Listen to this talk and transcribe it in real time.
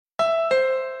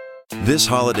This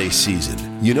holiday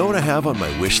season, you know what I have on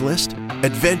my wish list?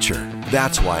 Adventure.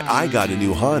 That's why I got a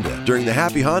new Honda during the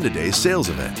Happy Honda Days sales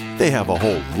event. They have a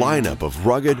whole lineup of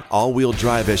rugged, all-wheel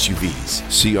drive SUVs,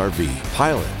 CR-V,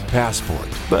 Pilot, Passport.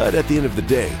 But at the end of the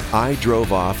day, I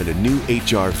drove off in a new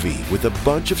HR-V with a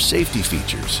bunch of safety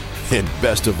features. And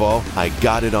best of all, I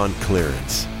got it on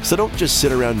clearance. So don't just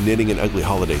sit around knitting an ugly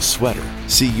holiday sweater.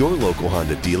 See your local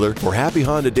Honda dealer for Happy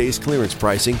Honda Days clearance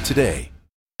pricing today.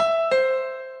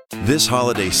 This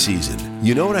holiday season,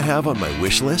 you know what I have on my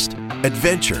wish list?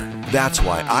 Adventure. That's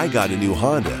why I got a new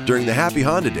Honda during the Happy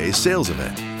Honda Days sales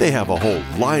event. They have a whole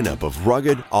lineup of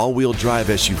rugged, all-wheel drive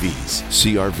SUVs,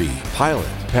 CR-V, Pilot,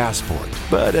 Passport.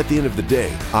 But at the end of the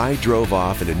day, I drove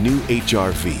off in a new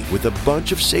HR-V with a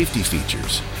bunch of safety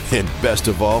features. And best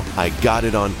of all, I got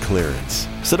it on clearance.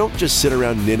 So don't just sit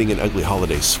around knitting an ugly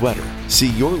holiday sweater. See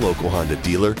your local Honda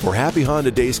dealer for Happy Honda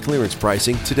Days clearance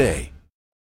pricing today.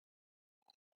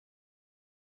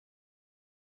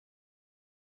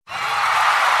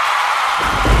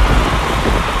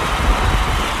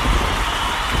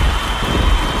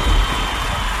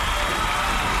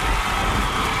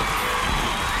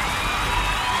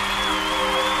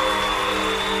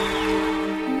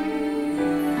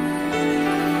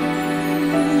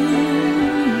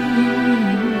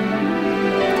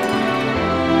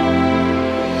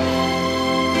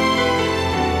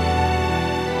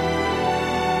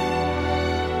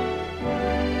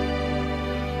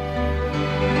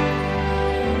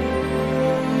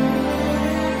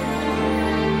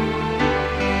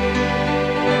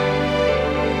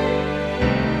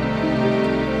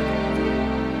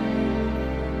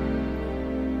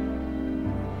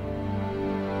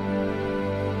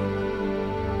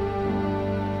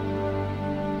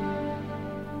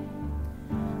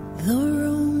 The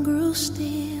room grew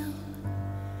still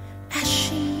as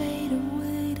she made her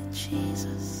way to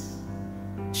Jesus.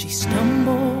 She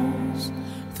stumbles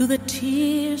through the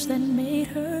tears that made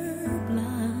her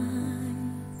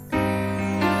blind.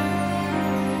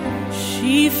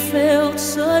 She felt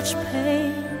such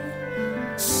pain.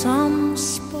 Some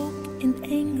spoke in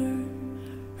anger,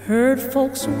 heard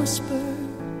folks whisper,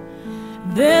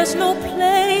 "There's no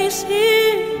place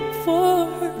here for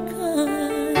her kind."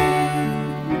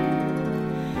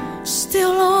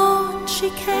 Still on she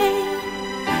came,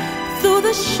 through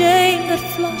the shame that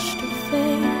flushed her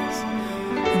face,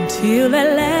 until at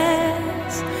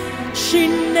last she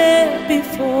knelt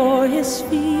before his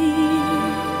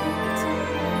feet.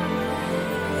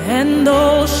 And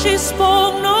though she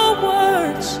spoke no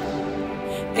words,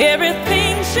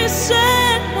 everything she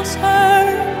said was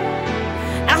heard,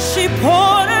 as she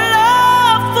poured her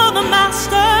love for the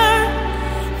Master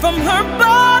from her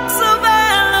box of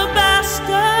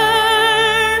alabaster.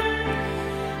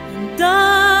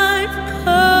 I've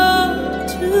come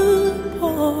to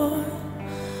pour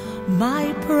my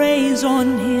praise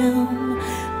on him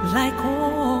like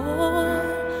oil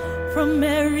from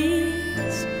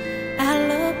Mary's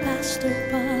alabaster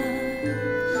box.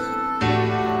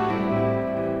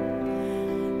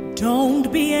 Don't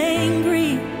be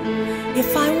angry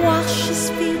if I wash his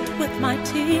feet with my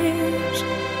tears,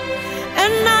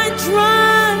 and I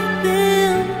dry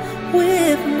them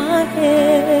with my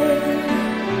hair.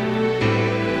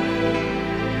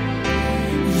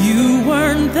 You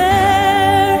weren't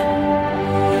there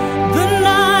the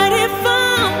night he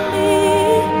found me.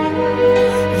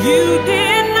 You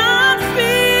did not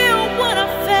feel what I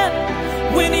felt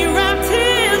when he wrapped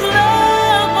his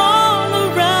love all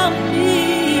around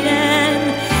me. And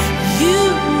you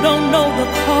don't know the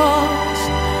cost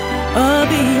of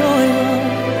the oil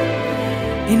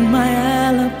in my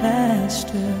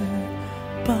alabaster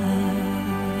box.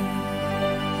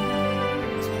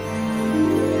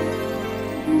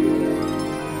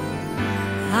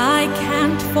 I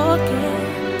can't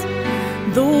forget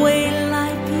the way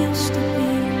life used to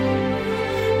be.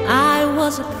 I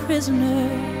was a prisoner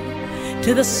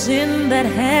to the sin that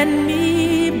had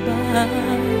me bound,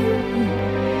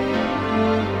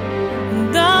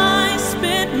 and I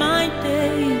spent my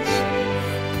days,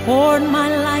 poured my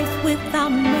life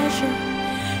without measure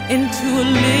into a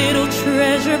little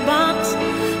treasure box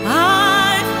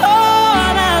I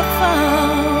thought I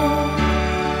found.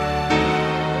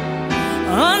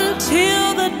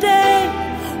 Until the day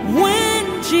when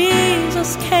Jesus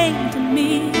came to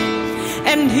me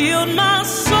and healed my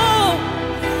soul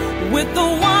with the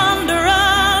wonder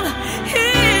of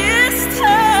his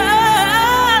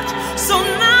touch. So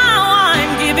now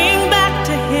I'm giving back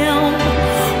to him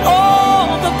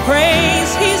all the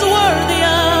praise he's worthy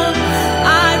of.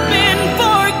 I've been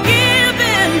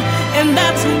forgiven, and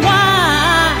that's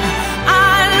why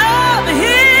I love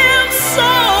him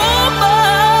so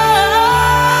much.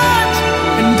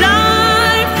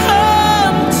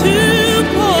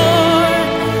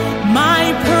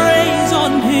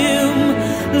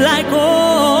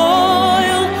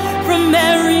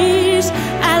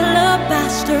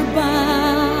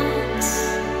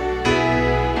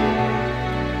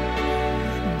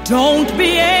 Don't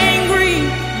be angry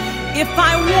if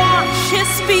I wash his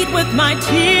feet with my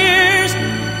tears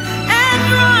and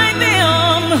dry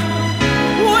them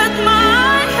with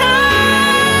my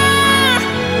hair.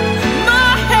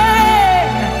 My hair.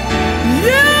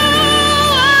 You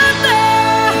are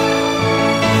there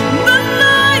the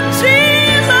night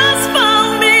Jesus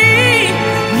found me.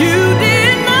 You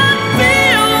did not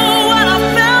feel what I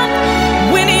felt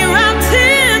when he wrapped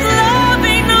his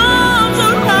loving arms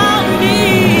around me.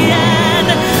 And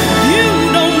you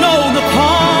don't know the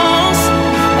cost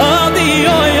of the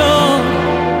oil.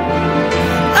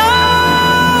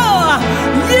 Oh,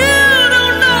 you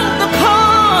don't know the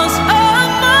cost of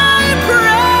my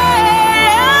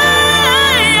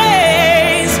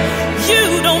praise. You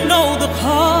don't know the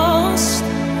cost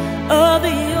of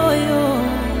the oil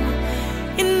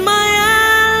in my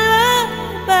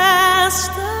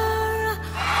alabaster.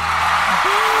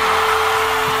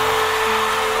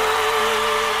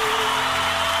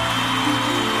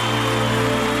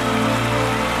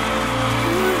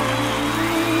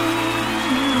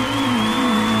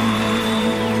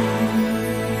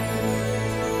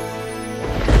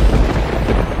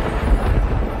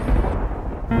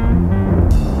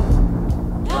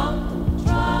 Don't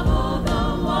trouble the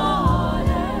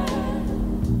water.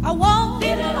 I won't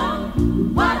leave it alone.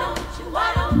 Why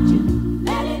don't you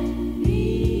let it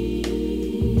be?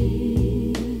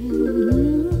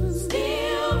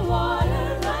 Still water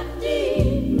run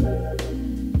deep.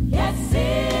 Yes,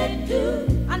 it do.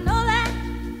 I know that.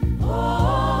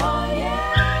 Oh,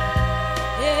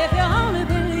 yeah. If you only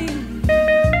believe.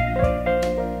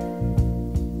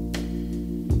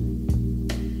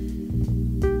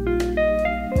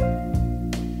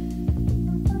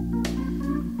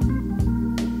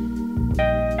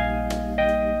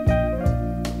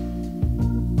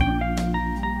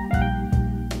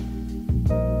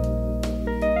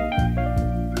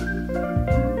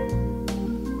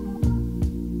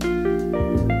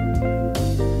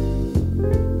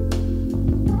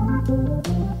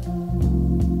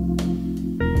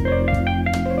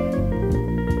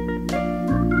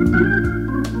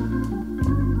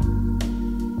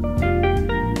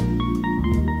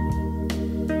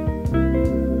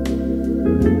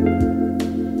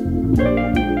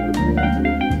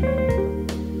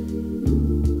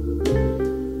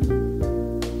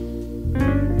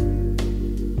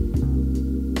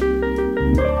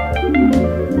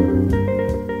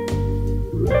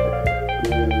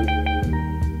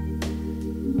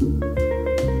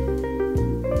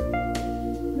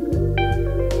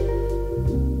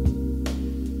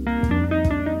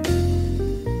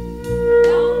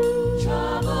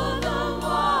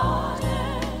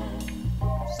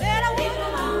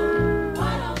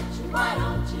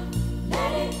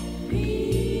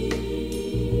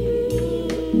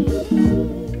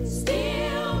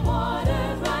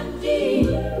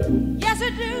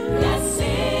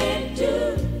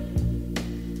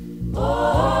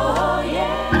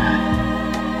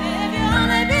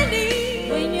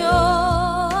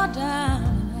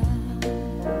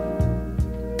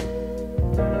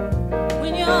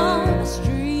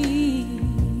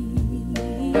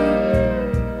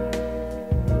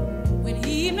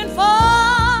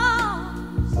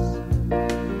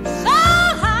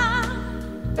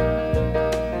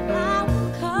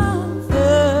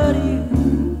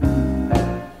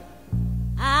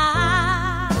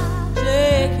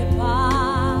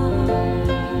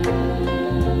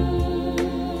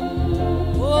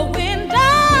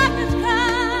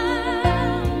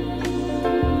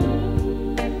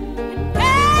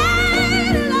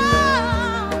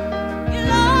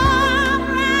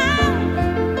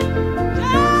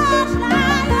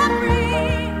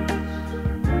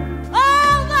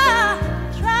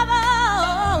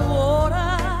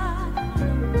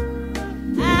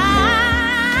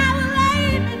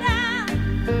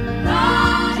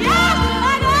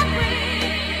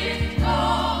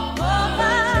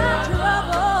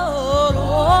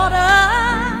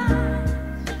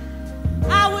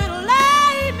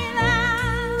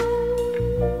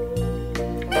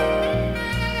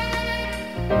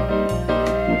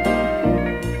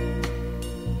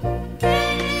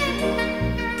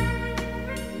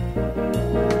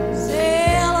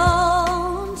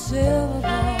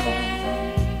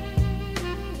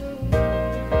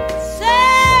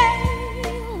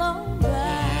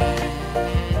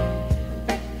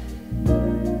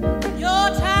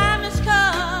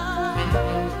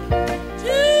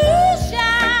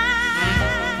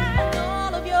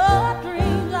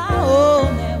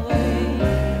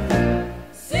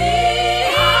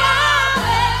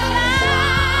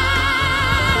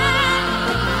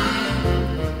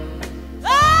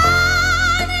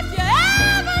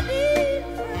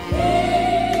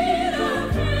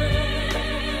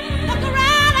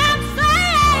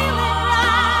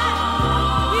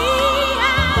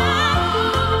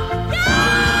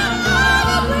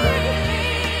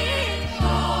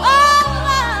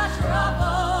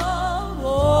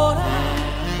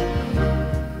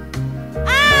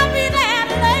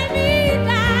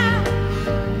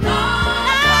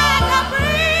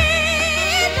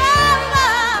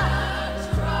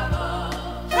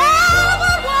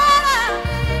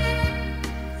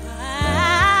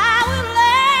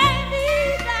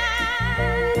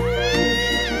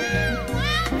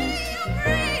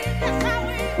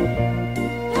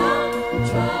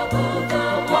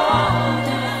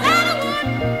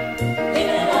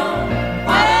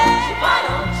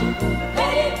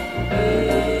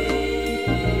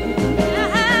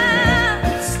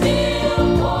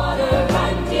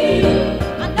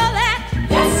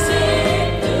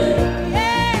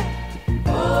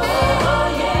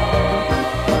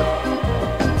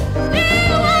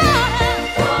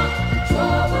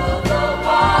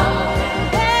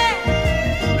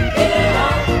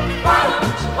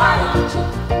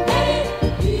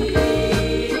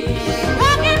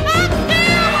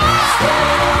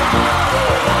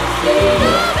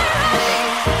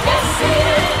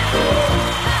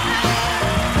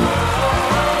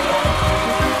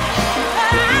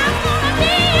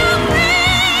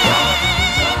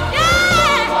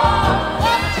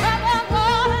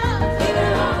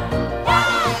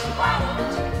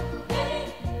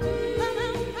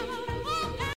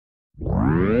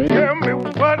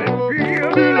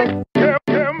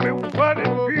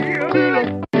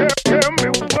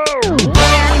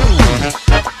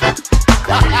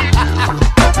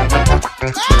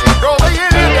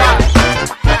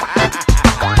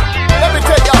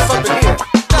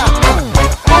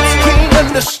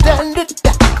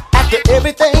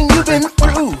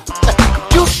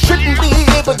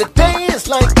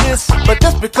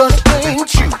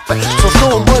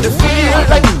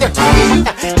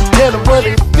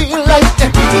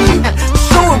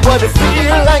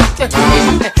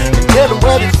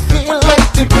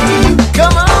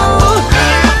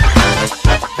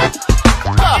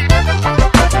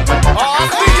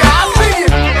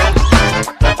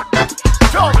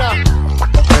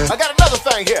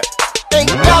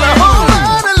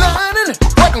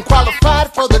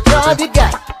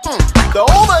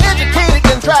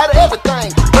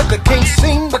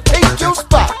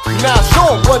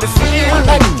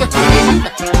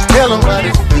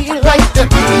 feel like to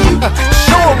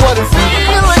show them what it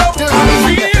feel like to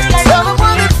tell them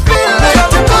what it feel like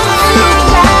to go.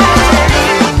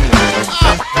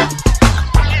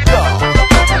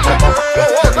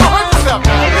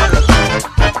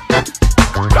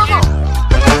 Come on.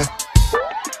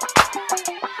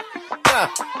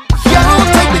 Y'all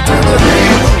take me to the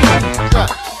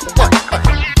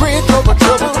bridge over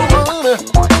troubled water.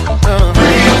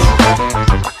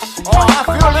 Oh, I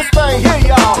feel this thing here,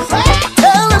 y'all.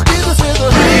 Tell the Jesus is a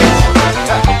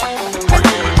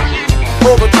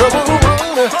over troubled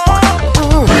water.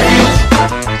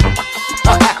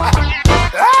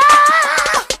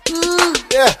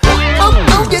 Yeah.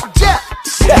 Don't get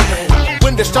jealous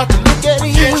when they start to look at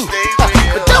you.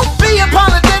 But don't be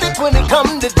apologetic when it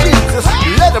comes to Jesus.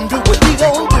 Let him do what he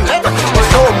gon' do.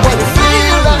 Show him what it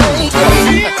feel like.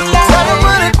 Tell him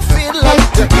what it feel like.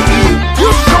 You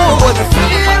show him what it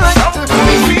feel like.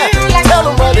 Tell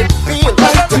him what it feel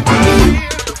like.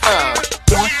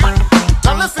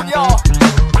 Now listen, y'all.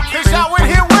 Since y'all went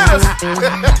here with us, I'm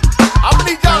gonna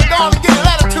need y'all to go on and get an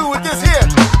attitude with this here.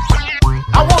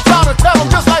 I want y'all to tell them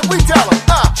just like we tell them.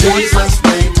 Jesus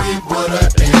made me what I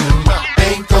am.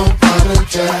 Ain't gon'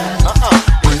 apologize.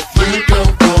 If you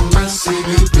don't wanna see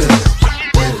me blessed,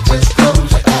 well, just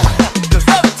close your eyes.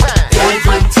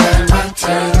 Every time I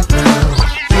turn around,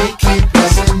 they keep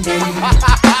blessing me.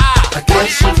 I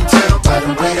guess you can tell by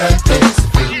the way I dance, it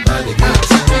feel mighty good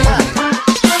to me.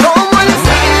 Show 'em what it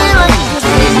feel like.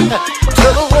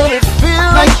 Tell 'em what it feel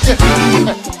like.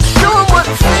 Show 'em what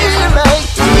it feel like.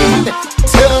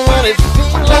 Tell 'em what it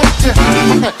feel like.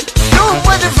 Show 'em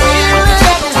what it feel like.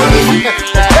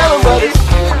 Tell 'em what it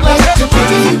feel like.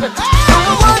 Show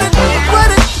 'em what it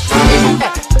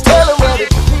tell 'em what it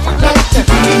feel like.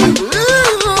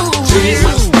 Ooh.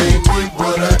 Jesus made me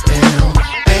what I am.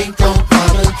 Ain't gon'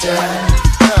 apologize.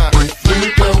 If you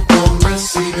don't wanna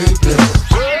see me blessed,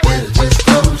 well, just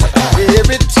close your eyes.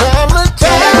 Every time I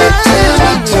turn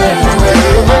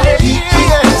around, He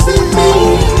keeps blessing me.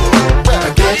 I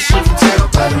guess you can tell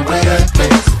by the way I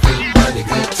dance, it feel mighty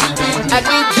good to me. I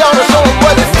need y'all to show 'em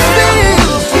what it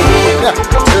feels.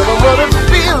 Tell 'em what it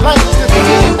feel like.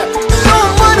 Show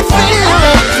 'em what it feel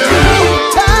like.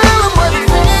 Tell 'em what it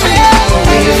feels.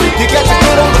 You got to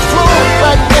get on the floor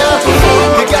right now.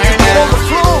 You got to get on the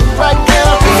floor right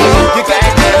now. You got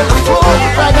to get on the floor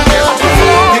right now.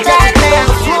 You got to get on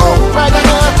the floor right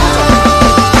now.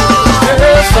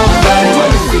 Tell somebody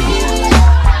what it feels.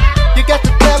 You got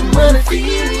to tell 'em what it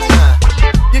feels.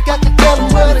 You got to tell 'em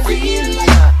what it feels.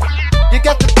 You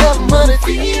got to tell them what it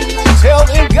feels. Tell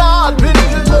them God been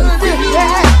good,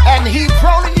 and He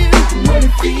brought you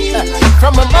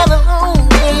from a mother home.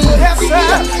 Yes,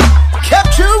 sir.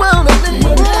 Kept you out of the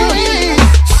way,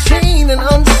 seen and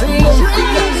unseen.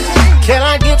 Can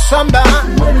I get somebody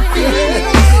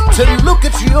to look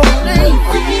at your name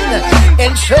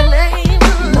and say, name?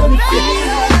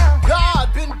 God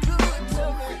been good to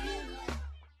me.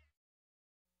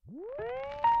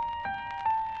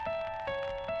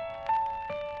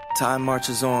 Time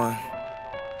marches on,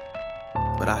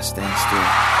 but I stand still.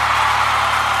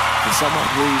 Can someone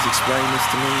please explain this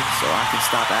to me so I can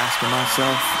stop asking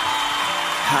myself,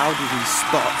 how do these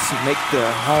thoughts make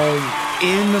their home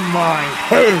in my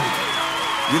head?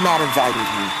 You're not invited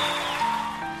here.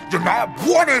 You're not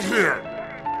wanted here.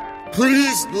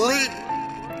 Please leave.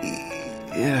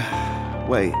 Yeah,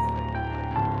 wait.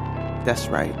 That's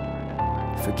right.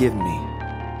 Forgive me.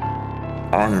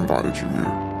 I invited you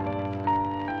here.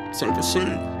 Take a seat.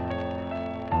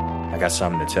 I got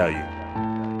something to tell you.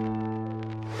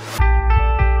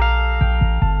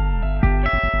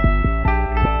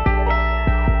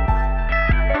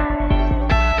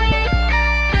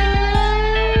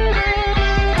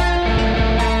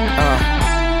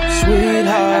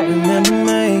 Sweetheart, remember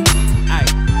me.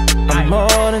 I'm more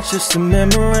than just a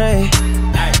memory.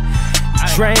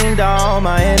 Drained all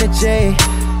my energy.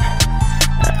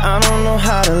 I don't know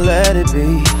how to let it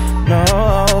be. No,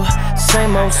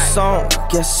 same old song,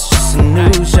 guess it's just a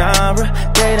new genre.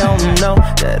 They don't know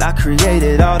that I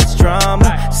created all this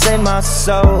drama. Save my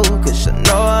soul, cause you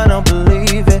know I don't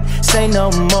believe it. Say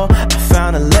no more, I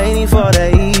found a lady for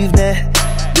the evening.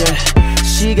 Yeah,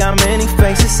 she got many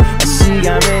faces, and she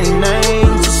got many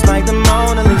names. Just like the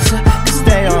Mona Lisa, cause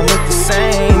they all look the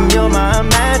same. You're my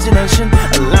imagination,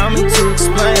 allow me to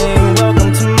explain.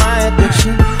 Welcome to my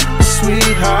addiction.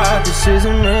 Sweetheart, this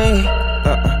isn't me.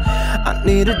 I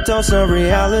need a dose of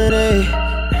reality.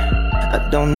 I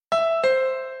don't.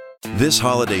 This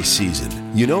holiday season,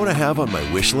 you know what I have on my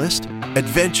wish list?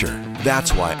 Adventure.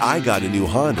 That's why I got a new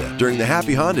Honda during the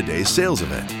Happy Honda Days sales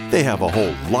event. They have a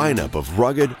whole lineup of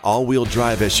rugged, all-wheel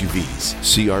drive SUVs,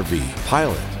 CR-V,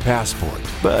 Pilot, Passport.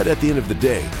 But at the end of the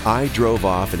day, I drove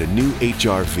off in a new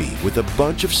HR-V with a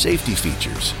bunch of safety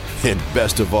features. And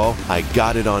best of all, I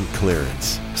got it on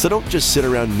clearance. So don't just sit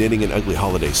around knitting an ugly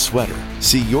holiday sweater.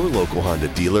 See your local Honda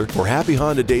dealer for Happy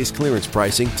Honda Days clearance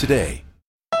pricing today.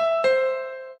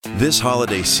 This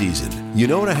holiday season, you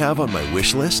know what I have on my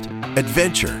wish list?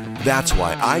 Adventure. That's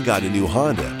why I got a new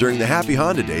Honda during the Happy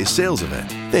Honda Days sales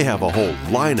event. They have a whole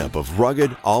lineup of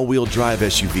rugged, all-wheel drive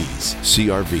SUVs,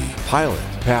 CR-V, Pilot,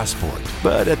 Passport.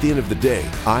 But at the end of the day,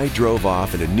 I drove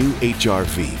off in a new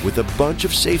HR-V with a bunch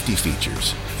of safety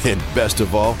features. And best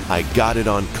of all, I got it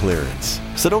on clearance.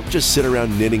 So don't just sit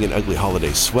around knitting an ugly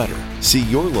holiday sweater. See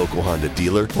your local Honda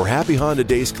dealer for Happy Honda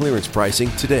Days clearance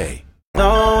pricing today.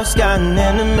 No one's gotten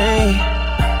into me.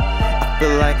 I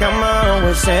feel like I'm my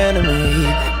worst enemy.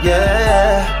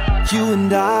 Yeah, you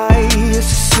and I, it's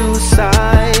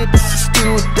suicide. This is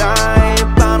do or die if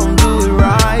I don't do it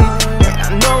right. And I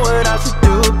know what I should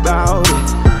do about it,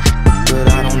 but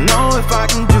I don't know if I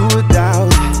can do without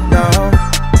it. No.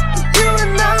 You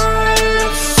and I,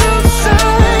 it's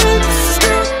suicide. This is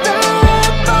do or die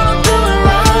if I don't do it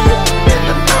right. And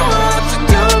I know what I should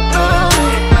do about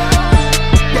it.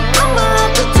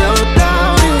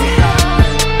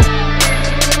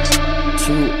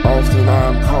 Too often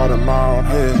I'm caught in my own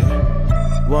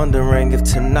head, wondering if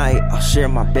tonight I'll share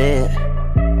my bed.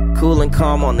 Cool and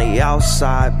calm on the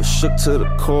outside, but shook to the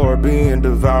core, being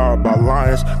devoured by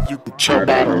lions. You can chop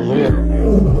out a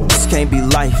limb. This can't be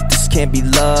life, this can't be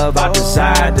love. I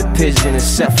desire the pigeon and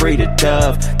set free the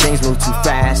dove. Things move too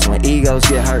fast when egos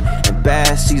get hurt, and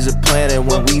bad seeds are planted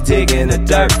when we dig in the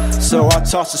dirt. So I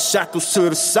toss the shackles to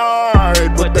the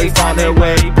side, but they find their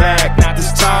way back. Not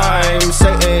this time.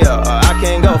 Say, I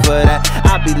can't go for that.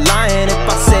 I'd be lying if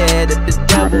I said that the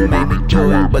devil made me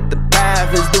do it, but the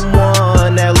path is the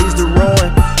one that leads to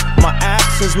ruin. My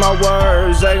actions, my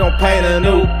words, they gon' paint a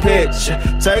new picture.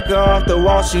 Take her off the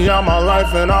wall, she on my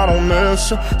life and I don't miss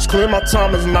her. It's clear my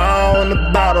time is now and the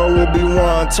battle will be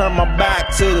won. Turn my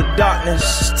back to the darkness,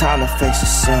 it's time to face the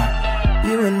sun.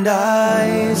 You and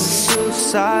I, it's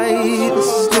suicide. This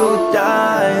is do or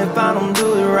die if I don't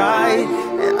do it right.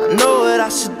 And I know what I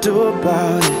should do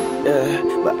about it, yeah,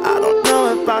 but I don't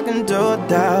know if I can do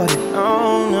without it.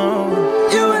 Oh no.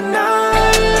 You and I,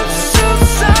 it's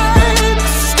suicide.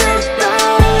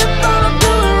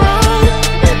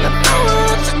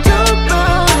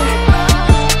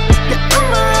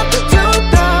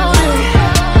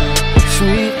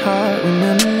 Sweetheart,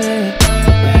 remember me.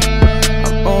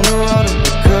 I'm on the road to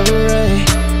recovery.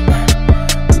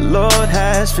 The Lord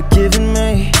has forgiven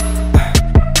me.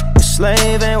 A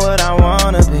slave ain't what I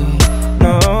wanna be.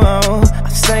 No, I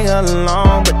sang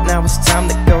along, but now it's time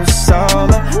to go solo.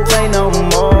 Play no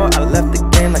more, I left the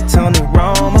game like Tony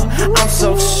Romo. I'm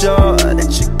so sure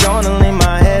that you're gonna leave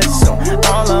my head soon.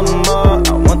 All or more,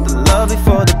 I want the love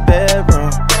before the bedroom.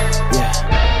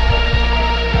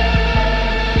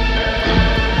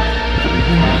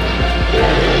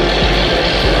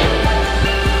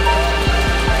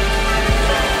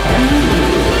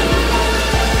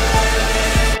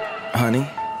 Honey,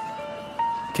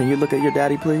 can you look at your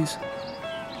daddy, please?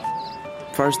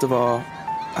 First of all,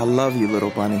 I love you,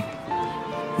 little bunny.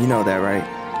 You know that, right?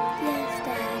 Yes,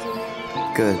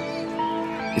 Daddy. Good.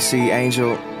 You see,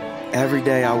 Angel, every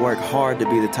day I work hard to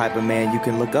be the type of man you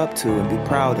can look up to and be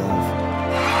proud of.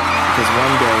 Because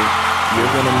one day,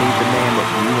 you're gonna meet the man that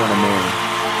you wanna marry.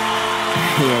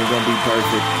 He ain't gonna be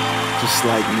perfect, just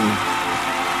like me.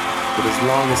 But as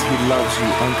long as he loves you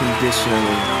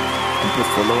unconditionally and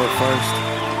puts the Lord first,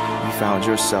 you found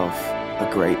yourself a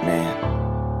great man.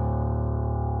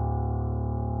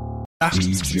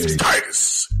 DJ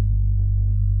Titus.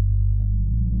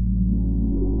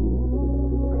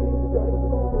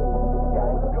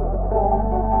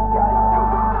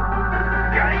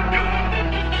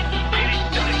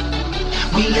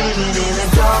 We living in a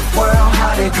dark world,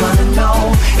 how they gonna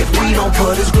know if we don't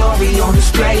put His glory on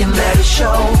display and let it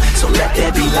show? So let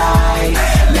there be light,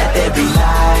 let there be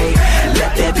light,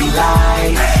 let there be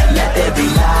light, let there be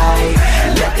light,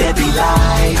 let there be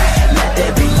light, let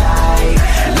there be light,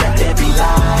 let there be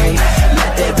light,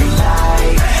 let there be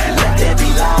light, let there be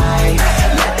light,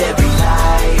 let there be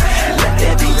light, let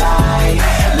there be light,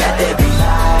 let there be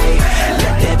light,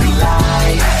 let there be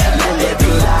light, let there be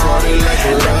light,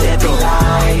 let there be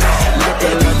light, let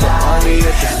there be light,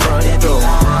 at the front door.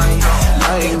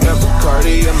 I ain't got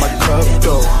Bacardi in my cup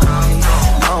though.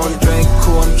 I don't drink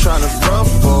cool, I'm tryna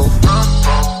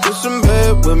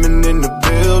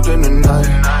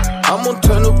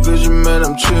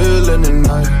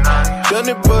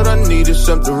needed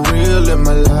something real in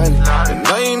my life. And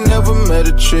I ain't never met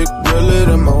a chick realer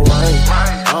than my wife.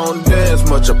 I don't dance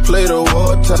much, I play the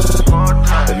water.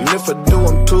 And if I do,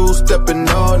 I'm two-stepping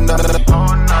all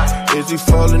night. Is he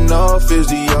falling off? Is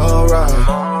he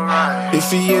alright? If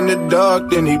he in the dark,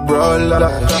 then he brought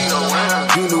light.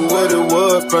 You knew what it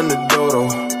was from the dodo.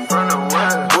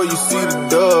 Boy, you see the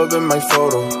dub in my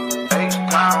photo.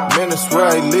 Man, that's where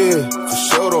I live, for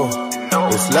sure though.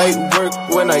 It's light work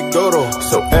when I go though.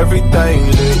 So everything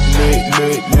lit, lit,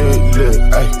 lit, lit, lit,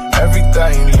 ay.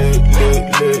 Everything lit, lit,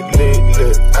 lit, lit,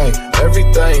 lit, ay.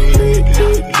 Everything lit,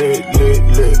 lit, lit, lit,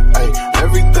 lit, ay.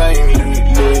 Everything lit,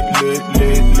 lit, lit,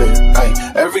 lit, lit, ay.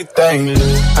 Everything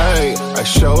lit, ay. I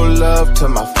show love to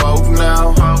my folk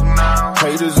now.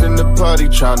 Haters in the party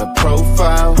tryna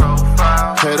profile.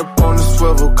 Head up on the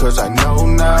swivel cause I know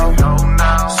now.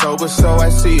 Sober so I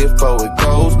see it before it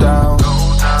goes down.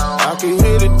 I can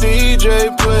hear the DJ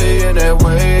playing that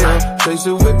way. Chase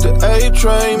it with the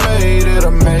A-train, made it, I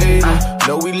made it.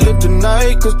 Know we lit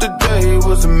tonight cause the day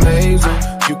was amazing.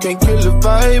 You can't kill the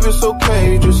vibe, it's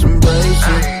okay, just embrace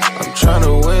it. I'm trying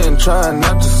to win, trying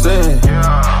not to sin.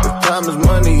 If time is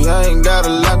money, I ain't got a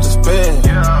lot to spend.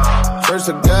 First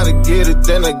I gotta get it,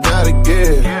 then I gotta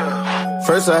give.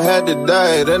 First I had to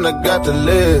die, then I got to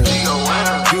live.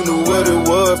 You knew what it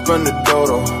was from the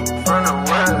dodo.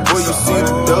 Boy, you see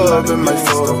the dub in my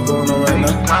photo.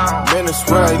 Man, it's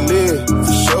where I live,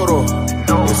 for sure though.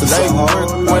 It's light work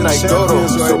when I go though.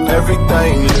 So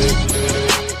everything lit.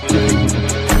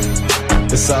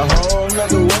 It's a whole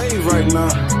nother wave right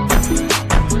now.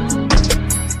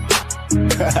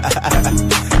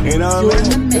 You know what I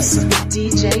mean? Mix with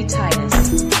DJ Titus.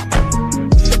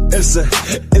 It's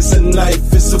a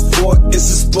knife, it's a fork, it's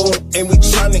a spoon, and we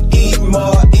tryna eat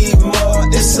more, eat more.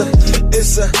 It's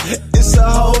a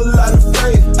whole lot of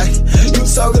faith. Ay, you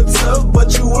talking tough,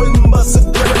 but you wouldn't bust a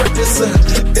grape.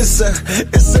 It's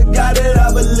a God that I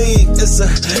believe.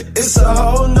 It's a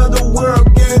whole nother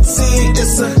world guaranteed.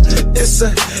 It's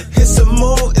a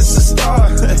moon, it's a star.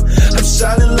 I'm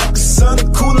shining like the sun,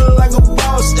 cooling like a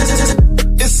boss.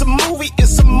 It's a movie,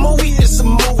 it's a movie, it's a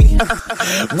movie.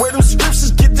 Where them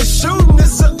scriptures get the shooting,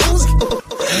 it's a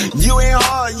Uzi. You ain't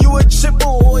hard, you a chipper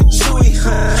or a chewy.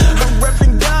 I'm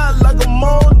repping God like I'm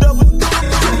on double duty.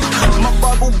 My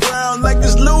Bible brown like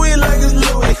it's Louis, like it's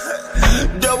Louis.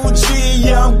 Double G,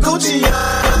 yeah, I'm Gucci, yeah,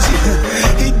 I'm Gucci.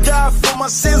 He died for my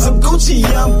sins, I'm Gucci,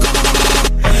 yeah, I'm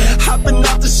Gucci. Hopping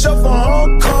out the show for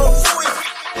Hong Kong.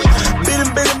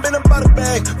 Been about a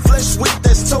bag, flesh with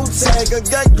that's toe tag. I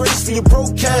got grace for your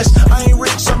broke cash. I ain't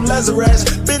rich, I'm Lazarus.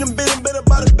 Been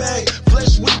about a bag,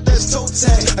 flesh with that's toe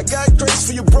tag. I got grace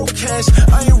for your broke cash.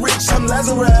 I ain't rich, I'm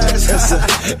Lazarus.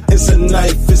 It's a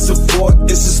knife, it's a fork,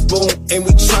 it's a spoon, and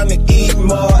we tryna eat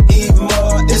more, eat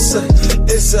more.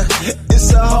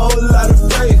 It's a whole lot of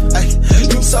faith. Ay,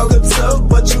 you talking tough,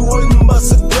 but you wouldn't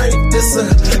bust a grape. It's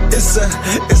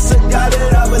a God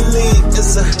that I believe.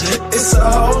 It's a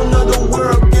whole nother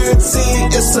world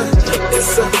guaranteed. It's a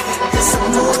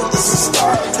moon, it's a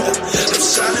star. I'm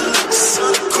shining like the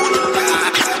sun, cooler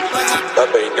like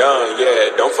Up ain't done,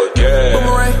 yeah, don't forget.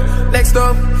 Boomerang, next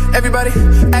up, everybody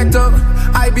act up.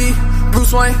 IB,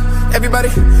 Bruce Wayne, everybody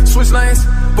switch lanes.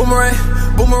 Boomerang,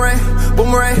 boomerang,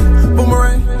 boomerang,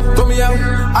 boomerang. Throw me out,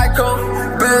 I come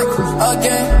back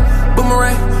again.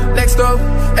 Boomerang, next up,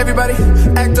 everybody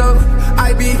act up.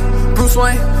 IB, Bruce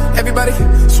Wayne, everybody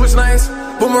switch lanes.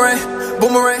 Boomerang,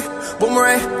 boomerang,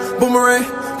 boomerang, boomerang.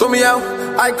 Throw me out,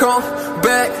 I come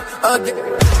back again.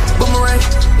 Boomerang,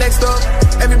 next up,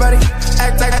 everybody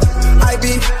act like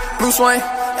IB, Bruce Wayne,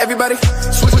 everybody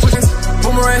switch lanes.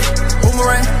 Boomerang,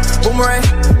 boomerang, boomerang,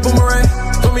 boomerang.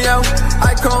 Throw me out,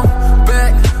 I come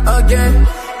back again.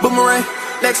 Boomerang,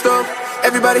 next up,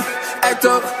 everybody act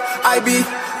up. IB,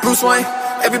 Bruce Wayne,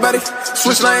 everybody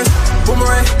switch lanes.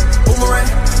 Boomerang, boomerang,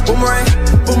 boomerang,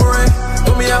 boomerang.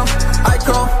 Throw me out, I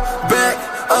come back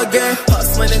again.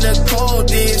 Hustling in the cold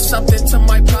did something to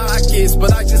my pockets,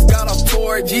 but I just got off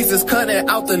tour. Jesus cutting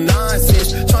out the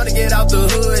nonsense. Trying to get out the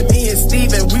hood, me and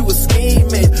Steven, we was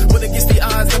scheming. When against the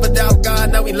odds, never doubt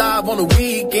God. Now we live on the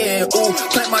weekend. Ooh,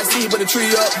 plant my seed with a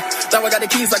tree up. Now I got the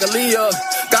keys like a Leah.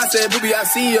 God said, "Booby, I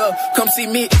see ya. Come see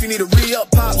me if you need a re-up."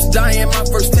 Pops dying, my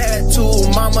first tattoo.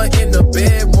 Mama in the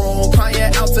bedroom,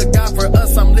 crying out to God for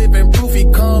us. I'm living proof he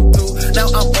come through. Now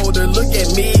I'm older, look at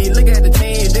me. Look at the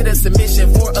team. Did a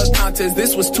submission for a contest.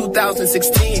 This was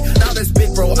 2016. Now that's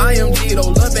big, bro. I am Gito.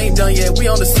 Love ain't done yet. We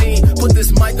on the scene. Put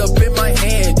this mic up in my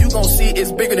hand. You gon' see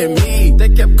it's bigger than me. They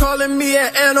kept calling me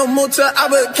an animal till I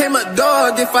became a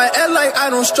dog. If I act like I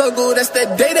don't struggle, that's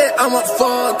that day that I'm a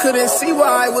fall. Couldn't see where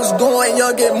I was going,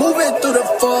 young and moving through the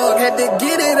fog. Had to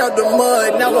get it out the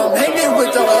mud, now I'm hanging with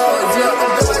the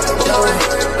hogs.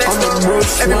 I'm a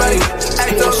Bruce Wayne.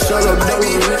 He a shut up,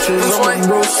 baby, riches. I'm a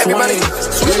Bruce Wayne.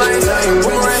 Really, I ain't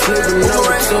been sleeping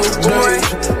over 2 days.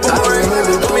 I've been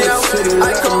moving through the city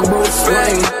like I'm Bruce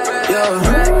Wayne. Yeah,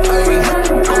 hey,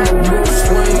 I'm a Bruce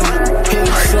Wayne. He a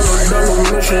shut up, double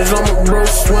missions. I'm a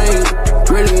Bruce Wayne.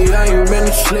 Really, I ain't been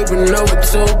sleeping over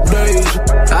 2 days.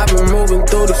 I've been moving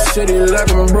through the city like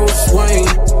I'm Bruce Wayne.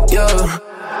 Yeah.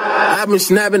 I've been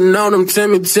snapping on them,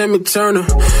 Timmy Turner.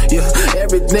 Yeah,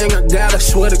 everything I got, I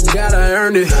swear to God I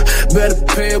earned it. Better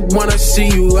pay up when I see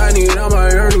you, I need all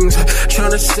my earnings.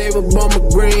 Tryna save up on my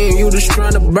green, you just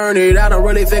tryna burn it. I don't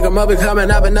really think I'm up and coming,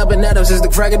 I've been up and at him since the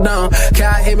crack of dawn.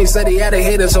 Kai hit me, said he had a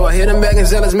hitter, so I hit him back and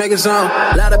said let's make a song.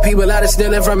 A lot of people out of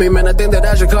stealing from me, man, I think that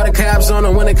I should call the cops on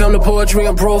them. When it come to poetry,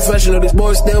 I'm professional, these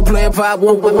boys still playing pop.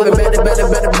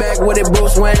 Better back with it,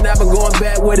 Bruce Wayne, I've been going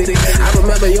back with it. I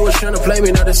remember you was tryna play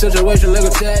me, now the situation look a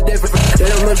tad different. They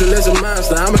don't know you listen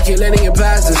monster. I'ma kill any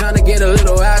imposters. Trying to get a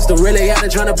little hostile. Really out there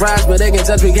trying to prosper. They can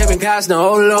touch me, Kevin Costner.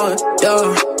 Oh Lord,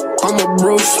 yeah. I'm a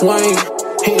Bruce Wayne.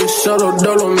 He ain't subtle,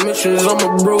 dolo missions. I'm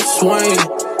a Bruce Wayne.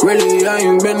 Really, I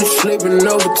ain't been sleeping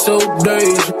over 2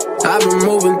 days. I've been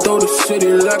moving through the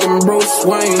city like I'm Bruce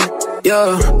Wayne.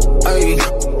 Yeah, hey,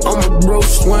 I'm a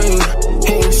Bruce Wayne.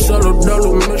 He ain't subtle,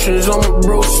 dolo missions. I'm a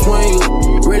Bruce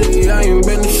Wayne. Really, I ain't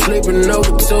been sleeping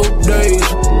over 2 days.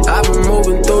 I've been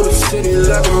moving through the city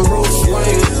like I'm Bruce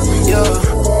Wayne. Yeah,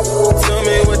 tell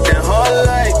me what that heart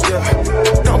like.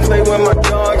 Yeah, don't play with my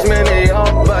dogs, man. They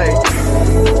all bite.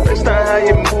 That's not how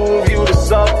you move. You the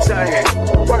soft type.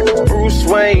 Work the Bruce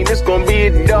Wayne. It's gonna be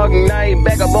a dark night.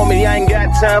 Back up on me. I ain't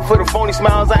got time for the phony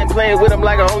smiles. I ain't playing with them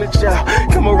like an only child.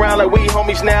 Come around like we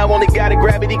homies now. Only gotta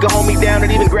grab it. He can hold me down,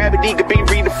 and even gravity could be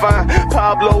redefined.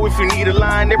 Pablo, if you need a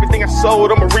line, everything I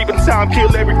sold, I'm a reaping time.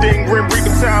 Kill everything, grim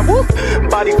reaping time. Woo.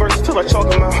 Body verse till I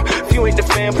chalk him out. If you ain't the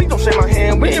fan, please don't shake my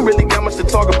hand. We ain't really got much to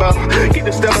talk about. Keep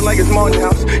it stepping like it's Martin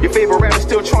House. Your favorite rapper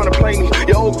still trying to play me.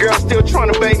 Your old girl still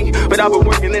trying to bait me. But I've been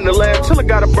working in the lab till I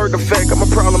got a birth defect. I'm a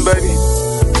problem, baby.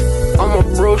 I'm a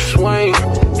Bruce Wayne.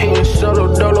 He ain't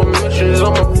subtle, dolo missions.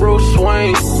 I'm a Bruce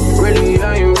Wayne. Really,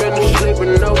 I ain't been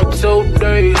sleeping over 2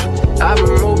 days. I've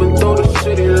been moving through the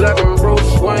city like I'm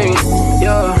Bruce Wayne.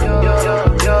 Yeah, yeah,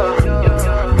 yeah, yeah.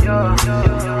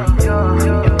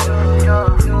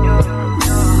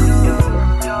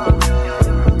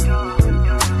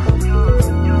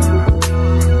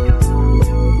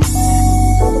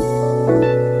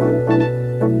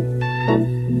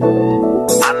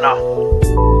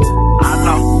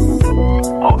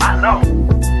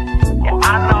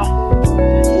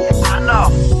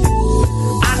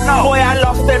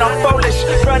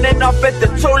 Running off at the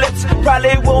tulips,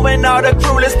 probably wooing all the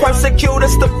cruelest,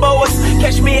 persecutors, the boas.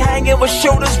 Catch me hanging with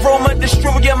shooters, rumor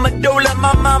destroying medulla.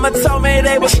 My mama told me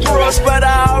they was screws, but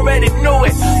I already knew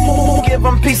it. Who give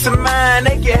them peace of mind?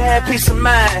 They can have peace of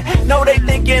mind. No, they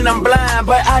thinking I'm blind,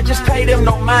 but I just pay them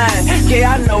no mind.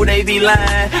 Yeah, I know they be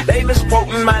lying, they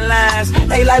misquoting my lines.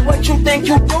 They like, what you think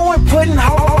you doing? Putting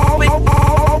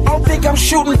think I'm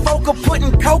shooting folk or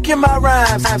putting coke in my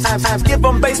rhymes. Give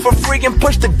them bass for free and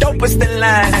push the dopest in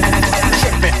line.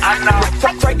 I know,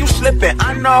 talk you slipping.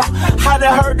 I know how to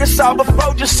heard this all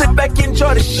before. Just sit back,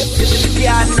 enjoy the shit.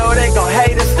 Yeah, I know they gon'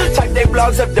 hate us. Type they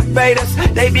blogs up, debate us.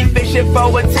 They be fishing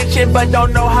for attention, but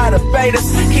don't know how to bait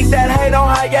us. Keep that hate on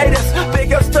hiatus.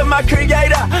 Big ups to my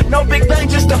creator. No big bang,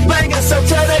 just a banger. So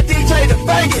tell that DJ to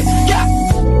bang it. Yeah,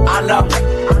 I know.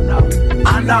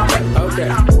 Okay.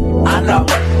 I know.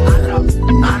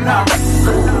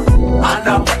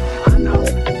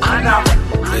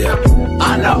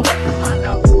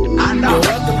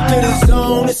 Welcome to the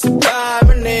zone, it's a vibe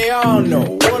and they all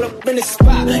know. All up in the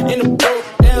spot, in a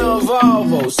broke down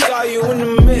Volvo. Saw you in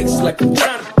the mix like I'm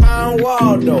trying to find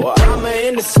Waldo. I'ma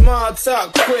in the small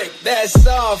talk quick, that's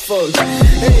all folks.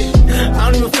 Hey,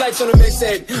 I don't even flex on the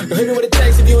mixtape. Hit me with a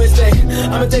text if you ain't stay.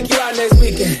 I'ma take you out next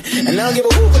weekend. And I don't give a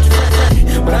whoop what you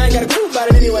think, but I ain't got a clue about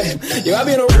it anyway. Yo, I'll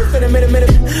be on the roof in a minute.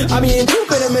 I'll be in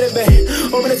coop in a minute, babe.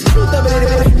 Oh, but it's the truth of it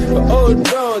anyway. But oh,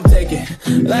 don't take it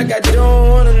like I don't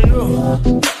wanna know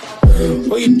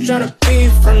who you tryna be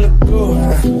from the go.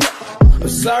 I'm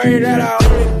sorry that I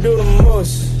only do the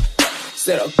most.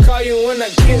 Said I'll call you when I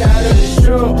get out of the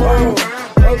show. Oh,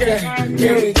 okay,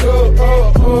 can we go?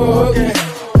 Oh, okay.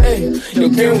 Hey, yo,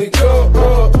 can we go?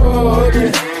 Oh,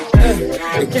 okay. Hey,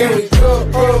 yo, can we go?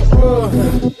 Oh,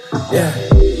 yeah.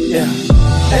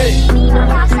 Hey.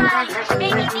 Outside,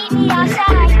 baby, meet me outside.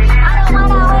 I don't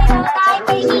wanna wait all night,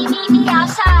 baby, meet me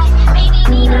outside.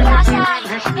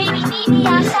 meet me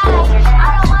outside. I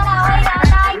don't wanna wait all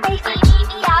night. Baby, meet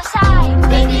me outside.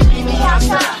 Baby, meet me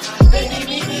outside. Baby,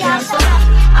 meet me outside.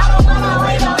 I don't wanna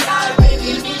wait all night.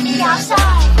 Baby, meet me outside.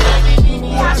 Baby, meet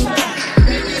me outside.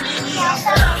 Baby, meet me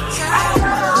outside. I don't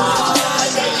wanna wait all night.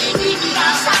 Baby, meet me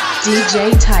outside.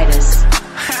 DJ Titus.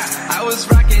 I was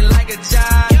rocking like a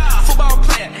jive. Football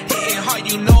player, hitting hard,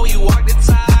 you know you walk the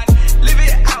tide. Live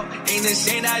it out, ain't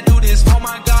ashamed I do this for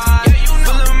my God.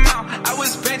 Full them out, I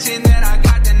was benching and I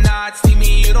got the nod. See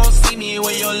me, you don't see me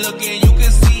when you're looking, you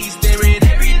can see. Staring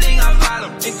everything I follow,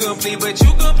 incomplete, but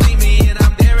you complete me. And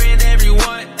I'm daring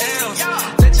everyone else.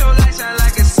 Let your light shine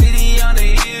like a city on the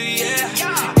hill,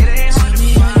 yeah. It ain't hard to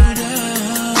find.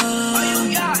 Oh,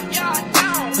 you got,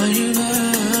 down. Oh, you down.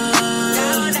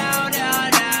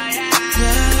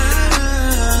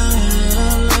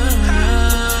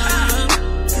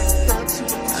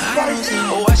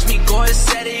 Watch me go and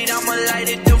set it, I'ma light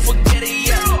it, don't forget it,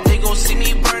 yeah. They gon' see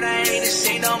me burn, I ain't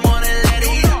ashamed, I'm gonna let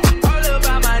it, yeah. All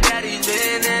about my daddy's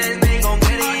business, they gon'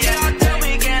 get it, yeah. Tell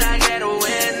me, can I get a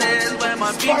witness where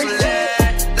my people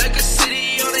at? Like a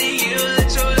city on the hill,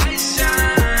 let your light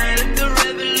shine. Let the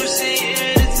revolution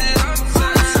here, this is our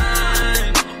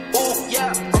time. Oh,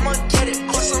 yeah, I'ma get it,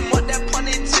 put some more that pun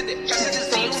intended. Just to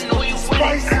see you know you win.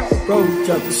 Broke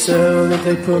out the cell that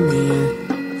they put me in.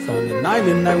 Found an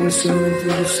island I was swimming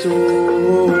through the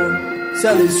store.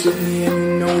 Sellers with me and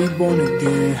you know we born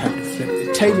again. Had to flip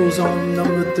the tables on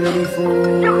number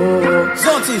 34.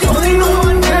 Zonties, you ain't know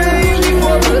my name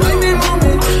before, but I been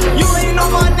moving. You ain't know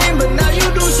my name, but now you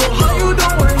do, so how you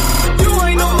doing? You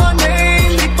ain't know my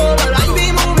name before, but I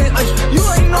been moving. You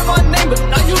ain't know my name, but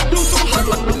now you do, so how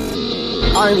you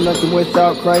I'm nothing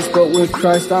without Christ, but with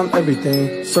Christ I'm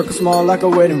everything. Circle small like a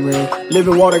wedding ring.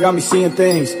 Living water got me seeing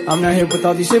things. I'm not here with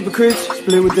all these hypocrites.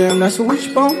 Split with them, that's a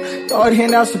wishbone. God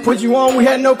handouts to put you on. We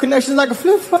had no connections like a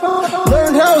flip phone.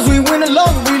 Learned how as we went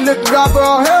along. We looked to God for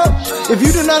our help. If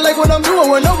you do not like what I'm doing,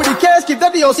 when nobody cares, keep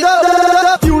that to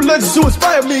yourself. You legends who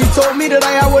inspired me told me that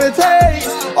I had what it takes.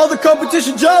 All the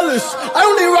competition jealous. I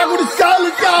only rock with a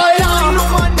solid guy. You ain't know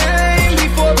my name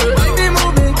before, but I been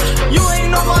moving. You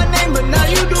ain't know my name, but now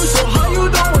you do, so how you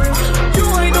doing? You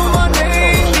ain't know my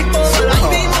name before, but I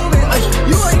been moving.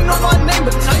 You ain't know my name,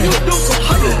 but now you do, so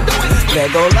how you doing? That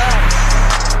go loud.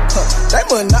 They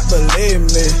would not believe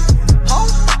me. Huh?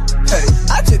 Hey,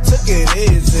 I just took it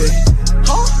easy.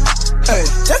 Huh? Hey,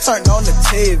 just turned on the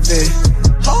TV.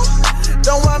 Huh?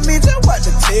 Don't want me, just watch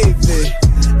the TV.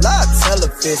 Live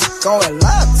television, going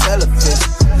live television.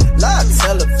 Live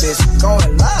television,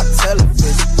 going live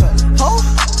television. Huh?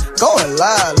 Going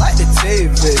live like the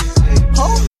TV.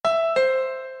 Huh?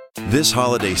 This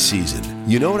holiday season,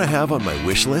 you know what I have on my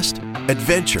wish list?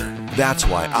 Adventure. That's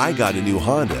why I got a new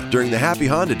Honda during the Happy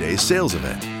Honda Days sales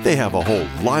event. They have a whole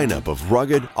lineup of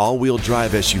rugged, all-wheel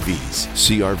drive SUVs,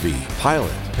 CR-V, Pilot,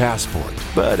 Passport.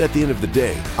 But at the end of the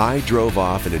day, I drove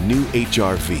off in a new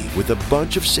HR-V with a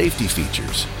bunch of safety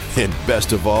features. And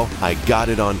best of all, I got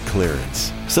it on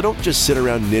clearance. So don't just sit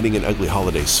around knitting an ugly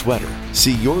holiday sweater.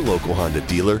 See your local Honda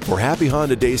dealer for Happy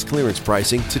Honda Days clearance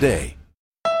pricing today.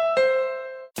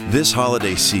 This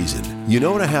holiday season, you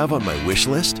know what I have on my wish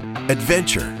list?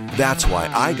 Adventure. That's why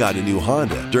I got a new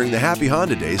Honda during the Happy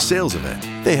Honda Days sales event.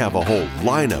 They have a whole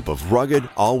lineup of rugged,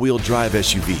 all-wheel drive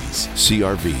SUVs,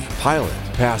 CR-V, Pilot,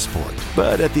 Passport.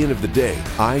 But at the end of the day,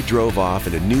 I drove off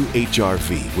in a new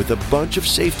HR-V with a bunch of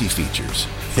safety features.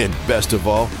 And best of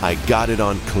all, I got it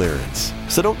on clearance.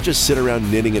 So don't just sit around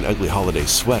knitting an ugly holiday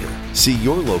sweater. See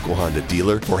your local Honda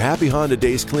dealer for Happy Honda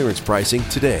Days clearance pricing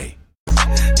today.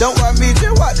 Don't want me,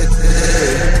 just watch the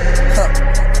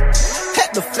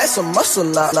Had to flex some muscle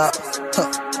lot.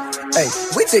 Hey,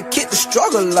 we just kick the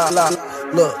struggle lot.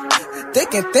 Look,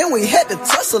 thick and thin, we had to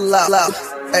tussle lot.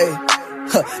 Hey,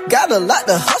 got a lot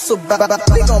to hustle about.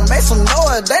 We gon' make some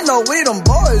noise, they know we them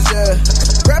boys, yeah.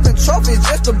 Grabbing trophies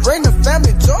just to bring the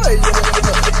family joy, yeah.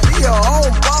 Be your own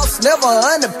boss, never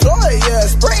unemployed, yeah.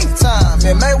 Springtime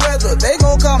in Mayweather, they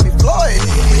gon' call me Floyd.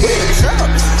 We the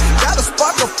champs. Gotta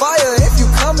spark a fire if you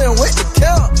coming with the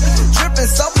count. Dripping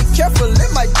so be careful, it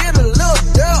might get a little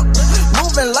doubt.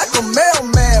 Moving like a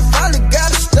mailman, finally got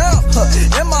a stamp.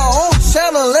 In my own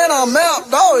channel and I'm out,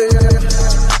 oh yeah.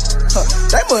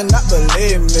 They would not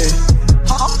believe me.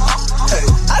 Hey,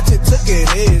 I just took it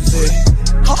easy.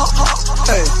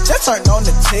 Hey, just turned on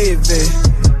the TV.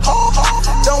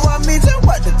 Don't want me, just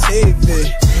watch the TV.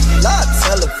 Live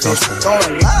television,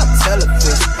 going live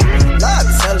television. Live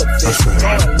television,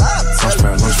 going live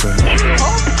television.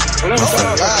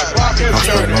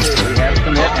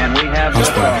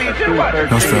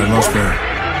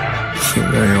 Shit,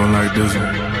 they don't like this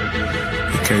one.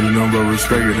 You can't do nothing but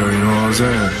respect it though, you know what I'm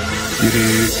saying? You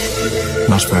dig?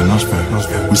 Lunch pad.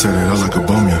 We set it out like a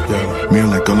bomb, yeah. Me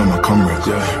and like all of my comrades.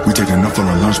 We take enough on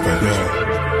a lunch pad.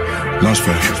 Lunch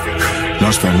pad.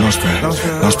 We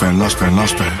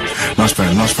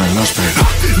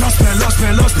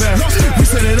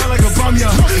set it out like a bomb,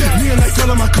 yeah. Me and like all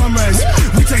of my comrades.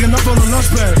 We take enough on a lunch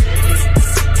pad.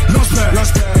 Lunch pad.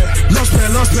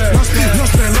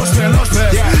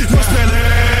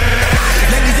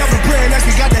 Lately I've been praying that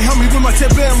God to help me with my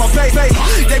tip and my pay.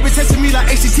 They been testing me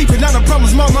like ACT, but now I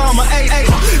promise mama I'm a AA.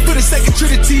 For the sake of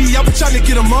Trinity, I've been trying to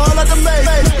get them all out the maze.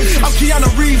 I'm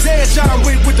Keanu Reeves and John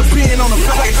Wick with the pen on the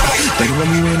face. They can run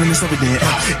me in and it's evident.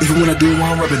 Even when I do it,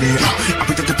 I'm rubbing it. I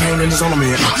picked up the pain and it's on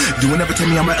me. You will never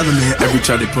tell me I'm an element. Every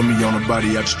time they put me on a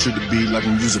body, I just treat the beat like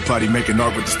I'm using potty. Making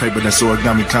art with this paper that's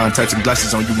origami, contacts and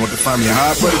glasses on. You want to find me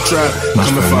high for the trap?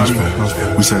 Come and find me.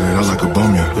 We set it out like a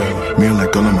bomb, yeah. Me and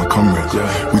like all of my comrades.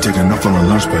 We take enough on a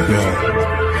lunch pad.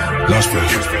 Lunch pad.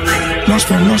 We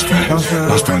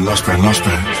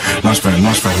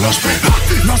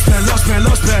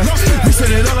set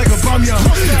it out like a bomb, yeah.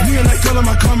 Me and like all of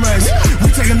my comrades.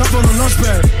 We take enough on a lunch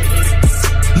pad.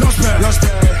 Lunch pad.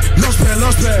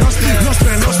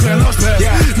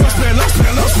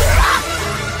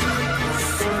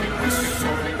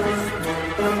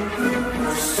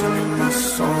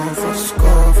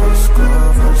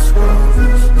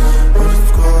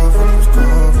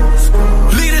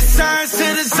 Lead a signs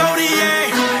to the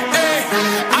zodiac.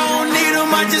 I don't need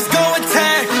them, I just go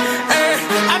attack.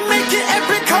 I make it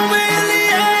epic, come in the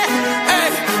air.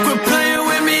 Quit playing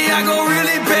with me, I go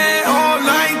really bad. All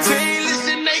 19,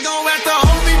 listen, they gon' have to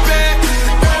hold me back.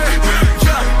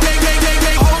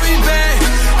 They hold me back,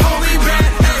 hold me back.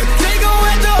 They gon'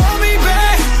 have to hold me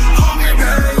back, hold me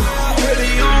back.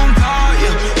 Really on call,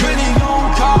 yeah, really on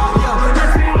call, yeah.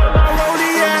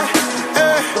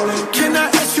 Can I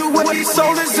ask you where these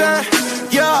souls at?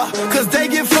 Yeah, cause they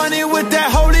get funny with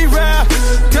that holy rap.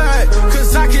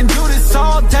 Cause I can do this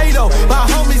all day though. My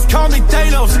homies call me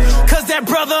Thanos, cause that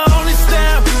brother only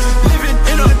stamp. Living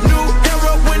in a new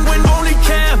era when only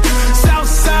camp.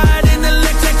 Southside in the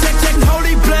check,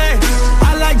 holy black.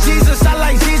 I like Jesus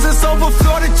over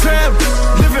Florida tramp.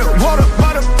 Living water,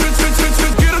 bitch,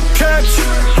 get a catch.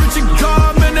 Rich and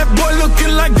God, man, that boy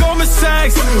looking like Goldman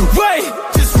Sachs. Wait,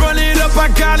 just run it up, I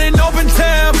got an open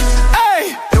tab.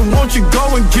 Hey, and won't you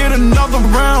go and get another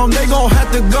round? They gon'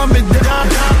 have to gum it down.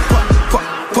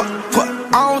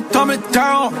 I don't thumb it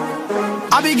down.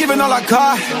 I be giving all I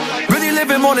got. Really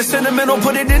living more than sentimental.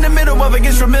 Put it in the middle of an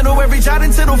instrumental. Every jot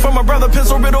and tittle from my brother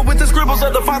pencil riddle. With the scribbles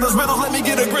of the father's riddles. Let me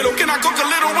get a griddle. Can I cook a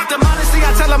little with the modesty?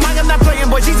 I tell him I am not playing,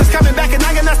 boy. Jesus coming back and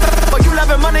I am not stopping. But you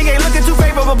loving money ain't looking too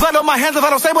favorable. Blood on my hands if I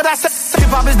don't say what I say.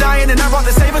 Hip hop is dying and I brought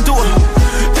the savior to her.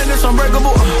 And it's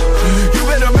unbreakable. You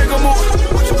better make a move.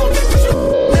 What you gon' think?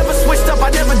 Never switched up, I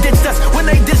never ditched us. When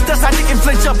they dissed us, I didn't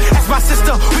flinch up. Ask my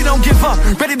sister, we don't give up.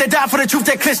 Ready to die for the truth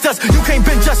that clinched us. You can't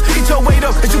bench us, eat your weight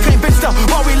up, cause you can't bench stuff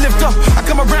while we lift up. I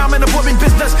come around, man, the boring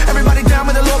business. Everybody down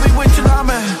with the Lord, we with you, nah,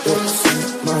 man.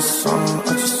 My song, I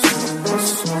just sing my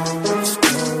song.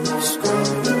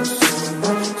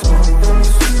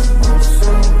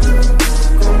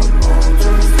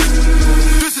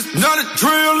 This is not a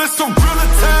drill, it's a real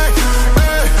attack.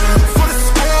 For the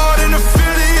squad and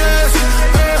affiliates.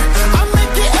 I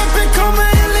make it epic, come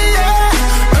in the air.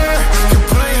 You're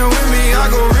playing with me, I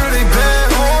go really bad.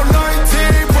 All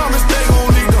 19, promise they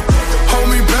gon' need to hold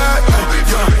me back.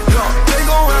 They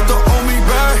gon' have to hold me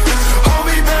back. Hold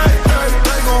me back,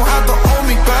 they gon' have to hold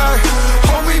me back.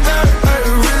 Hold me back,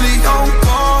 really on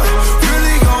guard.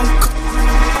 Really on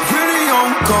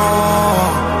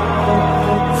guard.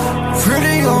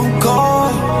 Really on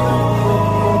guard.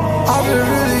 I've been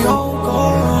really on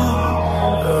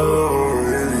guard.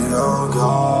 Really on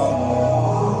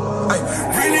guard.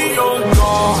 Really on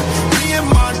guard. Me and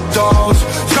my dogs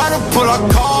try to pull our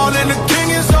call, and the king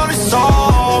is on his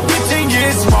all. 15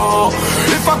 years small.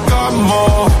 If I got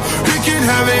more, he can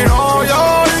have it all,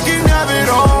 y'all. He can have it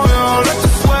all, y'all. Let the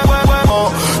sweat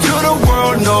to the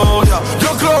world know, yeah.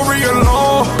 Your glory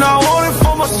alone. Now I want it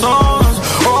for my sons,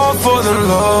 all for the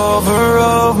lover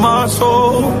of my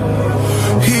soul.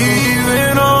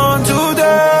 Even unto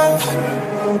death.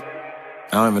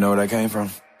 I don't even know where that came from.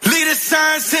 Lead the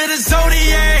signs to the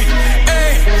zodiac.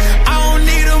 I don't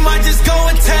need them, I just go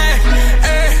attack.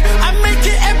 I make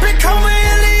it epic, come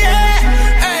in the air.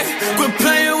 Quit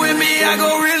playing with me, I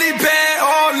go really bad.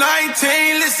 All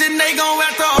 19, listen, they gon'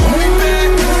 have to hold me back.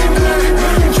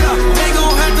 They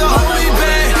gon' have to hold me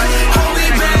back. Hold me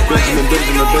back. They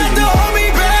gon' have to hold me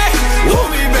back. Hold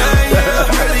me back, yeah.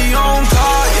 Really on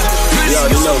call, yeah.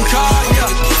 Really on call, yeah.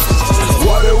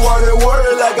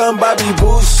 Water, like I'm by Bobby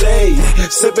Boucher,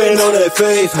 sipping on that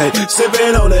faith, hey,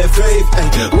 sipping on that faith, hey.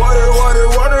 Water, water,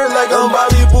 water like I'm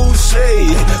Bobby Boucher,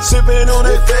 sipping on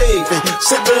that faith, hey,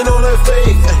 sipping on that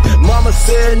faith, hey. Mama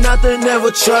said nothing,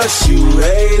 never trust you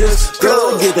haters.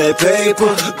 Go get that paper,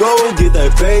 go get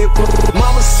that paper.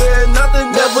 Mama said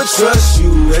nothing, never trust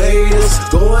you haters.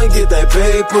 Go and get that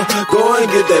paper, go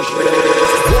and get that paper.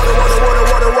 Water, water, water,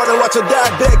 water, water, watch her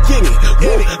die back in it.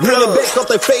 Really back off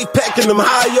that faith packing them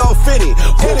high, y'all finny.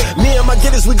 Me and my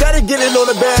getters, we gotta get it on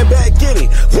the bad back in it.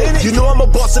 You know I'm a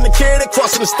boss in the carry that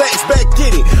crossing the stacks back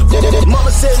in it. Mama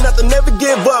said nothing, never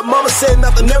give up. Mama said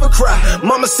nothing, never cry.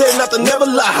 Mama said nothing, never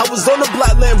lie. I was on the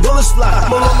block, letting bullets fly.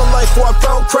 I'm on my life before I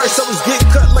found Christ. I was getting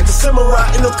cut like a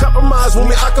samurai. Ain't no compromise when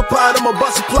we occupied. I'm a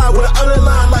bus supply with an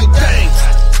underline like dang.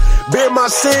 Bear my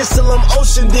sins till I'm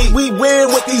ocean deep. We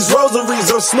win with these rosaries.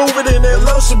 I'm smoother than that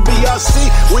lotion be. I see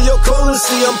when your colon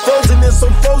see I'm frozen in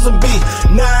some frozen beef.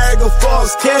 Niagara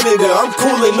Falls, Canada. I'm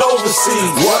cooling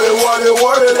overseas. Water, water,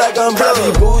 water like I'm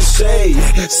Bobby Boucher.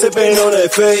 Sipping on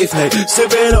that faith, hey.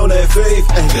 Sipping on that faith,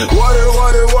 hey. Water,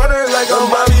 water, water like I'm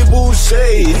Bobby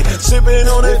Boucher. Sipping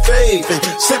on that faith, hey.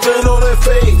 Sipping on that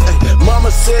faith, hey.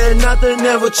 Mama said nothing,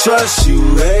 never trust you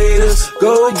haters.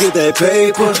 Go get that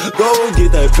paper, go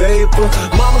get that paper.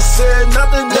 Mama said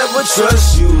nothing, never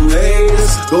trust you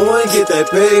haters. Go and get that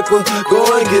paper, go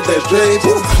and get that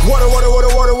paper. Water, water,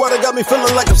 water, water, water got me feeling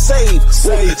like I'm saved.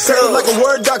 Saved like a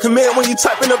Word document when you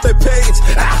typing up that page.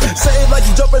 Saved like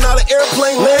you jumping out of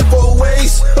airplane, land for a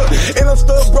ways. And I'm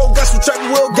still broke, got some track,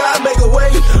 will God make a way?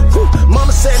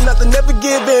 Mama said nothing, never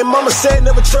give in. Mama said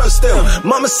never trust them.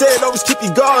 Mama said always keep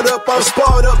your guard up, I'm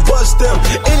sparred up, bust them.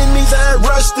 Enemies, I ain't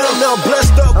rushed them, now I'm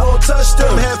blessed up, won't touch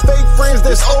them. Have fake friends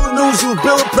that's old news, you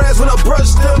build prayers when I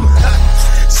brush them.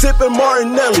 Sipping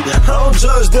Martinelli, I don't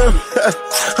judge them.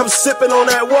 I'm sipping on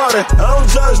that water, I don't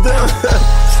judge them.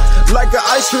 Like an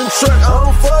ice cream truck, I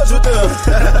don't fudge with them.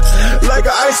 Like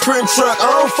an ice cream truck,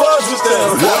 I don't fudge with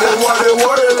them. Water, water,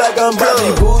 water like I'm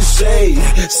Bobby Boucher.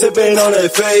 Sipping on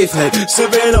that faith, hey.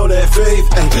 Sipping on that faith,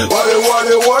 hey. Water,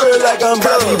 water, water like I'm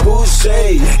Bobby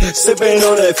Boucher. Sipping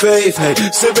on that faith, hey.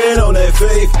 Sipping on that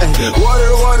faith, hey.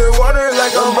 Water, water, water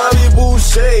like I'm Bobby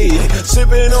Boucher.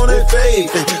 Sipping on that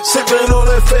faith, hey. Sipping on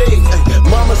that faith, hey.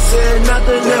 Mama said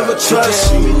nothing, never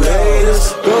trust you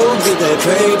haters. Go get that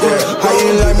paper. How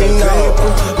you let me know? You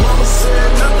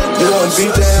won't beat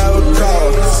the hell of a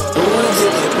call.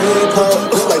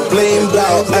 It's like bling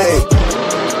blow, ayy.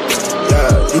 Yeah,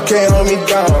 you can't hold me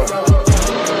down.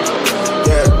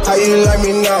 Yeah, how you let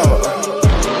me know?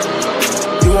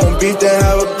 You won't beat the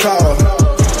hell of a call.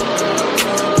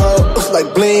 Oh, it's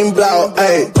like bling blow,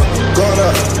 ayy. Gonna,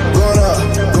 yeah. Gonna,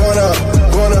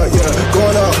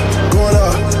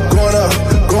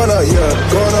 yeah.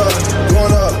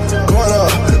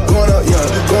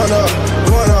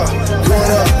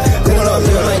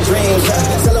 Living my dreams,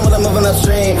 selling when I'm moving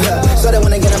upstream. So that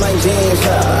when I get in my jeans,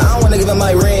 I don't wanna give him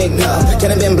my ring. Can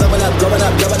have been blowing up,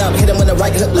 hit him with the right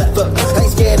hook, left foot. I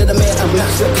ain't scared of the man, I'm not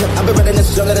shook. I've been reading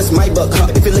this jungle, that's my book.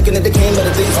 If you're looking at the king, but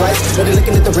the thing's right. But you're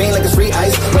looking at the ring like it's free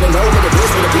ice. But I know what it is,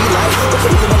 what it be like. What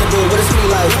you really wanna do, what it's me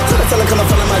like. So I tell her, come and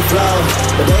follow my flow.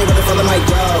 But they ain't ready to follow my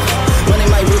dough. Money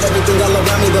might move everything all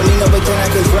around me, but me no way can I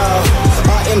control.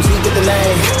 RMG, get the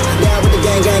name. Down with the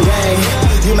gang.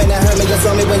 You may not heard me, just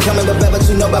saw me when coming, but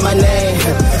you know by my name.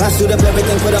 I shoot up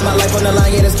everything, put up my life on the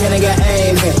line, yeah, this can't get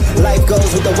aim. Life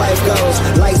goes with the wife goes.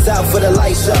 Lights out for the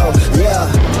light show, yeah.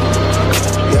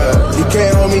 Yeah, you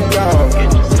can't hold me down.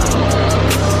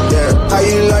 Yeah, how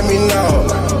you let me know?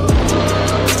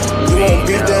 You won't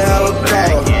beat the hell of a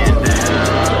call.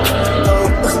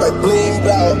 Oh, it's like bling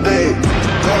blow, ayy.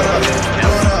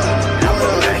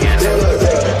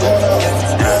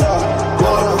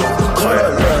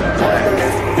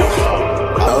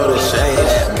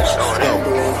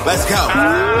 Let's go.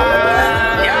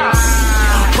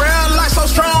 Real life so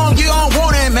strong, you don't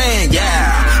want it, man.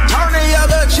 Yeah. Turn the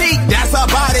other cheek, that's a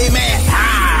body, man.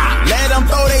 Let them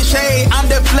throw their shade, I'm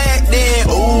deflecting.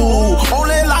 Ooh,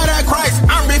 only light of Christ,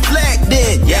 I'm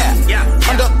reflecting. Yeah.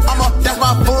 Under armor, that's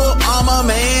my full armor,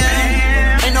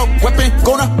 man. Ain't no weapon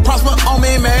gonna prosper on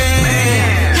me,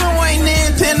 man. You ain't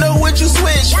Nintendo, what you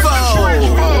switch for?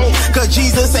 Cause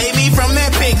Jesus saved me from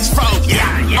that pig's fault. Yeah.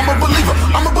 I'm a believer.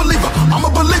 I'm a believer. I'm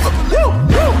a believer.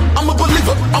 I'm a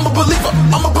believer. I'm a believer.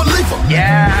 I'm a believer.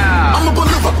 Yeah. I'm a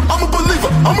believer. I'm a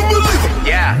believer. I'm a believer.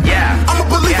 Yeah. I'm a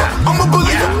believer. I'm a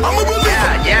believer. I'm a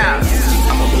believer. Yeah.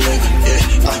 I'm a believer.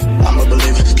 Yeah. I'm a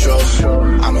believer. True.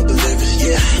 I'm a believer.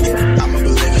 Yeah. I'm a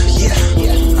believer. Yeah.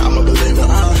 I'm a believer.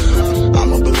 I'm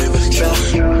a believer. True.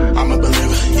 I'm a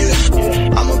believer. Yeah.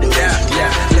 I'm a believer. Yeah.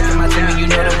 Look at my team, you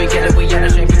know that we get it. We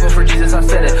understand people for Jesus. I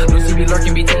said it. Lucy be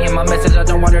lurking, be taking my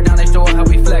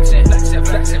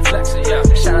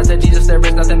there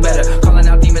is nothing better. Calling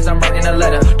out demons, I'm writing a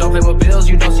letter. Don't pay with bills,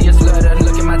 you don't see a sweater.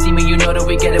 Look at my team and you know that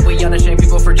we get it. We unashamed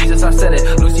people for Jesus, I said it.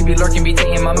 Lucy be lurking, be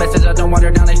taking my message. I don't want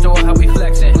her down, they store how we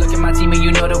flexing. Look at my team and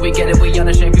you know that we get it. We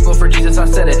unashamed people for Jesus, I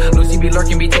said it. Lucy be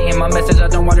lurking, be taking my message. I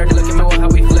don't want her to look at my how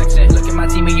we flexing. Look at my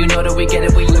team and you know that we get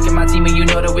it. We look at my team and you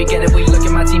know that we get it. We look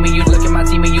at my team and you look at my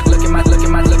team and you look at my team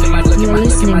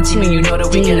and you know that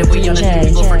we get it. We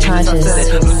unashamed people for Jesus, I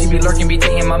said it. Lucy be lurking, be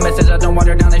taking my message. I don't want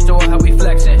her down, they store how we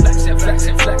flexing.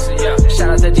 Flexing, yeah. Shout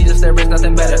out to Jesus, there is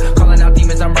nothing better. Calling out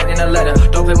demons, I'm writing a letter.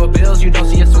 Don't pay with bills, you don't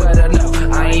see a sweater. No,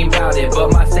 I ain't bout it,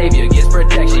 but my savior gets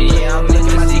protection. Yeah, I'm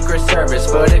in my secret service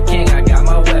for the king. I got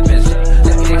my weapons.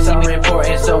 Tactics are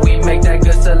important, so we make that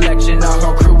good selection. Our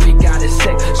whole crew, we got it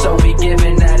sick, so we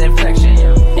giving that inflection.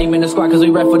 Aim in the squad, cause we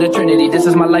rep for the Trinity. This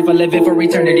is my life, I live it for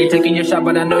eternity. Taking your shot,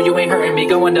 but I know you ain't hurting me.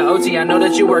 Going to OT, I know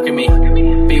that you working me.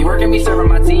 Be working me, serving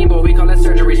my team, but we call it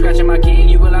surgery. Scratching my king,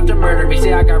 you will have to murder me.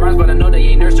 Say I got rhymes, but I know they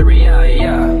ain't nursery. Yeah.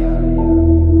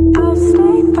 I'll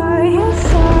stay by your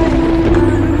side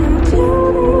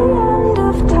until the end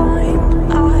of time.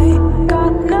 I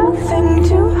got nothing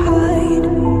to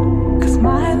hide, cause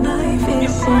my life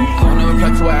is in I don't ever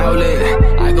plug to an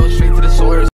outlet. I go straight to the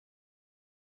source.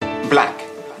 Black,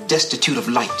 destitute of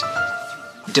light,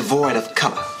 devoid of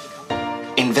color,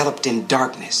 enveloped in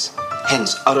darkness,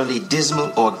 hence utterly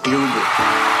dismal or gloomy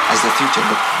as the future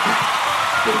looked black.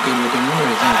 Good looking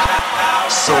words, huh?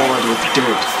 Soiled with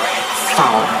dirt,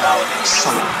 foul,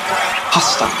 sullen,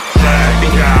 hostile,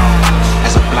 bitter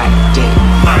as a black day.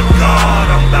 My God,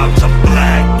 I'm about to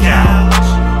black out.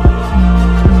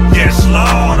 Yes,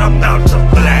 Lord, I'm about to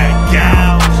black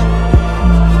out.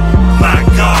 My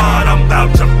God, I'm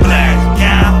about to black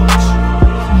out.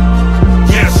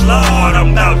 Yes, Lord, I'm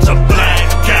about to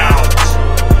black out.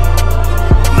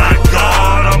 My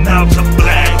God, I'm about to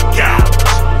black out.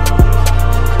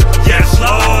 Yes,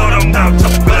 Lord, I'm about to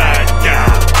black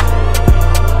out.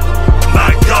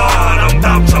 My God, I'm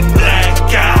about to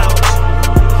black out.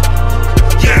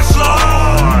 Yes,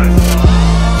 Lord.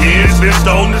 Yeah, it's been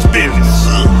stolen this business.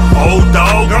 Old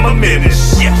dog, I'm a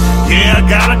menace. Yeah, I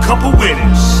got a couple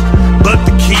winnings, but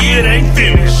the kid ain't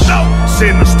finished.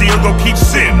 Sinners still gon' keep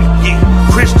sinning.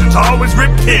 Christians always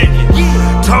repenting.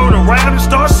 Turn around and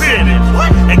start sinning.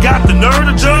 And got the nerve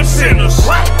to judge sinners.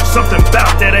 Something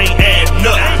about that ain't adding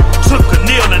up. Took a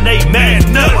kneel and they mad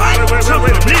enough. Took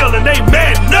a kneel and they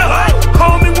mad enough.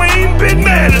 Homie, we ain't been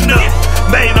mad enough.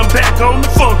 Man, I'm back on the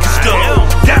funky stuff.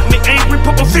 Got me angry,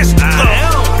 put my fist in the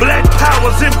club. Black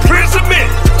power's imprisonment.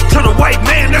 To the white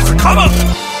man, that's a come up.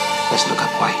 Let's look up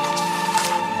white.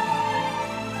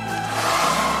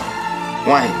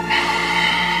 White,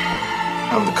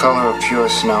 of the color of pure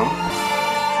snow,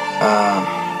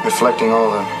 reflecting all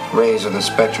the rays of the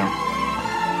spectrum,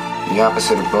 the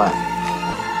opposite of black.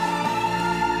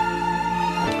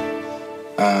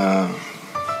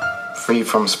 Free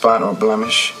from spot or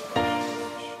blemish,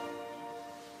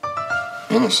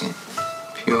 innocent,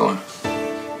 pure.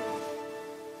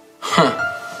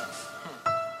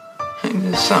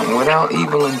 There's something without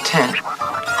evil intent,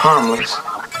 harmless,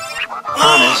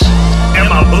 honest. Am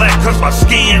I black cause my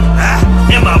skin?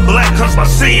 Am I black cause my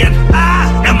sin?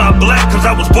 Am I black cause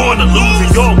I was born to lose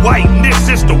and your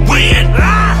whiteness is to win?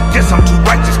 Guess I'm too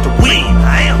righteous to win.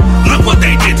 Look what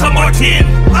they did to Martin.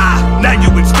 Now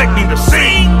you expect me to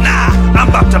sing?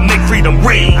 I'm about to make freedom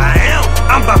ring.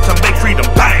 I'm about to make freedom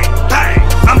bang, bang.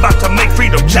 I'm about to make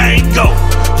freedom Django.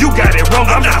 You got it wrong,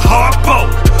 I'm not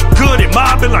Harpo. Good at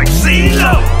mobbing like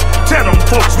CeeLo. Tell them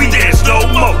folks we dance no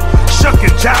more.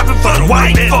 Shucking, jiving for the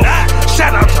white folk.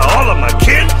 Shout out to all of my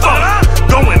kinfolk.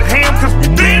 Going ham cause we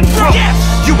been broke.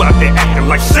 You out there acting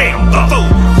like Sambo.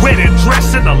 Wedding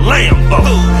dress in a Lambo.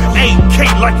 AK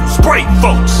like you spray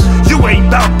folks. You ain't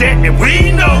bout that and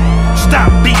we know. Stop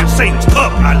being Satan's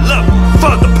puppet. I love it.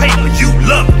 For the paper you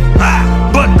love it.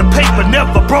 But the paper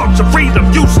never brought you freedom.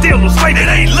 You still a slave. It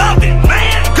ain't loving,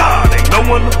 man. God ain't no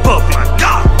one above it.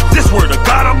 God, this word of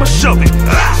God I'ma shove it.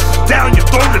 Down your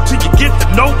throat until you get to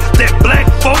know that black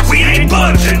folks, we ain't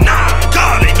budging. Nah,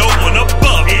 God ain't no one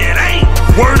above it. It ain't.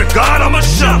 Word of God, I'ma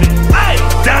shove it. Hey,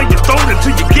 down your throat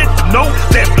until you get to know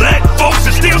that black folks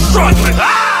are still struggling.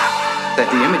 That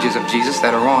the images of Jesus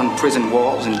that are on prison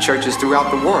walls and churches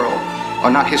throughout the world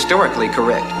are not historically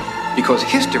correct, because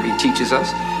history teaches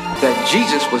us that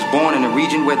Jesus was born in a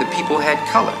region where the people had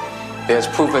color. There's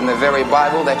proof in the very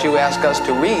Bible that you ask us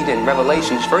to read in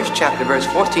Revelations 1st chapter, verse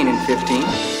 14 and 15,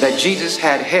 that Jesus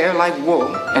had hair like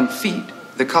wool and feet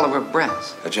the color of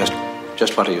brass. Just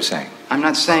what are you saying? I'm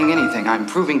not saying anything. I'm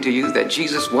proving to you that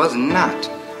Jesus was not,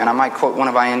 and I might quote one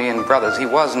of our Indian brothers, he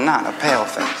was not a pale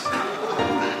face.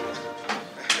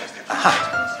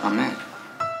 Aha. Amen.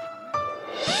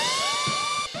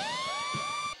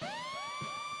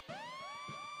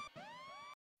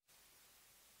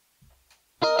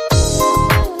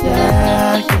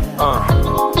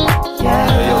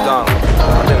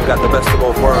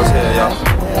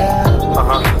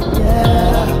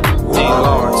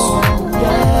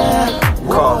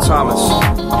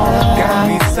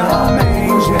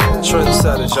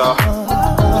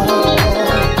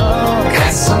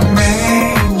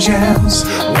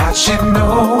 watching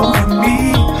over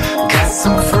me. Got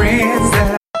some friends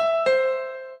that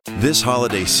This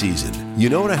holiday season, you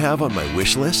know what I have on my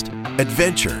wish list?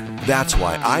 Adventure. That's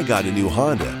why I got a new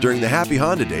Honda during the Happy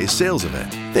Honda Days sales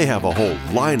event. They have a whole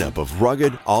lineup of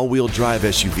rugged, all-wheel drive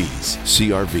SUVs,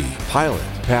 CR-V, Pilot,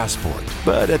 Passport.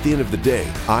 But at the end of the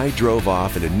day, I drove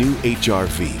off in a new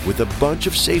HR-V with a bunch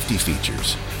of safety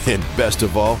features. And best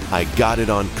of all, I got it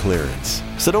on clearance.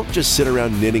 So don't just sit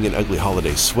around knitting an ugly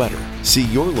holiday sweater. See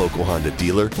your local Honda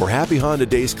dealer for Happy Honda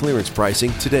Days clearance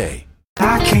pricing today.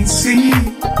 I can't see.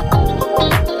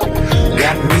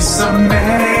 Got me some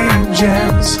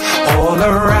angels all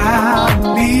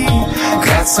around me.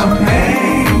 Got some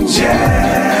angels.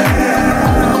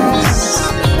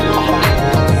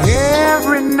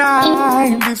 Every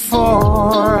night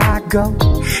before I go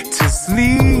to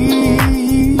sleep,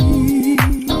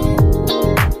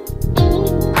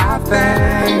 I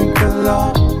thank the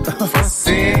Lord for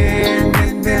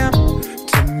sending them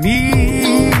to me.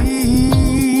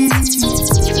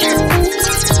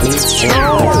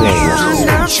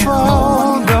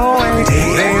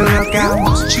 They look out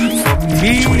for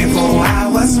me. 24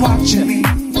 hours watching me.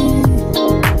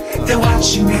 They're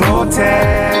watching me,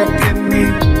 protecting me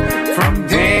from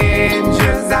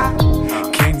dangers I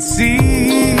can't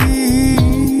see.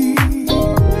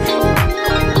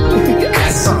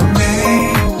 Got some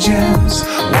angels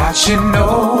watching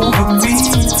over me.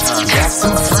 Got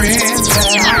some friends that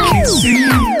I can't see.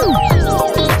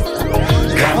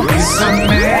 Got me some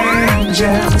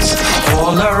angels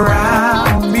all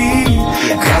around me.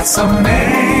 Got some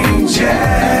angels.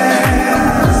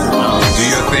 Do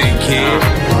your thing, kid.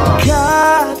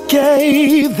 God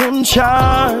gave them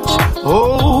charge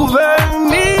over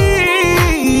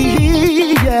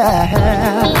me.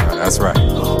 Yeah. That's right.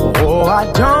 Oh, I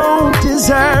don't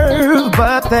deserve,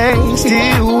 but they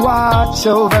still watch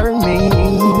over me.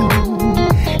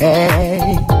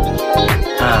 Hey.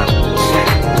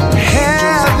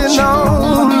 Heaven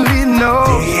only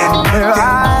knows where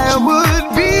I would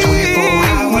be.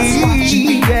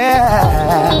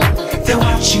 Yeah. They're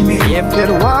watching me. If it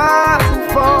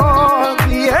wasn't for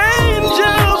the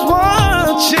angels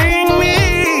watching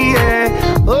me, yeah.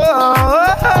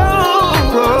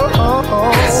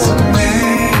 Got some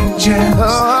angels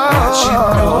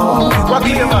watching over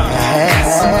me. Got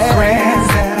some friends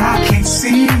that I can't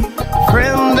see.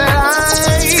 Friend that I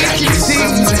can see.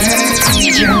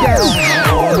 Angels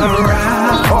all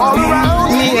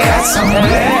around me. Got some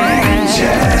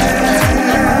angels.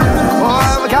 Oh,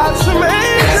 I've got some angels.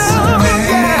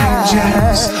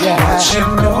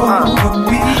 Watching over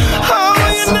me.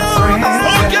 Got some friends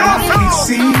that I can't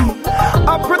see.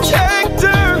 A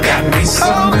protector. Got me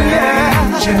some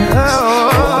angels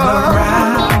all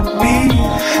around me.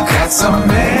 Got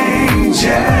some angels. I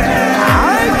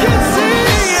can see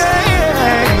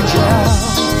angels.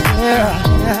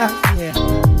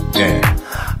 Yeah.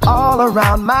 All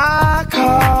around my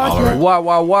car. Right.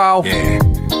 Wow. Yeah.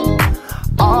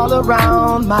 All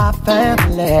around my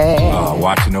family.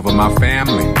 Watching over my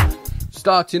family.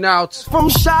 Starting out from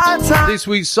Chi-Town. This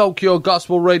week's Soul Cure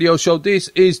Gospel Radio Show. This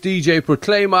is DJ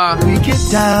Proclaimer. We get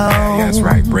down. Yeah, that's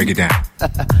right. Break it down.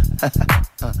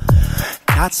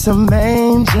 Got some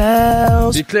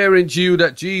angels declaring to you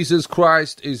that Jesus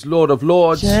Christ is Lord of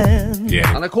Lords.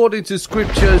 Yeah. And according to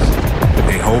scriptures,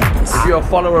 they hold us. If you're a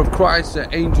follower of Christ,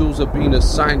 the angels are being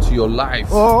assigned to your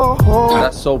life. And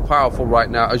that's so powerful right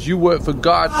now. As you work for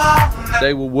God,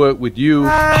 they will work with you.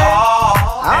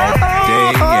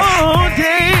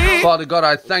 Father God,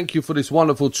 I thank you for this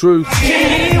wonderful truth.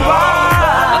 And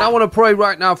I want to pray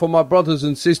right now for my brothers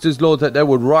and sisters, Lord, that they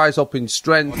would rise up in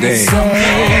strength.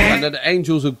 And that the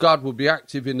angels of God will be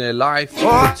active in their life,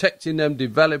 protecting them,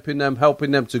 developing them,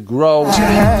 helping them to grow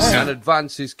and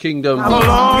advance His kingdom. And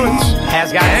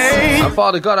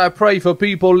Father God, I pray for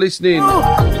people listening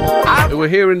who are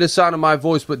hearing the sound of my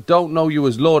voice but don't know you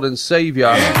as Lord and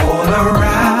Savior.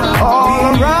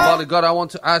 Father God, I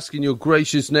want to ask in your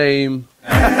gracious name,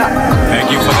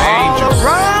 thank you for the angels.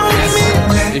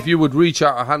 If you would reach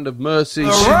out a hand of mercy,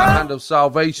 a hand of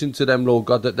salvation to them, Lord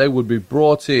God, that they would be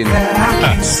brought in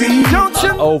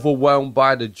and overwhelmed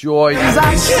by the joy of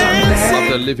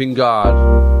the living God.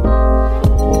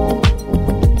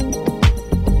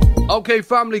 Okay,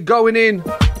 family, going in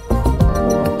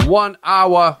 1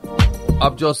 hour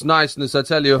of just niceness, I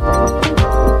tell you.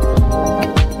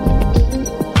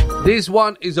 This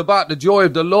one is about the joy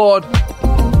of the Lord.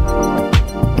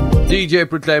 DJ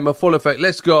Proclaimer, full effect.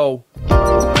 Let's go.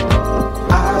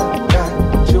 I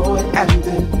got joy and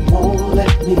it won't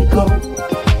let me go.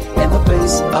 In the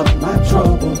face of my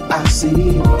trouble, I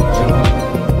see joy.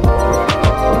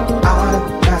 I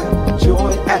got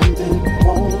joy and it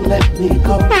won't let me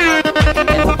go. In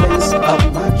the face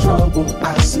of my trouble,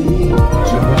 I see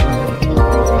joy.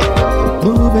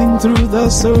 Moving through the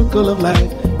circle of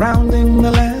life, rounding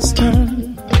the last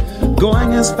turn,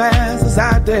 going as fast as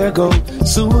I dare go.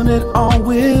 Soon it all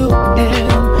will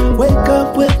end. Wake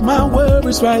up with my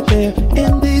worries right there.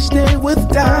 End each day with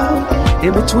doubt.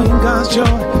 In between God's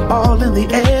joy, all in the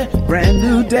air. Brand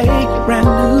new day, brand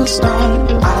new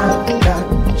start. I've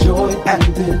got joy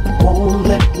and it won't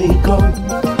let me go.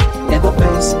 In the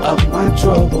face of my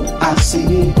trouble, I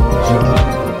see joy.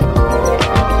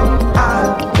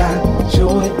 I've got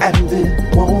joy and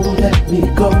it won't let me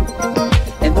go.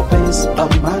 In the face of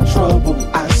my trouble,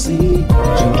 I see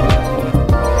joy.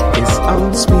 It's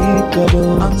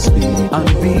unspeakable,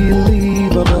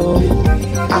 unbelievable.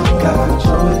 I've got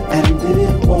joy and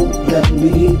it won't let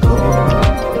me go.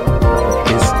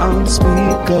 It's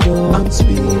unspeakable,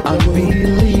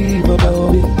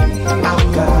 unbelievable. I've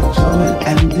got joy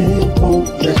and it won't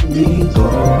let me go.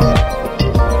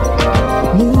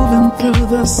 Moving through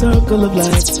the circle of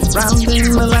life,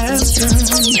 rounding the last turn.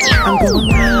 I'm going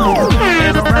round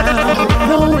and around,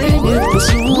 knowing it will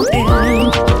soon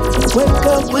end. Wake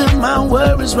up with my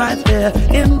worries right there.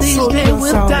 In these days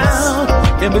with down.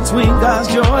 In between God's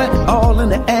joy, all in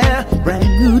the air. Brand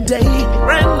new day,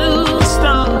 brand new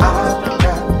start. I've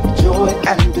got joy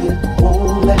and it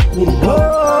won't let me go.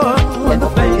 In the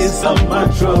face of my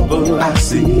trouble, I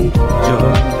see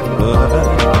joy.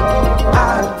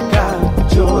 I've got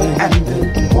joy and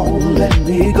it won't let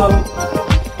me go.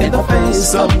 In the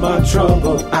face of my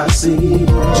trouble, I see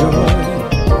joy.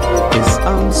 It's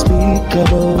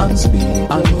unspeakable,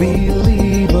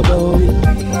 unbelievable.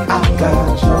 I've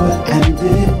got joy and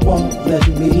it won't let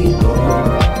me go.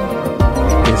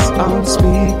 It's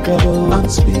unspeakable,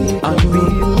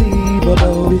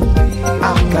 unbelievable.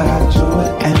 I've got joy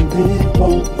and it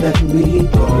won't let me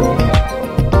go.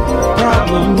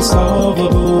 Problem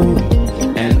solvable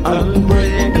and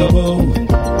unbreakable.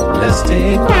 Let's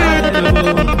take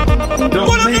credible.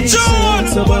 Don't make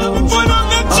sensible.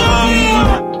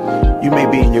 You may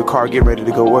be in your car, get ready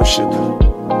to go worship,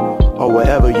 or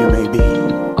wherever you may be.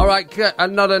 All right,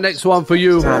 another next one for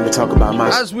you. Time to talk about my...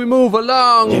 As we move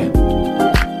along.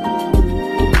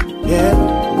 Yeah.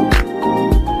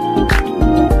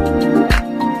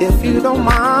 If you don't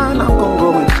mind, I'm gonna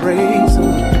go and praise him.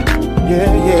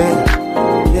 Yeah.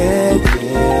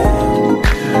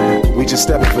 We just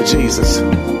stepping for Jesus.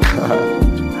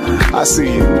 I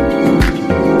see you.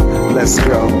 Let's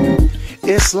go.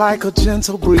 It's like a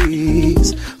gentle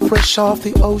breeze, fresh off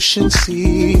the ocean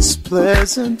seas,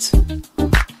 pleasant,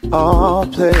 all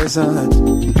pleasant,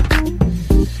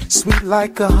 sweet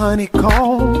like a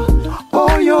honeycomb,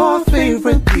 or your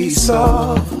favorite piece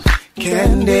of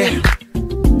candy.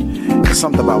 There's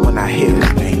something about when I hear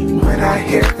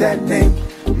that name,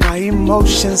 my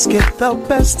emotions get the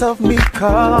best of me,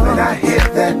 'cause when I hear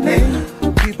that name,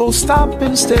 people stop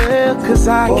and stare, 'cause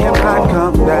I cannot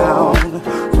come down.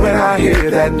 When I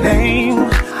hear that name,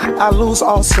 I lose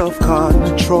all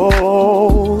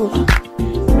self-control.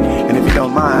 And if you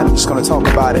don't mind, I'm just gonna talk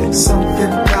about it.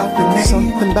 Something about the name,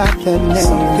 something about that name,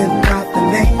 something about the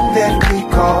name that we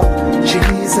call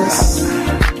Jesus.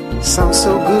 Sounds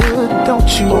so good, don't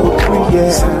you agree? Yeah.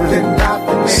 Something about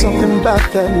the name, something about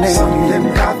that name, something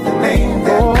about the name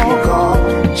that we call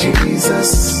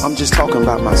Jesus. I'm just talking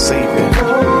about my Savior.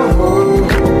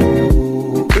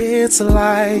 It's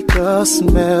like a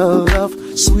smell of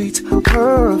sweet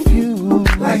perfume.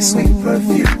 Like sweet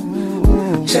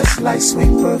perfume. Just like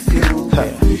sweet perfume.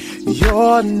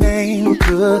 Your name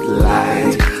could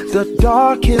light the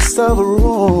darkest of a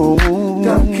room.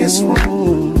 Darkest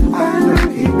room. I know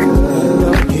he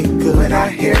could. When I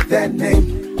hear that name,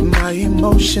 my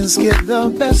emotions get the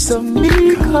best of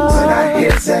me. 'Cause when I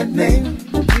hear that name,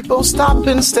 people stop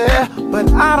and stare,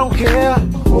 but I don't care.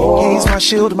 He's my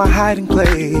shield, my hiding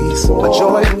place, a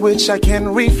joy in which I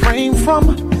can refrain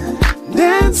from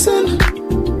dancing.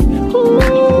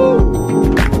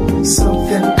 Ooh.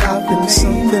 Something about the name,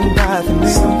 something about the name,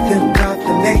 something about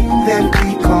the name that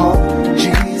we call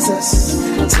Jesus.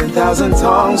 10,000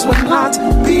 tongues would not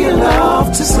be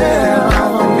enough to say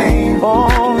our name.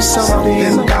 Oh,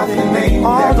 something about the name,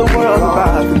 all the world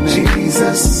about the name,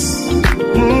 Jesus.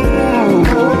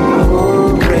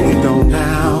 Ready on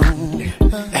now.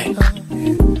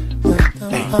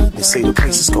 They say the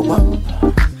praises go up,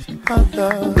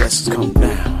 blessings come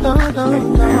down.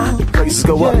 The praises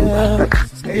go up,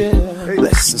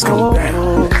 blessings come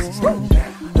down.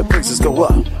 The praises go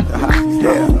up.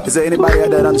 Yeah. Is there anybody out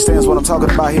there that understands what I'm talking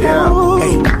about here?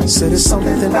 Hey, so there's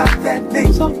something about that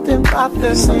name, something about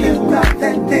that name, about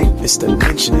that name. It's the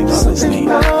mentioning of his name.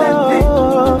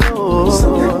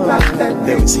 Something about that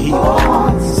His healing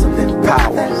power. Something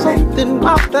about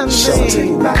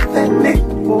that name.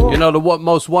 You know, the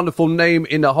most wonderful name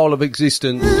in the whole of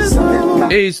existence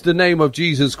is the name of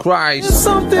Jesus Christ.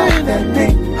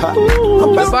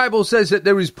 The Bible says that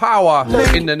there is power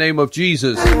in the name of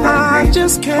Jesus.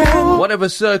 Whatever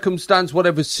circumstance,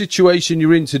 whatever situation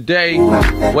you're in today,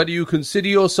 whether you consider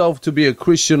yourself to be a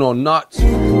Christian or not,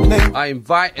 I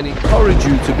invite and encourage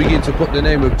you to begin to put the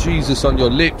name of Jesus on your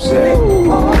lips.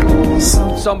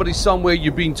 Somebody somewhere,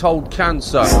 you've been told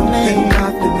cancer.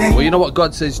 Well, you know what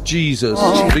God says? Jesus.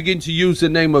 Begin to use the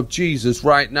name of Jesus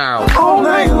right now.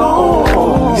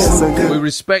 We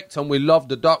respect and we love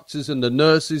the doctors and the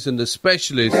nurses and the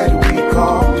specialists,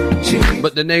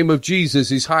 but the name of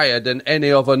Jesus is higher than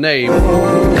any other name.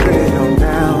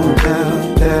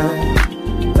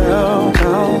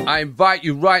 I invite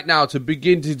you right now to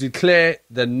begin to declare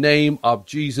the name of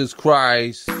Jesus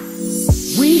Christ.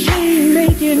 We can't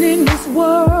make it in this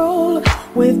world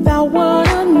without one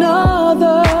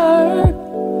another.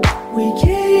 We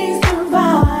can't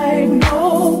survive,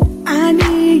 no. I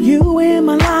need you in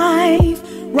my life,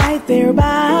 right there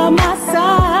by my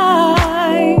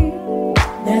side.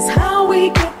 That's how we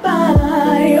get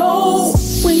by. Oh,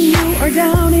 when you are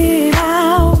down and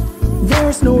out,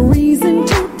 there's no reason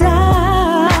to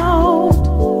doubt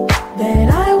that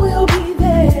I will be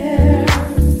there.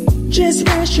 Just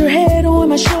rest your head on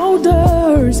my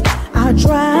shoulders, I'll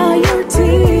dry your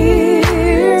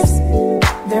tears.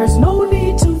 There's no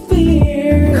need to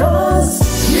fear, 'cause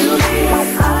you need us,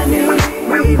 I need,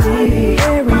 we need.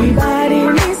 Everybody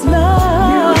needs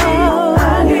love.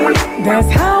 That's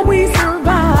how we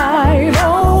survive.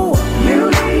 Oh, you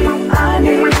need, I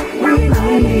need, we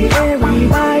need.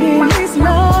 Everybody needs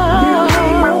love.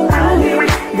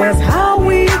 That's how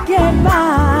we get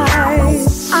by.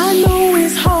 I know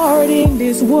it's hard in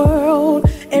this world.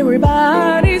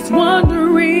 Everybody's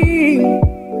wondering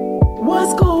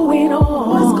what's going on.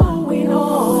 What's going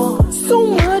on? So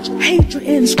much hatred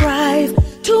and strife.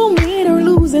 Too many are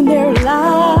losing their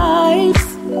lives,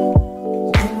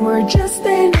 and we're just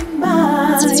standing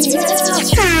by.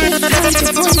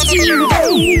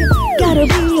 Gotta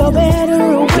be a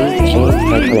better way.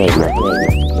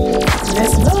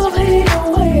 Let's love it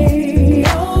away.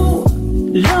 Oh,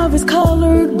 love is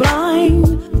colored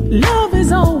blind. Love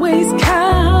is always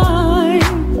kind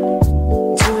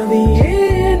till the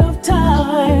end of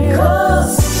time.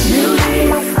 'Cause you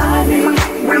need, I need,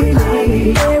 we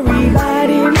need.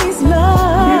 Everybody needs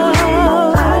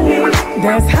love.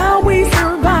 That's how we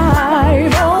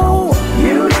survive. Oh,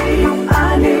 you need,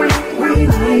 I need, we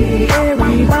need.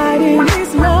 Everybody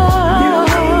needs love.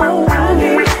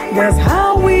 That's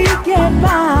how we get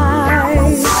by.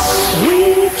 We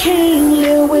can't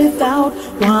live without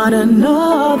one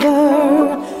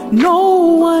another. No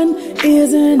one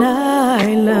is an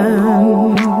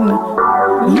island.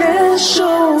 Let's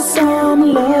show some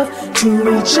love to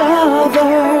each other.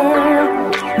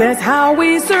 That's how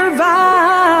we survive.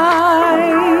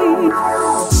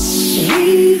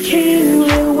 We can't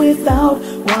live without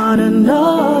one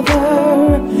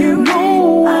another. No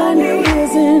one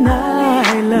is an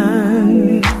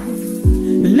island.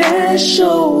 Let's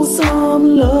show some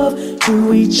love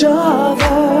to each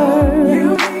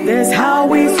other. That's how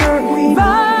we survive.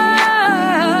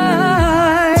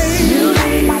 You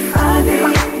need, I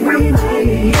need, we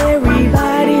need.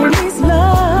 Everybody needs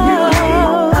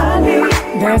love.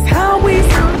 That's how we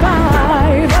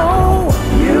survive. Oh,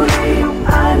 you need,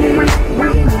 I need, we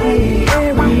need.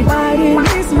 Everybody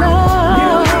needs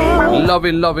love.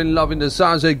 Loving the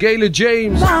sounds of Gayla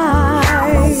James.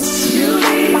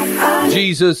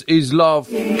 Jesus is love.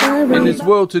 In this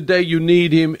world today, you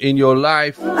need him in your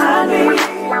life. And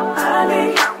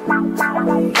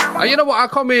you know what? I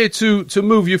come here to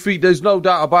move your feet. There's no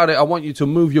doubt about it. I want you to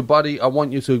move your body. I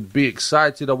want you to be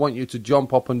excited. I want you to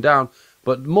jump up and down.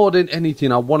 But more than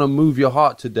anything, I want to move your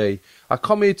heart today. I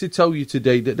come here to tell you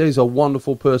today that there's a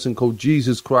wonderful person called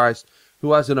Jesus Christ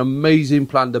who has an amazing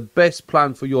plan, the best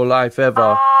plan for your life ever.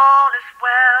 All is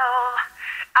well,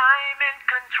 I'm in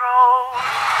control.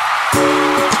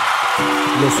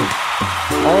 Listen,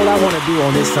 all I want to do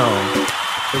on this song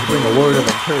is bring a word of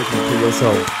encouragement to your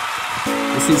soul.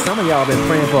 You see, some of y'all been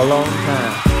praying for a long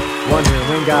time, wondering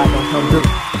when God gonna come through.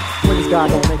 When is God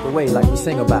gonna make a way like we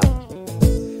sing about?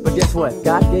 But guess what?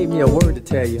 God gave me a word to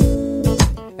tell you.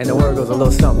 And the word goes a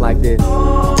little something like this.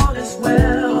 All is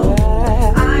well,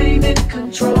 I'm in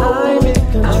control. I'm in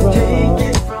control. I'll take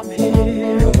it from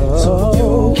here, so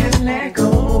you can let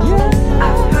go.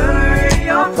 I've heard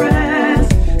your prayers,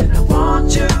 and I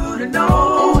want you to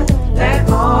know that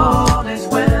all is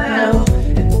well,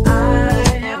 and I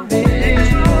am in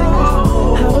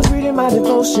control. I was reading my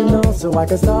devotional so I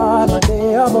can start my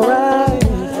day off alright.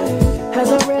 As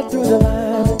I read through the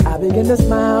lines, I begin to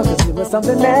smile cause it was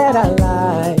something that I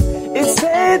like. It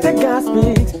said that God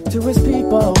speaks to his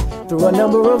people through a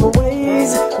number of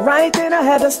ways. Right then I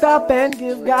had to stop and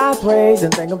give God praise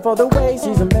and thank him for the ways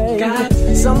he's made. God.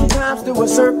 Sometimes through a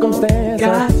circumstance,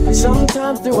 God.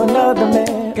 Sometimes through another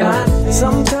man, God.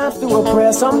 Sometimes through a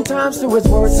prayer, sometimes through his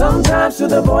word, sometimes through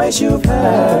the voice you've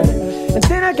heard. And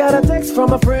then I got a text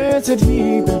from a friend, said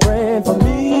he'd been praying for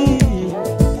me.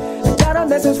 I got a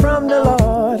message from the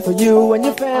Lord for you and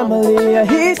your family.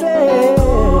 He said,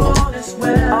 all is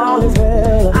well, all is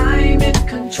well. I'm in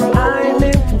control, I'm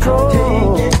in control.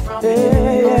 Take it from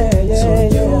here, so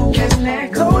you can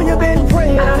let go. So you've been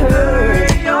praying, I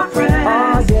heard your prayer.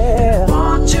 Oh yeah,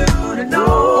 want you to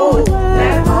know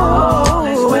that all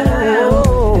is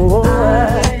well. I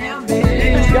am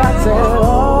in. God said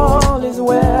all is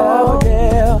well. Oh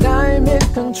yeah, I'm in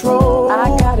control.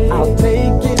 I got it. I'll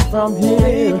take it from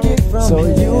here, so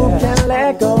you can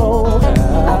let go.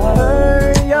 I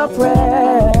heard your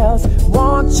prayers.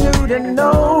 Want you to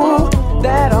know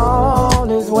that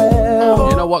all is well.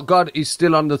 You know what? God is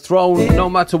still on the throne. No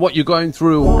matter what you're going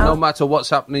through, no matter what's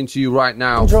happening to you right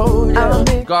now,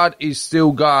 God is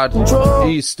still God.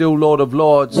 He is still Lord of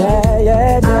Lords.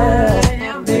 And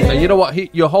you know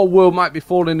what? Your whole world might be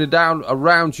falling down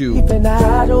around you,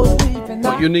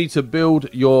 but you need to build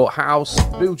your house,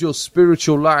 build your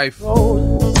spiritual life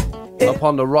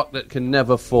upon the rock that can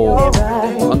never fall.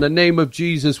 On the name of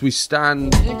Jesus we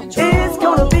stand. It's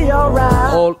gonna be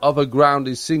alright. All other ground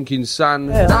is sinking sand.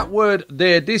 That word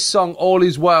there, this song, all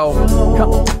is well,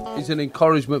 is an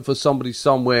encouragement for somebody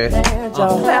somewhere.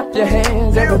 Clap your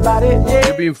hands, everybody.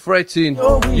 You've been fretting,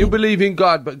 you believe in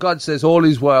God, but God says all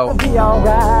is well. Be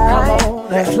alright.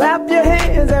 Clap your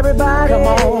hands, everybody. Come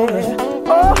on.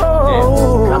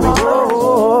 Oh, come on.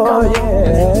 Oh,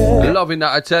 yeah. Loving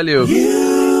that, I tell you.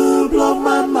 You blow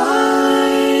my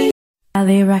mind.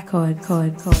 LA record.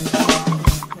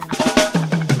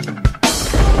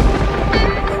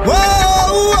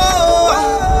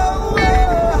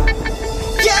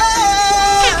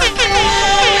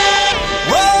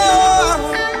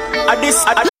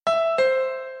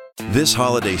 This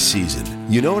holiday season,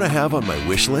 you know what I have on my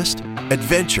wish list?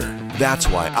 Adventure. That's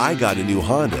why I got a new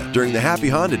Honda during the Happy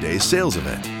Honda Days sales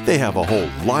event. They have a whole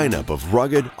lineup of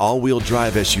rugged, all-wheel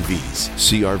drive SUVs,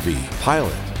 CR-V,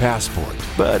 Pilot, Passport.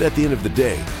 But at the end of the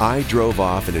day, I drove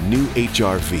off in a new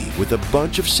HR-V with a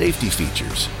bunch of safety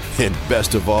features. And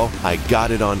best of all, I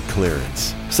got it on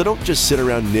clearance. So don't just sit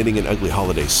around knitting an ugly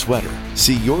holiday sweater.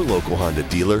 See your local Honda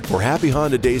dealer for Happy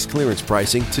Honda Days clearance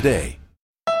pricing today.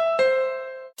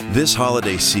 This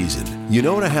holiday season, you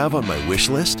know what I have on my wish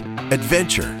list?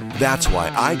 Adventure. That's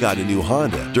why I got a new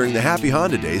Honda during the Happy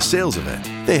Honda Days sales event.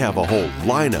 They have a whole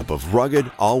lineup of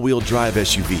rugged, all-wheel drive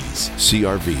SUVs,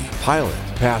 CR-V, Pilot,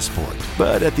 Passport.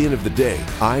 But at the end of the day,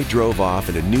 I drove off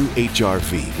in a new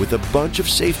HR-V with a bunch of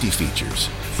safety features.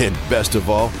 And best of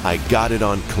all, I got it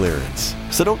on clearance.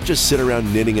 So don't just sit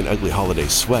around knitting an ugly holiday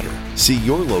sweater. See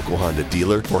your local Honda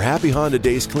dealer for Happy Honda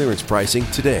Days clearance pricing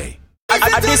today.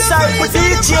 I decide for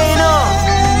DJ now.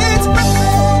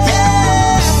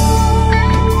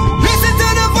 Listen to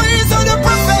the voice of the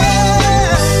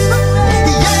prophet.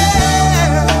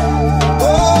 Yeah.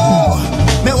 Oh,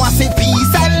 me want see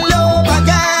peace and love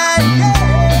again.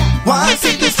 Want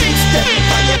see the streets step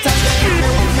again.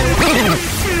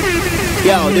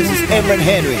 Yo, this is Emran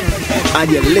Henry, and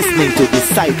you're listening to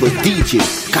Disciple DJ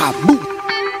Kaboom.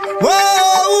 Whoa.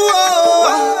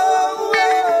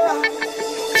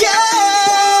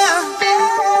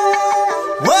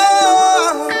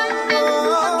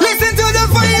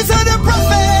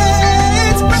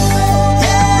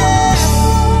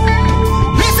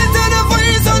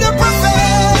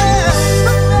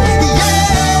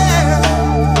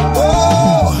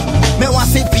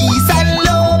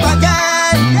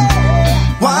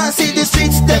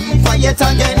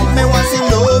 Again, me want see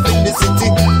love in the city,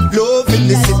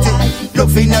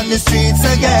 loving on the streets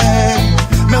again.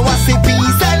 Me want see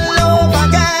peace and love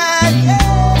again.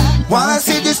 Want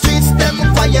see the streets them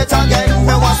quiet again.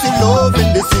 Me want see love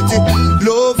in the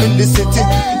city,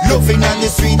 loving on the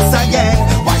streets again.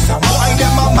 Why some boy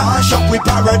them a mash up with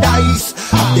paradise?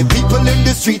 Have the people in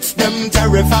the streets them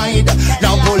terrified.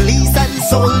 Now police and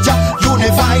soldier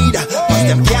unified, 'cause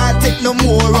them can't take no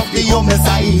more of the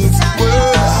homicides.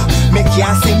 Me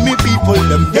can't see me people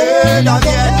them dead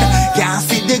again. Can't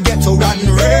see the ghetto run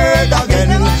red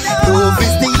again. Love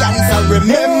is the answer,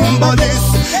 remember this.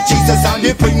 Jesus and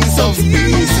the Prince of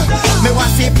Peace. Me want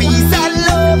see peace and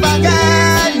love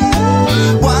again.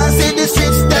 Want see the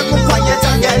streets them quiet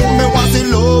again. Me want see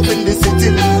love in the city,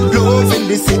 love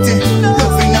the city,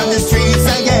 loving on the streets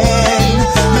again.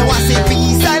 Me want see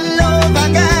peace and love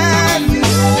again.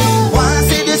 Want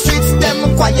see the streets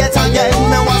them quiet again.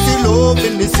 Me want see love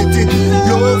in the city,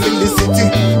 love in the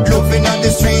city, loving on the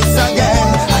streets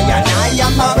again. I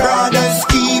am my brother's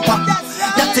keeper.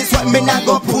 That is why me not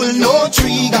go pull no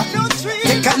trigger.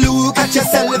 Take a look at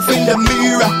yourself in the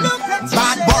mirror.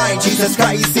 Bad boy, Jesus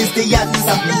Christ is the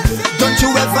answer. Don't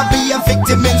you ever be a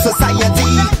victim in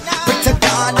society. Pray to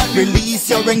God and release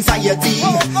your anxiety.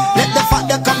 Let the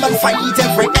Father come and fight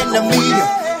every enemy.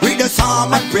 Read the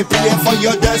psalm and prepare for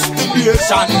your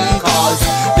destination. Cause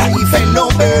life ain't no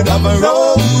bed of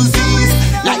roses.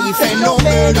 Life ain't no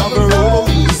bed of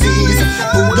roses.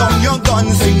 Put down your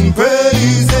guns, sing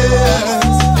praises.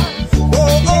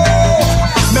 Oh, oh.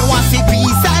 Me want see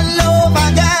peace and love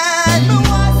again.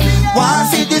 Want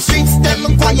see the streets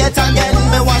them quiet again.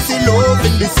 Me want see love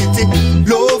in the city,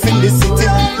 love in the city,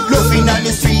 loving on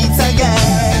the streets again.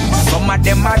 Some of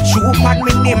them are true on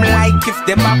me name like if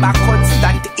them are back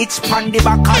constant itch pan the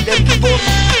back of them people.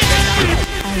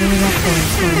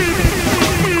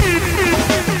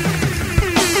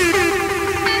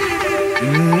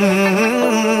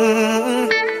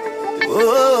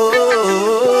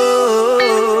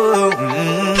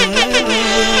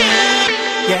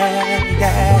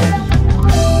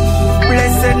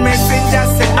 Blessed messenger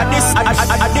say I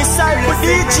disciple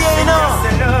DJ now.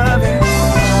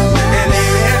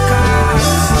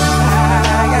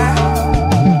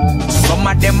 Some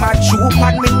of them are true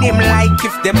on me name like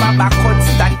if them are back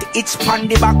constant itch pan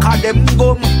the back of them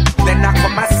gum. Then I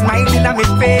come a smiling at me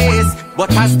face.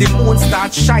 But as the moon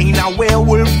starts shine, a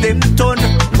werewolf them turn.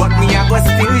 But me I go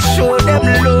still show them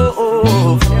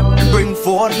love. Bring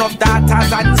forth enough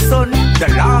daughters and son. The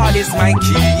Lord is my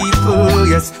keeper,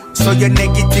 yes. So your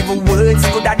negative words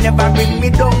could have never bring me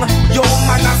down. Yo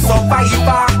man a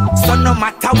survivor. So no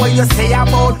matter what you say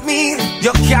about me,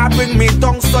 you can't bring me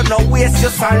down. So no waste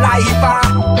your saliva.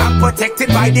 I'm protected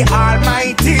by the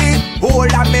Almighty.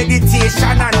 Hold a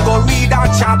meditation and go read a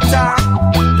chapter.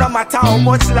 No matter how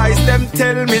much lies them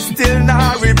tell me, still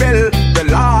not rebel. The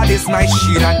Lord is my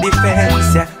shield and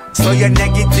defense, yeah. So your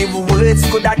negative words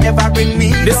could have never bring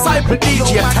me down. Disciple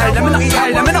DJ, tell them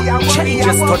enough.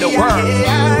 Changes to the world.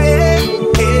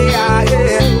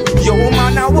 Yo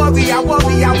man, I worry.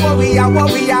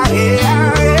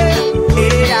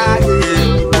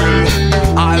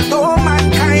 Although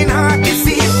mankind are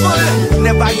deceitful,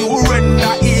 never you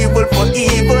render evil for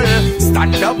evil.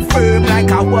 Stand up firm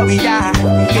like a warrior.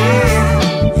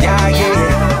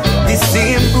 The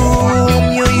same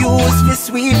broom you use for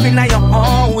sweeping at your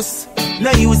house,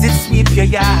 no use it sweep your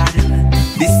yard.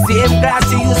 The same glass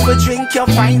you use for drink your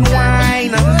fine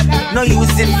wine, no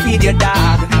use it feed your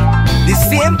dog. The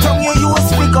same tongue you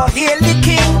use for go hail the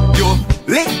king, you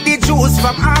lick the juice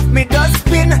from half me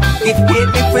dustbin. It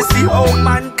ain't if we see how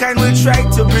mankind will try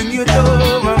to bring you down.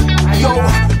 Yo,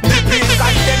 the pains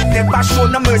and them never show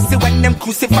no mercy when them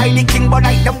crucify the king, but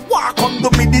like them walk on do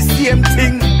me the same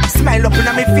thing. Smile up in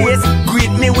my face,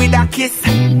 greet me with a kiss,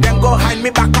 then go hand me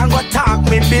back and go talk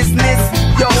me business.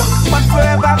 Yo, but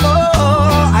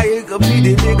forevermore I go be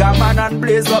the bigger man and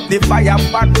blaze up the fire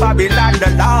from Babylon. The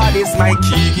Lord is my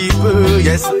keeper,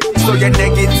 yes. So your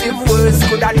negative words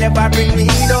could have never bring me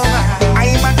down.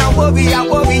 I'm a worry, I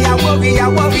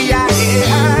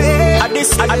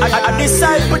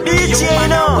disciple DJ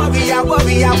now.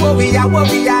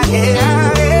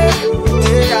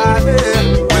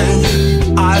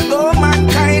 Although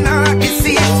mankind are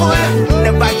deceitful,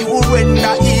 never you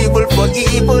render evil for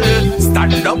evil.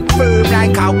 Stand up firm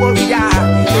like a warrior.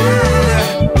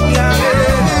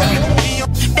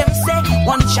 Them say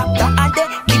one chapter a day,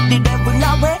 keep the devil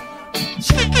away.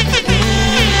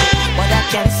 But I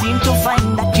can't seem to find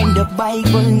that in the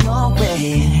Bible, no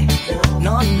way.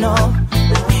 No.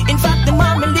 In fact, the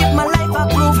more me live my life, I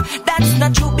prove that's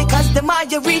not true. Because the more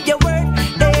you read your word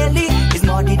daily, it's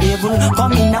more the devil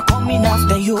coming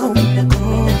after you.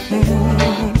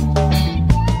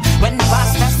 When the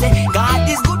pastor say God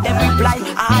is good, them reply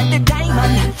all the time,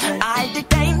 and all the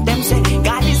time them say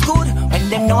God is good. When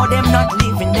them know them not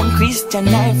living them Christian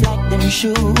life like them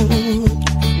should.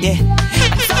 Yeah.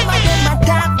 And some of them a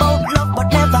talk about love but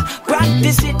never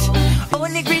practice it.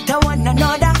 Only greet one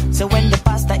another. So when the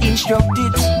pastor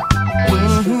instructed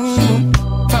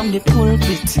from the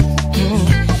pulpit,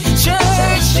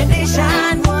 church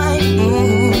tradition,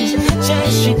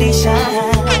 church tradition.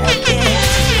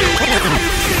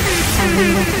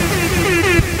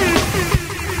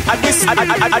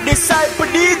 I disciple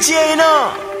DJ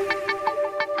now.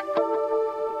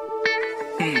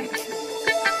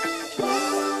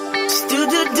 Do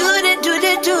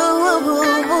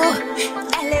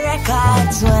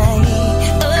God's way.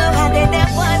 Oh, how did that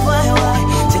why?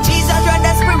 So Jesus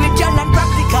rather spiritual and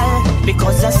practical,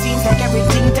 because it seems like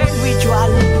everything turned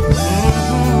ritual.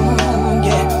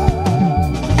 Yeah.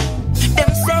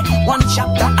 Them say one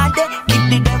chapter a day keep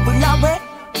the devil away.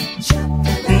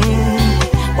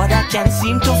 But I can't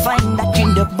seem to find that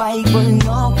in the Bible,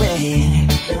 no way.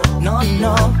 No.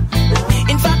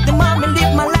 In fact, the more I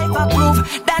live my life, I prove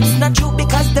that's not true,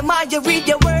 because the more you read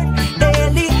your word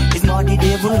daily, it's more the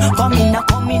devil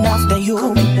coming after you.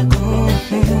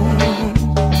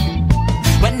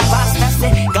 When the pastor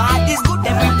say God is good,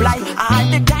 them reply all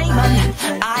the time,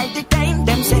 and all the time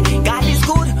them say God is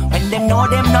good, when them know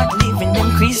them not living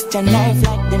them Christian life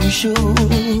like them should.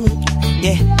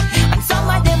 Yeah, and some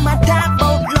of them are talk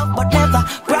about love but never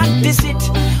practice it.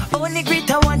 Only greet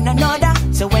one another.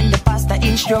 So when the pastor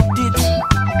instructed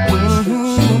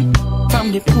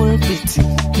from the pulpit,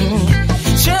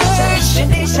 church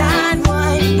tradition,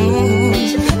 why?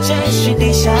 Church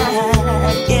tradition,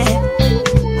 yeah.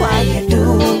 Why you do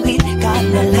it? God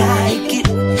not like it.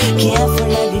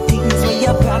 Careful of the things where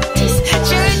you practice.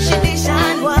 Church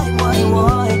tradition, why?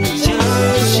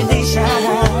 Church tradition,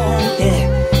 yeah.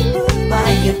 Why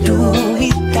you do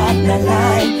it? God not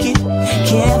like it.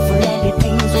 Careful of the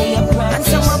things where you practice. And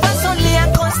some of us only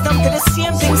accustomed to the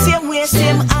same thing, same way,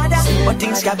 same order. But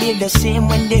things can be the same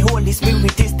when the Holy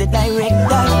Spirit is the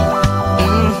director.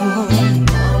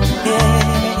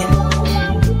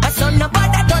 Yeah. And so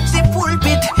nobody touch the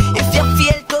pulpit if you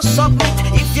fail to submit.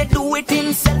 If you do it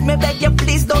himself, me beg you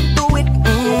please don't do it.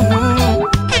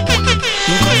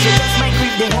 Because you just might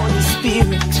grieve the Holy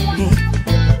Spirit.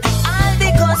 All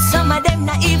because some of them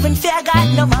not even fear God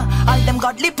no more. All them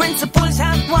godly principles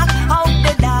have walk out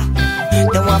the door.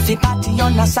 They want to party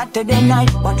on a Saturday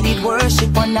night, but lead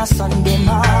worship on a Sunday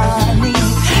morning.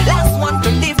 Last one to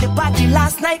leave the party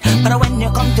last night, but when you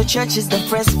come to church, it's the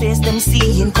first face them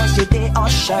seeing, cause you're there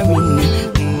ushering.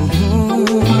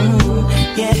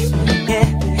 Yeah.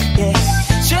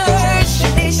 Church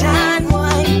tradition,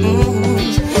 why?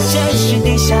 Church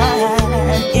tradition,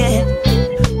 yeah.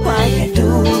 Why you do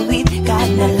it? God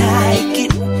not like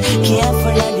it.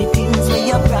 Careful of the things where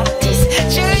you practice.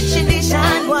 Church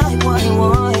tradition, why?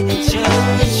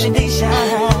 Church tradition,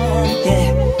 yeah.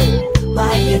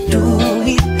 Why you do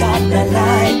it? God not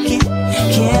like it.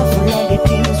 Careful of the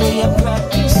things where you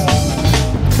practice.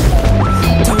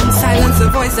 Don't silence the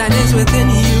voice that is within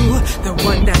you, the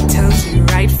one that tells you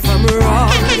right from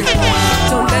wrong.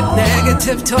 Don't let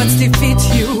negative thoughts defeat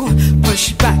you.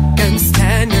 Push back and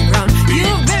stand your ground.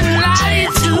 You've been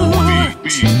lied to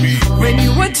when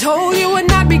you were told you would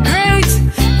not be great,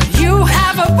 but you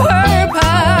have a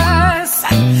purpose.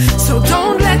 So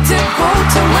don't let it go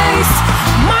to waste,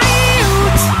 my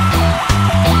youth.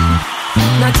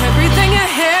 Not everything you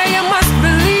hear you must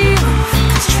believe,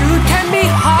 'cause truth can be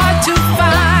hard to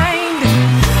find.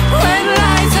 When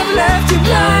lies have left you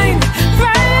blind,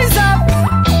 rise up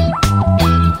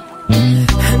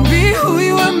and be who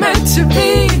you were meant to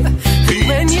be. And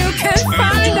when you can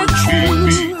find the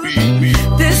truth,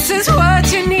 this is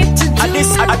what you need to do.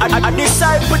 I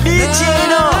disciple DJ, you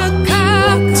know. Look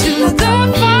up to the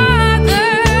Father.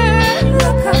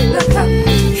 Look up.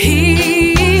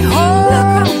 He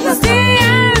holds the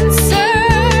answer.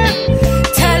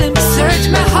 Tell him, search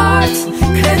my heart,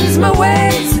 cleanse my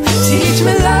ways, teach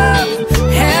me love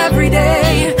every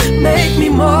day. Make me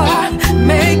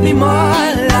more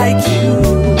like you.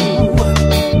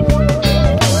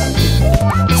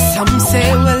 Some say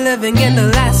we're living in the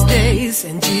last days,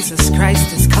 and Jesus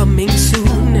Christ is coming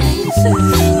soon.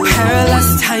 Perilous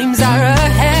times are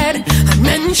ahead, and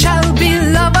men shall be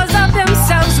lovers of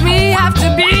themselves. We have to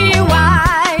be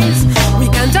wise. We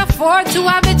can't afford to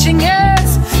have itching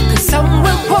ears, 'cause some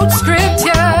will quote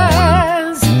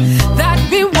scriptures that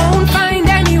we won't find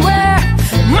anywhere.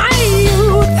 My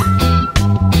youth,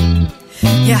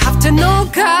 you have to know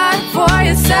God for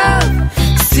yourself.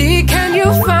 See, can you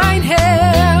find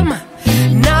him?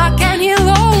 Knock and he'll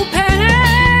open.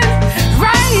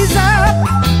 Rise up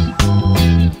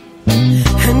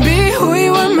and be who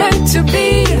you were meant to be.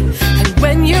 And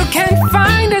when you can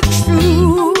find the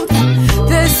truth,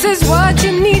 this is what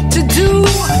you need to do.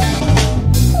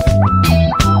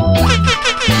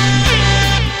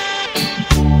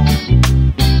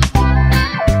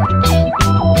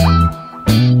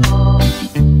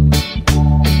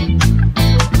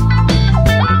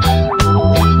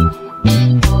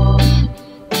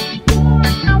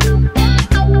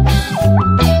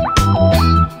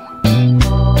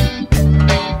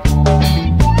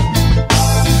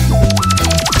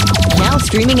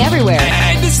 Streaming everywhere.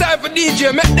 Hey, disciple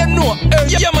DJ, make them know.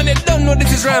 Yeah, man, you don't know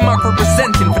this is Rymark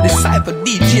representing for Disciple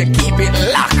DJ. Keep it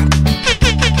locked.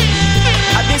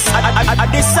 A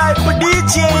Disciple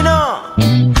DJ, you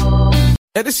know.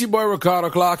 Hey, this is your boy Ricardo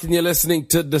Clark, and you're listening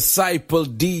to Disciple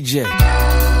DJ.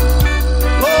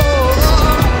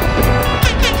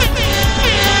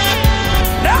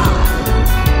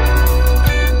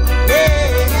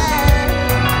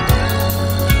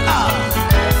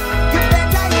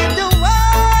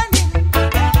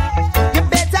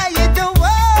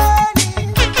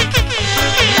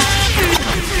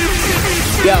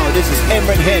 Yo, this is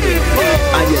Emran Henry,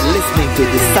 and you're listening to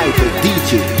Disciple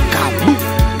DJ.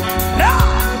 Kaboom!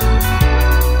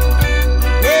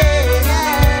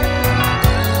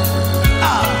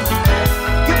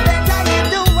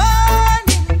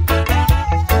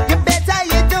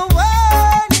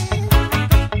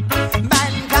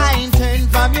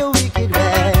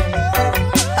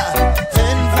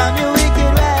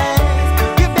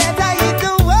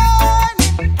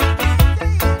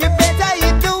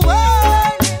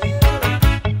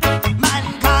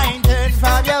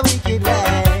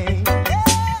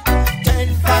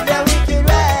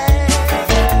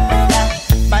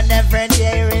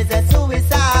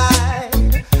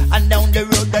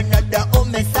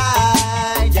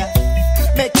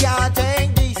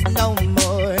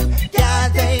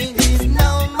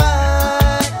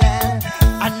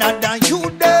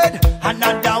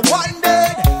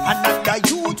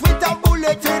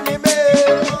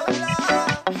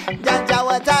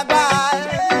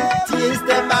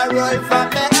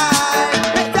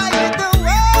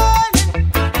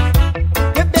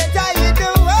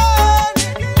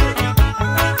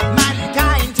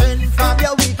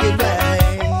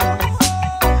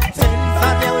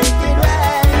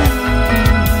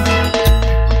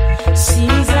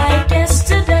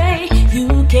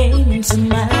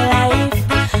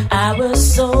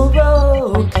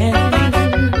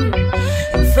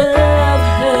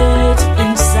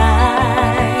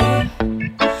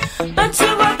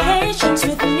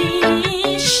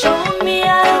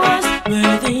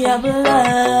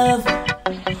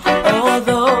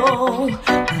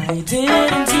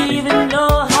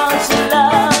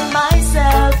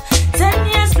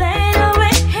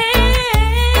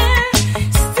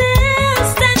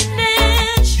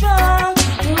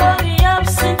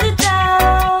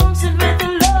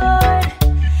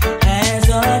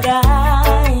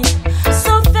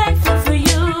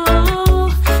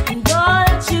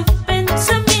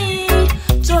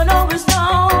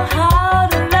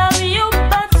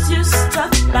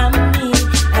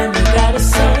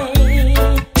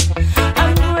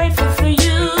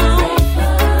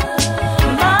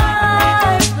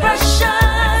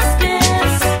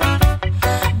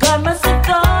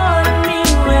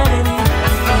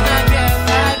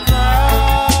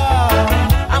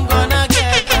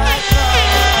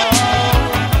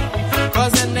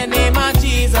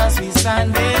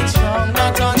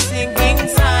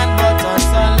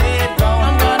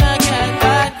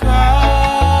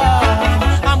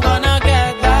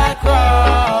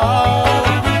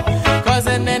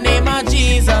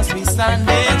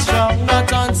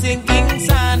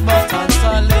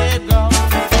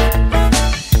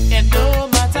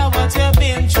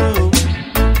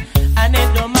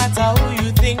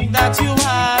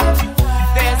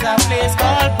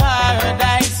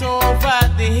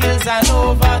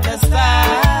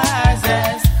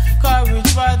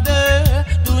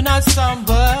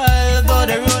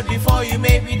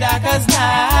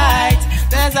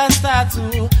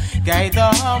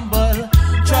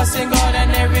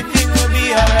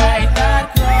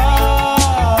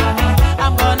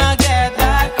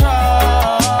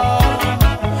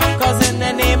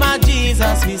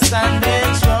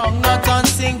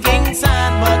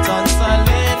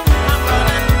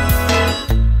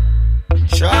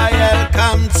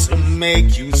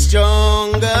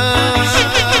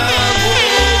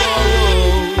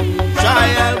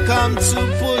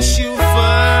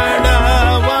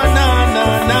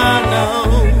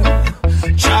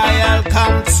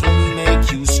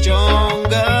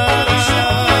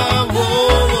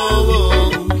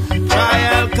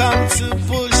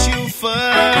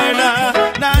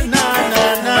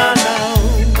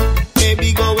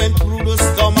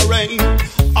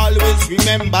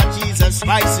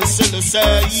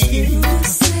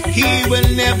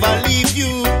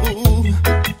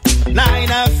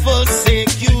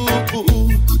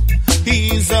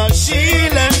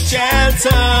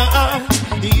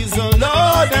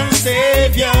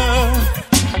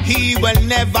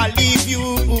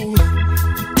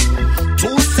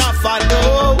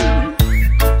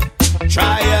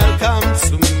 Trial come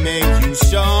to make you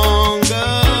stronger.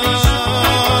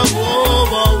 Whoa,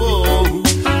 whoa, whoa.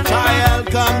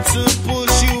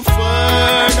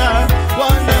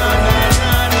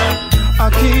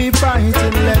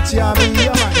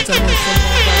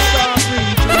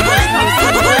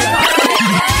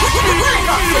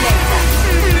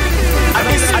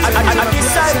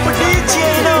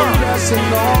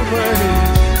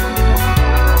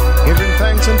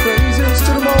 thanks and praises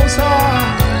to the Most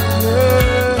High.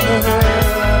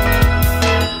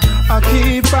 I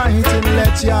keep fighting,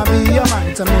 let Jah be your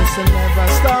might. I miss and never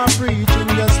stop preaching,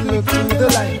 just look to the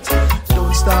light.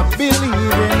 Don't stop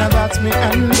believing, that's me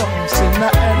endorsing.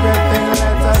 Everything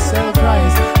let us sell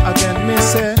Christ. Again me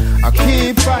say, I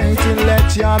keep fighting,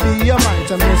 let Jah be your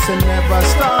might. I miss and never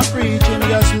stop preaching,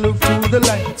 just look to the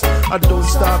light. I don't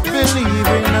stop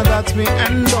believing, that's me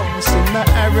endorsing.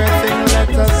 Everything let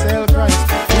us sell Christ.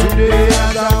 Today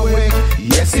as I wake,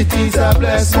 yes it is a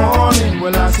blessed morning.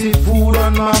 Well I see food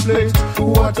on my plate,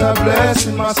 what a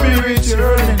blessing, my spirit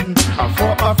yearning.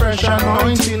 For a fresh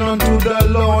anointing unto the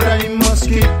Lord I must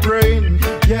keep praying.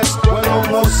 Yes, well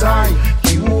almost high,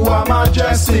 you are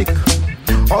majestic.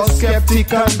 All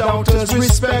skeptic and doubters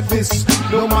respect this.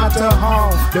 No matter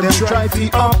how them try to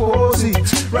oppose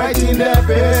it, right in their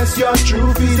face your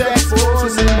truth is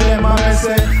exposing them. I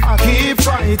say I keep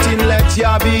fighting, let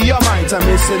Jah be your might. I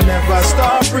miss it, never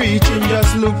stop preaching,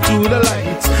 just look to the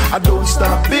light. I don't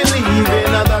stop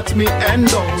believing, that me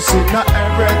endorsing. Not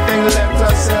everything let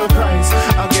us sell Christ.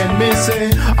 Again me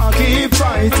say I keep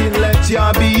fighting, let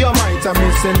Jah be your might. I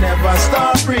miss it, never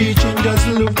stop preaching, just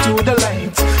look to the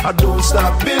light. I don't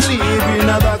stop believing,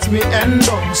 that's me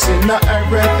endorsing. Not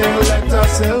everything let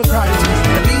us sell Christ.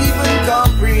 Can't even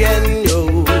comprehend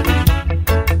you.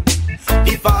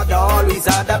 The Father always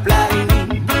had a plan.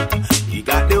 He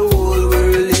got the whole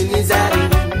world in his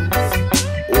hands.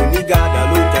 Only God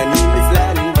alone can heal this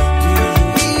land.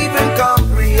 Do you even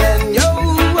comprehend you?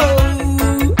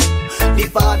 The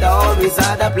Father always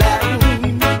had a plan.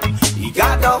 He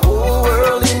got the whole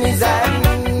world in his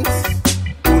hands.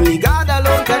 Only God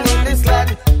alone can heal this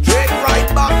land. Right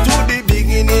back to the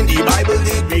beginning, the Bible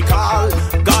did recall.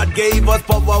 God gave us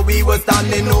power, we were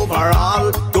standing over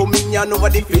all. Dominion over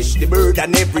the fish, the bird,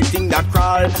 and everything that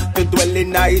crawl. To dwell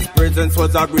in His presence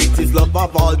was our greatest love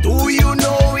of all. Do you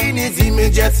know in His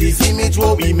image, yes, His image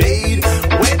will be made?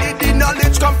 Where did the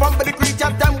knowledge come from for the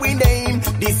creature that we name?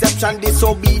 Deception,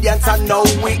 disobedience, and now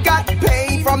we got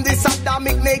pain. From this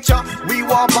Adamic nature, we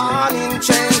were born in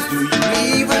chains. Do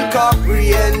you even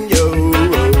comprehend you?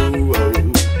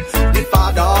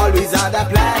 Father always had a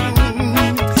plan.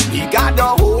 He got the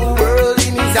whole world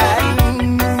in his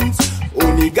hands.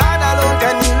 Only God alone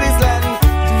can heal this land.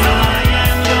 I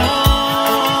am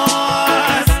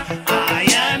yours. I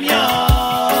am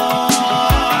yours.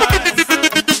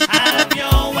 Have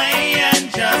your way and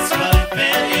just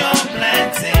fulfill your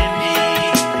plans in me.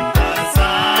 'Cause I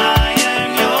am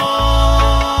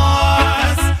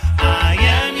yours. I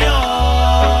am yours.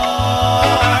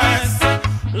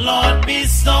 Lord,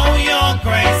 bestow your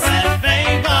grace and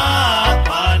favor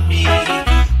upon me,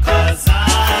 'cause I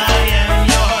am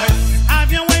yours.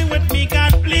 Have your way with me,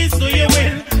 God, please do your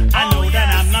will. I know that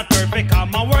I'm not perfect,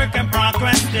 I'm a work in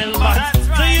progress still, but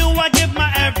to you I give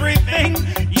my everything.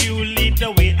 You lead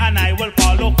the way and I will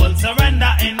follow, full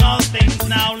surrender in all things.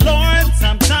 Now Lord,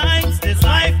 sometimes this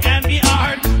life can be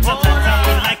hard. Sometimes I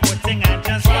feel like quitting and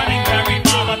just running very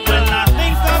far, but when I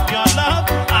think of your love,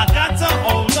 I got to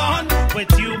hold on.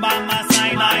 With you by my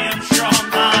side, I am strong.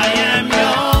 I am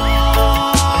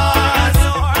yours.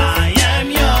 I am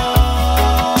yours.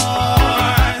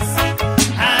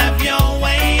 Have your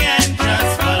way and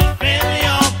just fulfill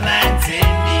your plans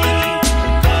in me.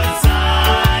 'Cause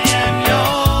I am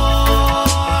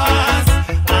yours.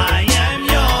 I am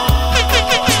yours.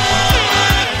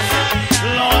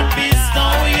 Lord,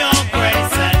 bestow your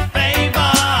grace and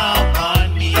favor upon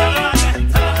me.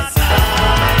 'Cause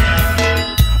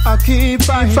I keep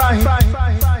fighting.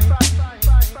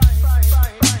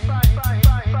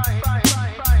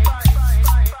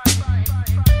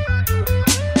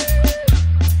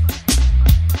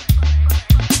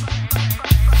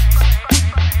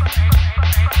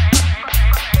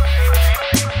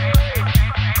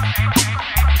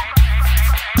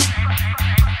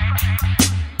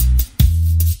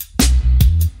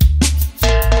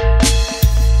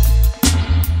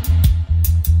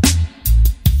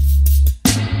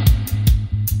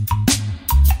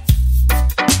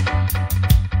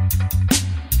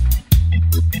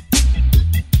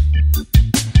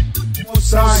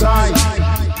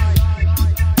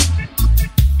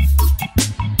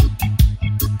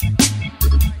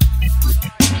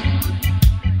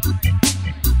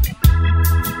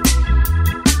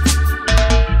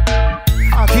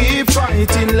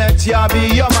 Jah be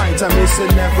your might. I miss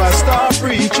it, never stop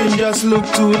preaching, just look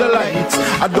to the light.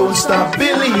 I don't stop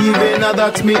believing,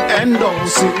 that me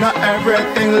endorsing. Not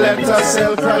everything let us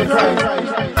sell, cry.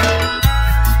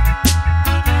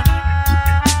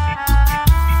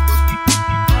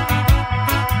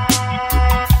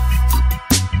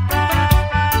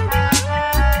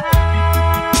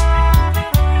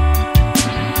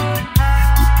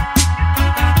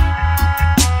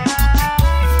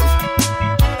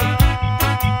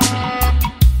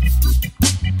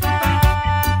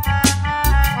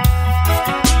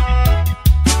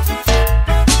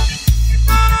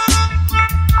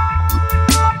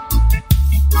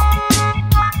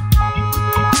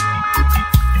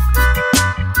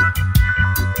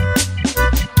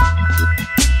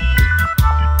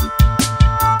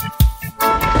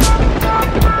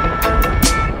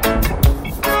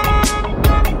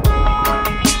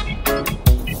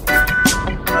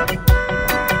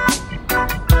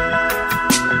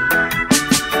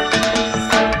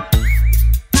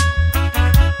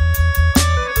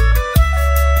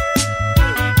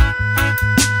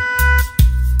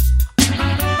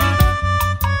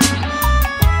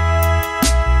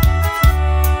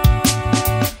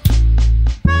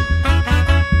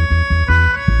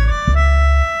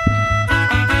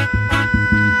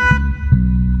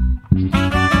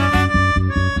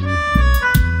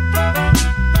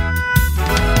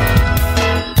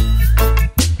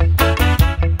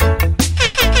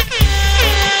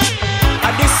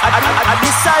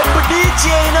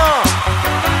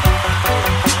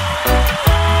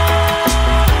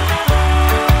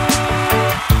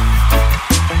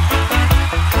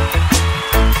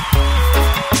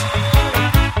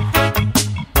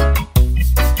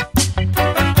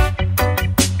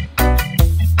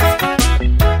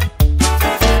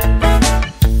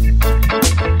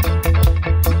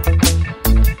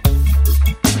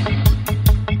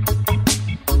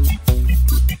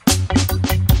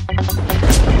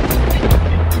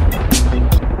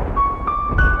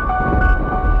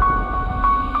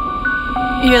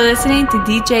 You're listening to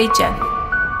DJ Jeff.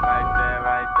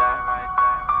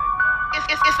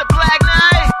 It's a black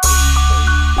night.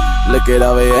 Look it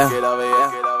over here.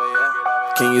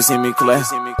 Can you see me clear?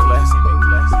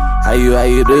 How you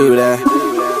do that?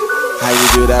 How you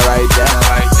do that right there?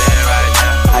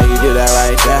 How you do that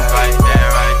right there?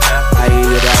 How you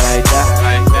do that right there?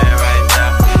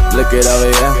 Look it over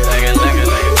here.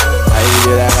 How you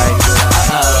do that right there?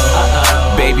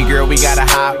 Baby girl, we got a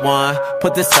hot one.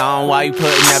 Put this on while you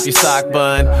putting up your sock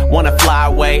bun. Wanna fly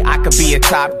away, I could be a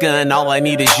Top Gun. All I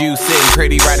need is you sitting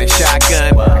pretty riding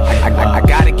shotgun. I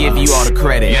gotta give you all the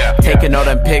credit. Taking all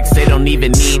them pics, they don't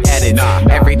even need edits.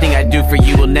 Everything I do for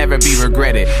you will never be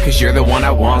regretted. Cause you're the one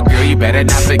I want, girl, you better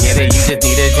not forget it. You just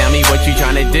need to tell me what you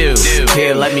tryna do.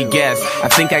 Here, let me guess, I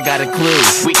think I got a clue.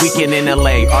 Weekend in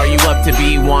LA, are you up to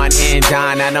be one and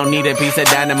dine? I don't need a piece of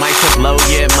dynamite to blow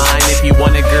your mind. If you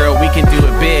want a girl, we can do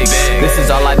it big. This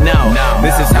is all I know,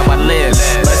 this is how I live.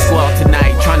 Let's go out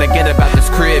tonight, tryna get about this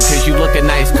crib. Cause you looking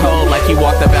nice cold, like you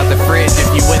walked up out the fridge. If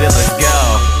you with it, let's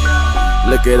go.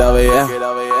 Look it over here.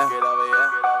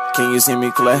 Can you see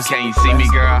me clear? Can you see me,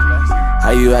 girl?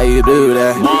 How you do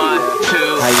that? 1, 2,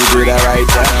 how you do that right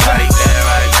there?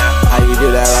 How you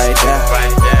do that right there?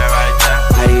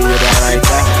 How you do that right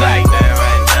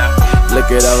there?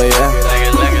 Look it over here.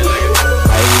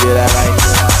 How you do that right there?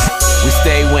 We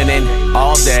stay winning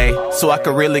all day, so I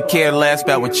could really care less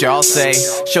about what y'all say.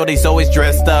 Shorty's always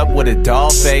dressed up with a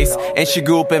doll face, and she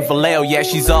grew up in Vallejo, yeah,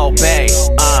 she's all bae.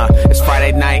 It's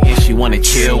Friday night and she wanna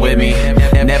chill with me.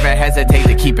 Never hesitate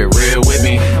to keep it real with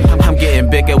me. I'm getting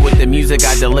bigger with the music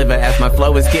I deliver. As my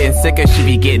flow is getting sicker, she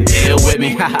be getting ill with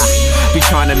me. Be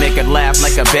trying to make her laugh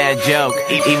like a bad joke,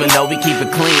 even though we keep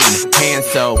it clean, hand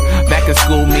soap. Back in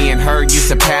school, me and her used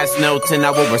to pass notes, and I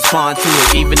would respond to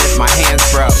it even if my hands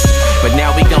broke. But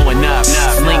now we going up,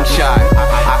 slingshot.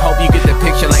 I hope you get the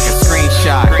picture like a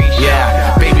screenshot.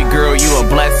 Yeah, baby girl, you a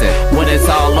blessing. When it's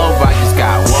all over, I just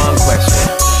got one question.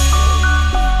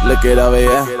 Look it over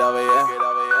here.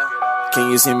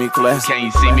 Can you see me clear? Can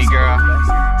you see me, girl?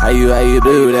 How you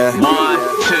do that? 1, 2,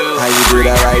 how you do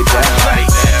that right there?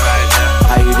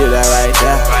 How you do that right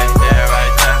there?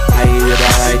 How you do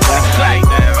that right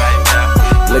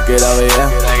there? Look it over here.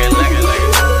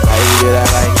 How you do that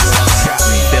right there?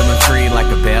 Feeling free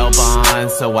like a bail bond,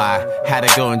 so I had to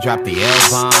go and drop the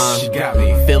L-bomb. She got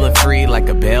me feeling free like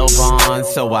a bail bond,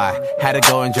 so I had to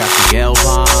go and drop the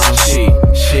L-bomb. She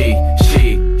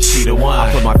the one.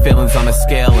 I put my feelings on a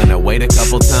scale and I weighed a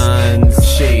couple tons.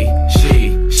 She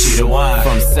the one.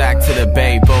 From Sac to the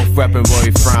Bay, both reppin' where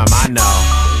we from, I know.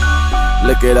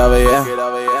 Look it over here.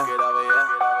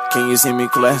 Can you see me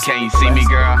clear? Can you see me,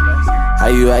 girl? How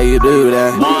you do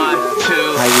that? 1, 2,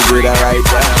 how you do that right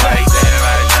there?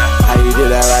 How you do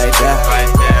that right there?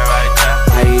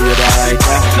 How you do that right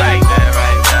there?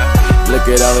 Look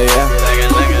it over here.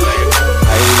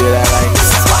 How you do that right there?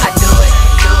 This is why I do it.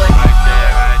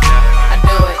 I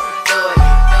do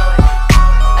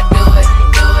it.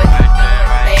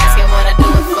 They asking what I do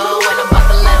it for, and I'm about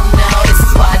to let them know. This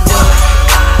is why I do it.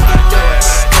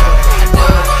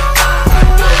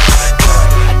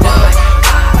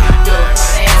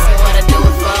 They asking what I do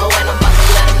it for, and I'm about to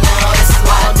let them know. This is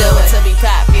why I do it. To be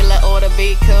popular or to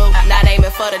be cool, not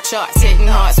aiming for the charts, hitting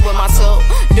hearts with my tool.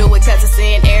 Do it cause it's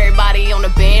in everybody on the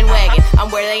bandwagon.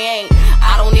 I'm where they ain't,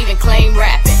 I don't even claim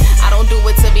rapping. I don't do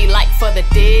it to be liked for the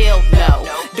deal, no.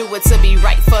 Do it to be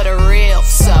right for the real,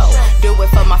 so do it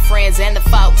for my friends and the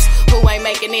folks who ain't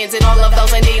making ends and all of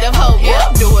those in need of hope.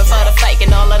 Yep. Do it for the fake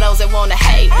and all of those that wanna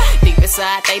hate. Deep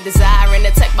inside they desiring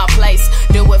to take my place.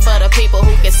 Do it for the people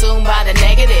who consumed by the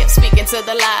negative, speaking to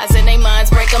the lies in their minds,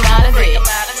 break them out of it.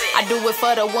 I do it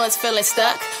for the ones feeling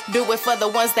stuck. Do it for the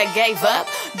ones that gave up.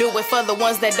 Do it for the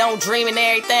ones that don't dream and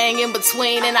everything in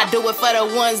between. And I do it for the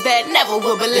ones that never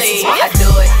will believe. This is why I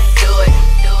do it.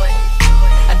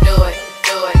 I do it.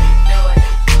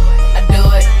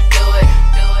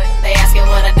 They asking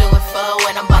what I do it for,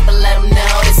 and I'm about to let them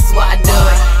know. This is why I do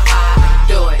it. I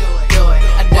do it.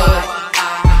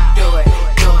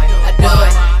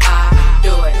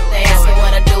 They asking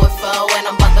what I do it for, and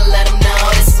I'm about to let them know.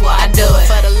 This is why I do it.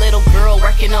 For the little girl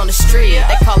working on the street,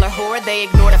 they call her whore, they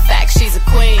ignore the fact she's a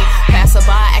queen. Passerby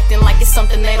acting like it's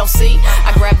something they don't see.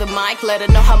 I grab the mic, let her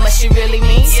know how much she really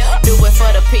means. Do it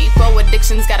for the people,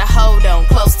 addictions got a hold on.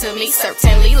 Close to me,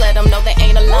 certainly, let them know they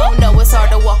ain't alone. Know it's hard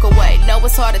to walk away, know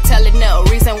it's hard to tell it no.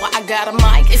 Reason why I got a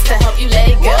mic is to help you let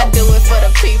it go. I do it for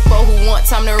the people who want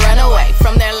time to run away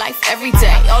from their life every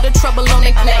day. All the trouble on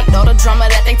their plate, all the drama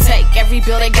that they take, every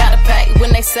bill they gotta pay.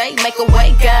 When they say, make a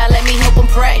way, God, let me help them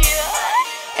pray.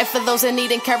 And for those that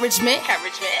need encouragement,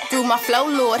 through my flow,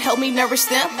 Lord, help me nourish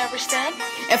them.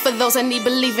 And for those that need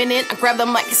believing in, I grab the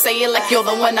mic and say it like you're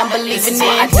the one I'm believing in.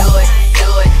 I do it, do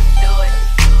it, do it,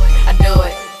 I do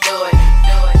it, do it,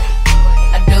 do it,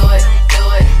 I do it,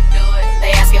 do it, do it. They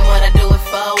asking what I do it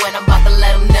for, and I'm about to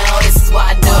let them know this is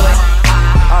why I do it.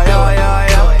 I do it, I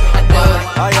do it, I do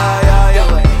it,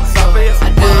 I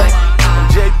do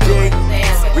it,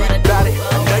 read about it.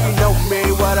 Now you know me,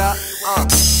 what up?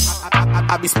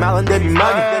 I be smiling, they be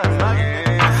mugging.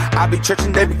 I be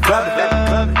churching, they be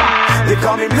clubbing. They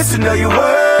call me Mr. Know Your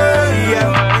Word,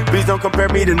 yeah. Please don't compare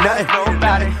me to nothing.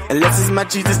 Unless it's my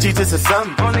Jesus or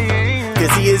something.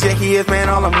 Cause he is, yeah, he is, man,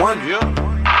 all I'm one.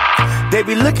 They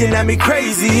be looking at me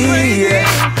crazy, yeah.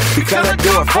 Because I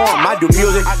do it for them, I do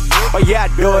music. Oh yeah,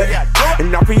 I do it.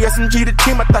 And I'm PSMG the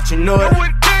team, I thought you knew it.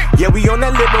 Yeah, we on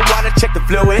that living water, check the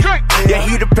fluid. Yeah,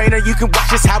 he the painter, you can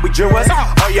watch this how we drew us.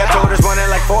 Oh yeah, told us running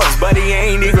like forces, but he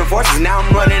ain't even forces. Now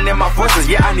I'm running in my forces,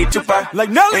 yeah, I need to fight.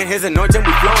 Like Nelly. In his anointing,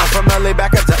 we flowing from LA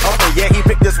back up to Oakland. Yeah, he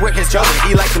picked us with his chosen.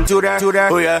 He like them to there.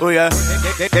 Oh yeah, oh yeah.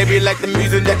 They be like the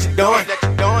music that you're doing.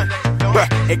 Bruh,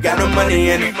 it got no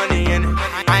money in it.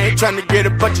 I ain't trying to get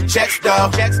a bunch of checks,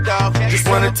 dawg. Just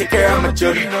wanna take care of my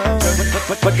children.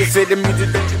 But they say the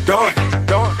music that you're doing.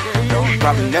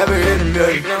 Probably never hit a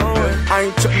million. I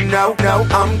ain't tripping, no,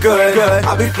 I'm good.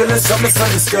 I be feeling so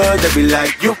misunderstood. They be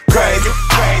like, you crazy,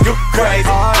 you crazy,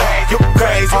 you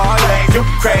crazy, you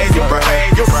crazy, bro.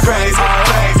 You crazy,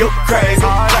 you crazy,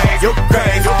 you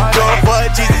crazy. Do it for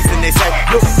Jesus and they say,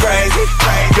 you crazy,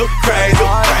 you crazy,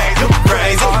 you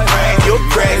crazy, you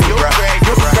crazy, bro.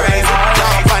 You crazy.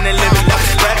 Y'all finally living up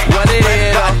to what it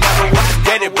is. I never want to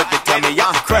get it, but they tell me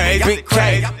I'm crazy. Big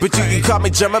crazy, but you can call me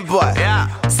German boy.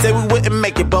 Say we wouldn't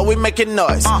make it, but we making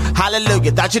noise.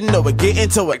 Hallelujah, thought you knew it. Get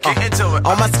into it.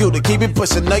 On my scooter, keep it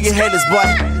pushing. Know you haters, boy.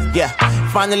 Yeah,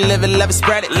 finally live it, love it,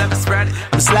 spread it.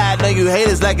 I'm sliding on you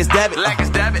haters like it's debit.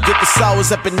 Get the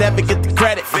souls up and never get the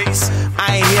credit.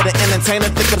 I ain't here to entertain or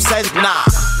think I'm safe. Nah.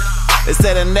 They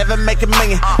said I never make a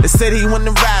million. They said he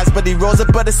wouldn't rise, but he rose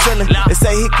up at the ceiling. They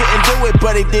say he couldn't do it,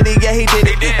 but he did it. Yeah, he did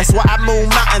it. That's why I move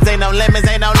mountains. Ain't no limits,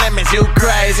 ain't no limits. You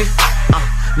crazy?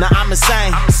 Now I'm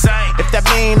insane. If that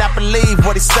mean I believe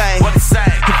what he's saying. If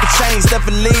the change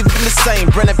never leave them the same.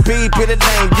 Brennan B, be the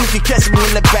name. You can catch me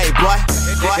in the bay, boy.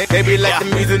 They be like the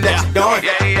music that you're doing.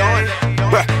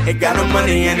 Bruh, it got no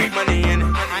money in it.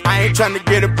 I ain't trying to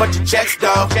get a bunch of checks,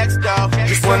 dawg.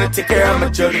 Just wanna take care of my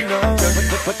children.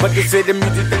 But they say the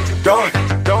music that you're doing.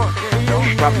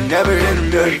 Probably never hit a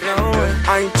million.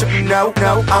 I ain't tripping, no,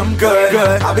 I'm good.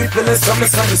 I be feeling so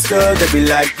misunderstood. They be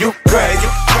like, you crazy,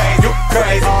 you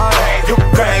crazy, you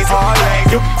crazy,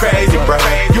 you crazy, bro.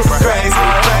 You crazy,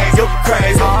 you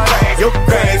crazy, you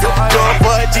crazy. Do it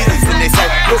for Jesus and they say,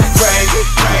 you crazy,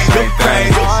 you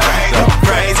crazy, you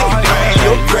crazy,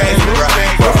 you crazy, bro.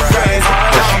 You crazy.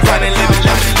 I'm trying to live it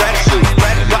like you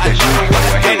ready. But you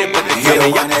hate it, but they tell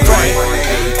me I'm crazy.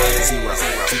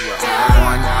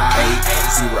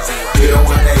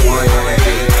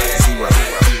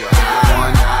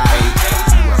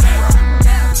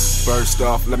 First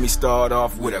off, let me start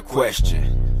off with a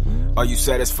question. Are you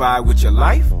satisfied with your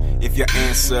life? If your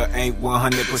answer ain't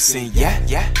 100% yeah,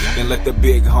 then let the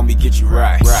big homie get you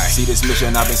right. See this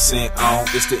mission I've been sent on,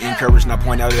 it's to encourage, not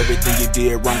point out everything you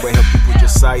did wrong, but help you put your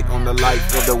sight on the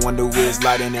life of the one who is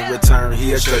light, and in return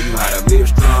he'll show you how to live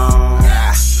strong.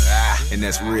 And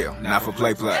that's real, not for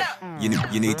play. You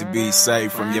need to be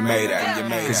saved from your mayday.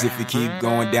 Cause if you keep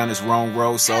going down this wrong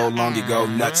road so long, you go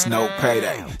nuts, no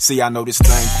payday. See, I know this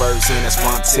thing first, and that's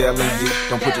why I'm telling you.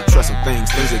 Don't put your trust in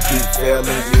things that keep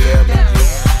failing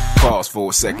you. Pause for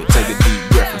a second, take a deep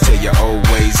breath, and tell your old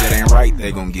ways that ain't right,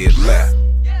 they gon' get left.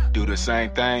 Do the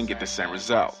same thing, get the same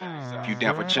result. If you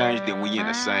down for change, then we in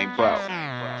the same boat.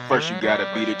 First you gotta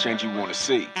be the change you wanna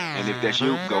see, and if that's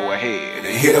you, go ahead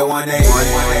and hit a 1-8-0.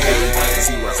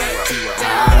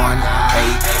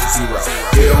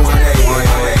 Hit a 1-8-0.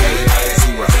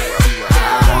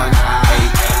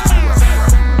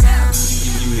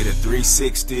 You hit a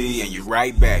 360 and you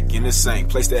right back in the same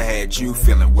place that had you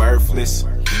feeling worthless.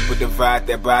 But divide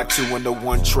that by two and the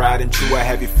one tried and true. I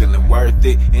have you feeling worth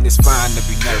it, and it's fine to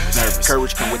be nervous.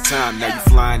 Courage come with time, now you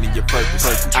flying in your purpose.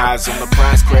 Eyes on the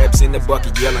prize, crabs in the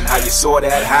bucket, yelling how you soar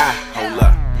that high. Hold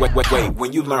up. Wait,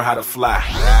 when you learn how to fly.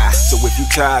 So if you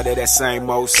tired of that same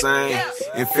old same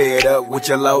and fed up with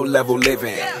your low level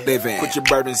living, put your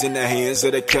burdens in the hands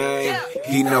of the king.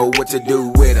 He know what to do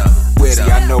with them. See,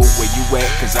 I know where you at,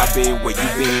 cause I've been where you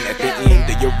been at the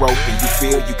end of your rope, and you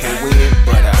feel you can't win,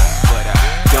 but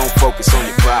don't focus on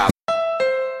your problem.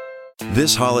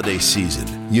 This holiday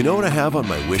season, you know what I have on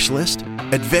my wish list?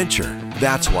 Adventure.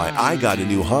 That's why I got a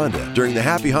new Honda during the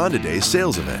Happy Honda Days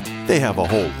sales event. They have a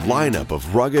whole lineup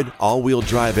of rugged, all-wheel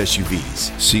drive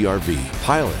SUVs, CR-V,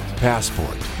 Pilot,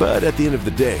 Passport. But at the end of the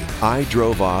day, I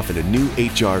drove off in a new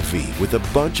HR-V with a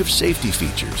bunch of safety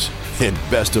features. And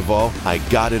best of all, I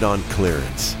got it on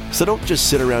clearance. So don't just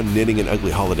sit around knitting an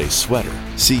ugly holiday sweater.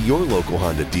 See your local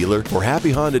Honda dealer for Happy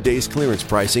Honda Days clearance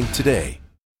pricing today.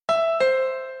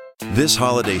 This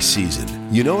holiday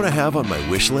season, you know what I have on my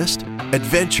wish list?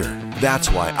 Adventure. That's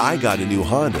why I got a new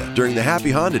Honda during the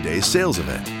Happy Honda Days sales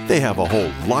event. They have a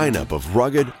whole lineup of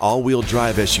rugged, all-wheel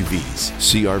drive SUVs,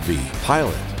 CR-V,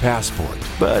 Pilot, Passport.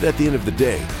 But at the end of the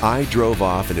day, I drove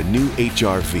off in a new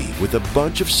HR-V with a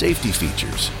bunch of safety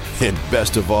features. And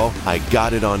best of all, I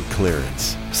got it on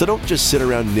clearance. So don't just sit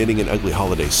around knitting an ugly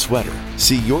holiday sweater.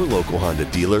 See your local Honda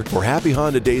dealer for Happy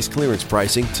Honda Days clearance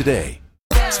pricing today.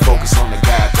 Let's focus on the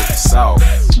guy that you saw.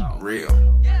 Real.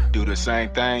 Do the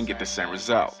same thing, get the same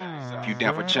result. If you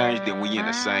down for change, then we in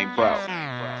the same boat.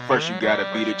 First you gotta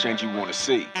be the change you wanna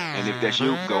see. And if that's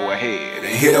you, go ahead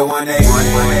and hit a 1-8-1-8-0.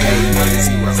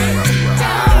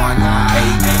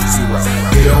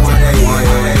 1-8-0. Hit a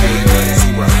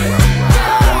 1-8-1-8-0.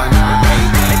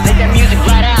 Let that music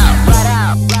right out.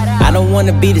 I don't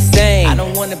wanna be the same.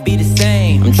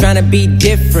 I'm trying to be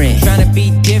different. I've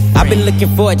been looking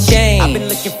for a change.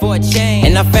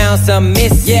 And I found something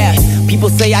missing. Yeah. People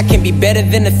say I can be better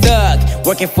than a thug.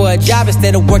 Working for a job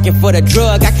instead of working for the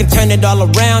drug. I can turn it all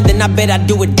around, and I bet I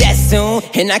do it that soon.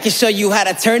 And I can show you how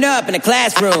to turn up in a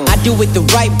classroom. I do it the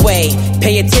right way.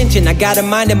 Pay attention, I got a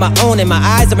mind of my own, and my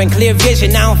eyes are in clear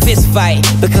vision. I don't fist fight,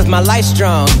 because my life's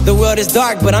strong. The world is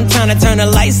dark, but I'm trying to turn the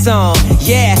lights on.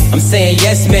 Yeah, I'm saying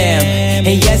yes ma'am,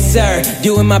 and yes sir.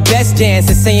 Doing my best dance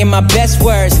and saying my best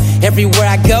words. Everywhere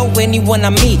I go, anyone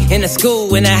I meet, in the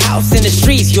school, in the house, in the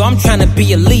streets. Yo, I'm trying to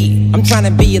be elite. And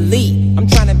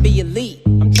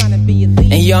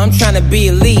yo, I'm trying to be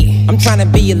elite.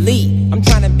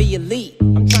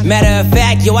 Matter of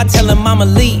fact, yo, I tell him I'm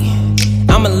elite.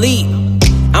 I'm elite.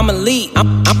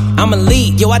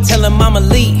 Yo, I tell him I'm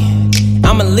elite.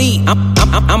 I'm elite.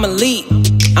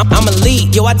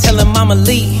 Yo, I tell him I'm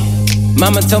elite.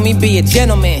 Mama told me be a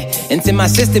gentleman, and to my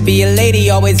sister be a lady,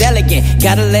 always elegant.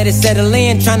 Gotta let it settle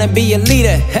in, tryna be a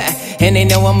leader. And they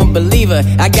know I'm a believer.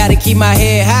 I gotta keep my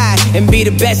head high and be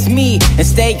the best me, and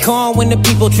stay calm when the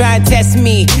people try and test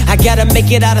me. I gotta make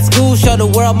it out of school, show the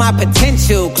world my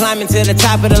potential. Climbing to the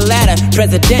top of the ladder,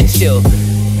 presidential.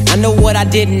 I know what I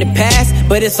did in the past,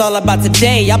 but it's all about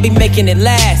today. I'll be making it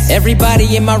last.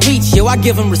 Everybody in my reach, yo, I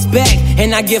give them respect,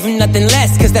 and I give them nothing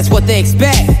less, cause that's what they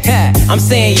expect. I'm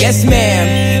saying yes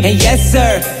ma'am, and yes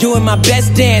sir. Doing my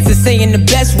best dance and saying the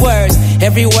best words.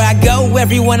 Everywhere I go,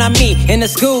 everyone I meet, in the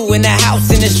school, in the house,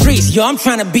 in the streets. Yo, I'm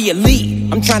trying to be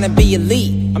elite. And yo,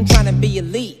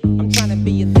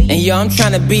 I'm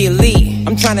trying to be elite.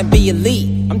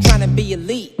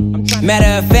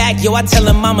 Matter of fact, yo, I tell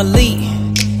him I'm elite.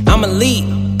 I'm elite.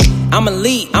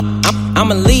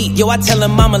 Yo, I tell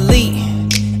him I'm elite.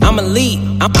 I'm elite.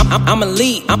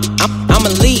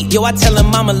 Yo, I tell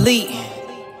him I'm elite.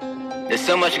 There's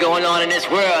so much going on in this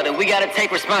world, and we gotta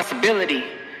take responsibility.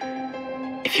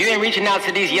 If you ain't reaching out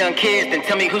to these young kids, then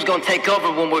tell me who's gonna take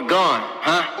over when we're gone,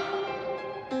 huh?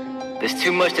 There's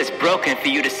too much that's broken for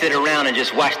you to sit around and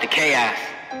just watch the chaos.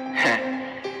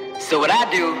 So what I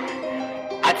do,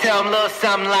 I tell them a little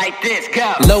something like this,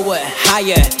 go. Lower,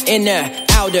 higher, inner,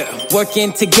 outer,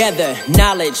 working together,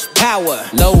 knowledge, power.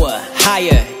 Lower,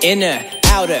 higher, inner,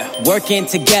 outer, working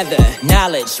together,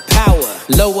 knowledge, power.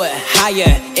 Lower,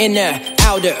 higher, inner,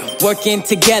 outer, working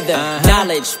together,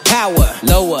 knowledge, power.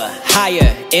 Lower,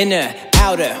 higher, inner,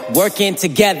 outer, working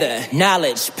together,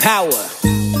 knowledge, power.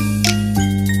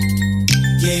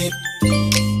 Yeah,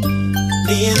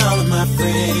 me and all of my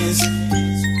friends.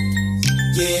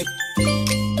 Yeah.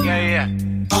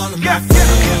 All of my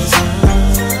friends.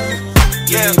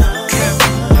 Yeah.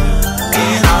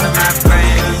 And all of my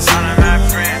friends.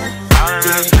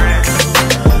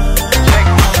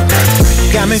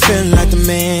 Got me feeling like the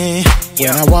man when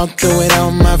I walk through with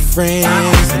all my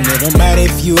friends. And it don't matter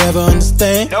if you ever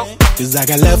understand, cause I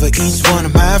got love for each one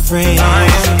of my friends.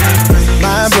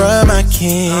 My bruh, my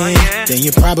kin, then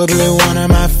you're probably one of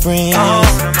my friends.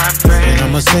 And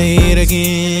I'ma say it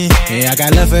again, yeah, I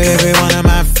got love for every one of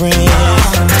my friends.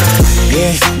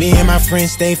 Yeah, me and my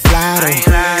friends stay fly though.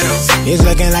 It's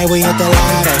looking like we hit the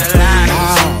lotto.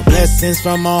 Oh, blessings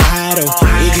from Ohio.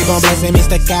 He keep on blessing me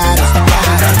staccato.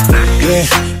 Yeah,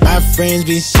 my friends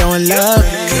be showing love.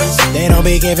 They don't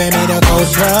be giving me the cold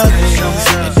shrug.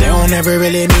 And they don't ever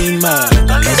really mean much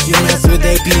unless you mess with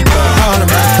they people. All of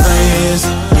my friends,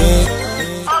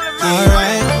 yeah,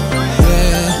 alright,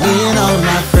 yeah, me and all of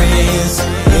my friends.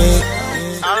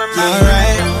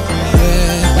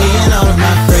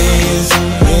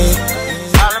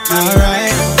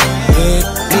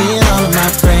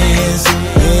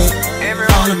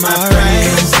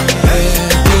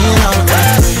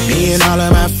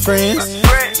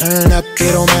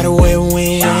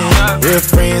 Real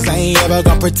friends, I ain't ever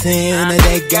gonna pretend that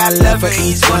they got love for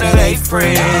each one of their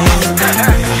friends.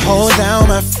 I hold down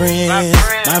my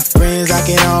friends, I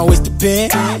can always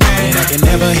depend. And I can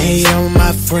never hate on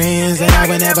my friends, and I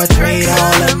would never trade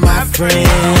all of my friends.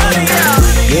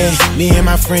 Yeah, me and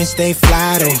my friends stay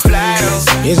fly though.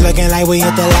 It's looking like we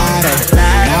hit the lotto.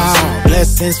 Now,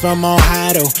 blessings from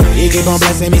Ohio. You keep on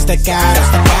blessing me staccato.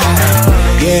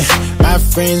 Yeah, my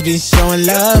friends be showing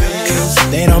love.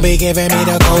 They don't be giving me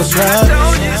the cold shrug.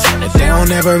 But they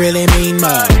don't ever really mean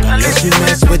much unless you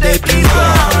mess with their people.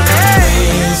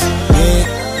 Friends,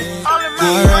 yeah,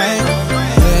 alright.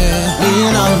 Yeah, me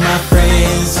and all of my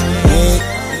friends. Yeah,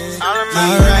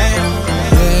 alright.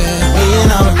 Yeah, me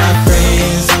and all of my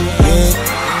friends. Yeah,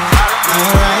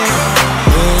 alright.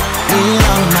 Yeah, me and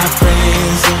all of my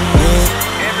friends.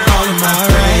 Yeah, all of my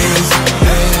friends.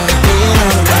 Yeah, me and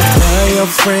all of my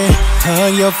friends.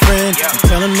 Hug your friend, and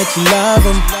tell him that you love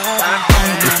him.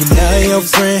 If you love your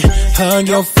friend, hug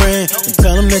your friend, and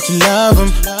tell him that you love him.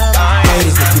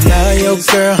 Ladies, if you love your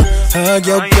girl, hug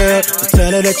your girl, and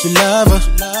tell her that you love her.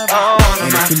 And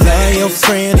if you love your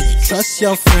friend, and you trust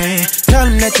your friend, tell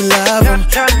him that you love him. Me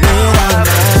and all of my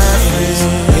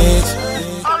friends,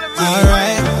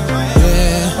 alright.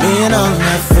 Yeah, me and all of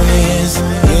my friends,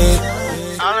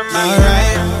 yeah,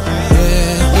 alright.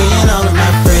 Yeah, me and all of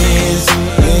my friends,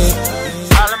 yeah,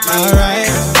 alright.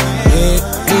 Yeah,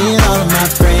 me and all of my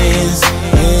friends,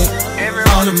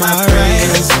 yeah, all of my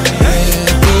friends, yeah,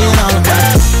 me and all of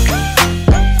my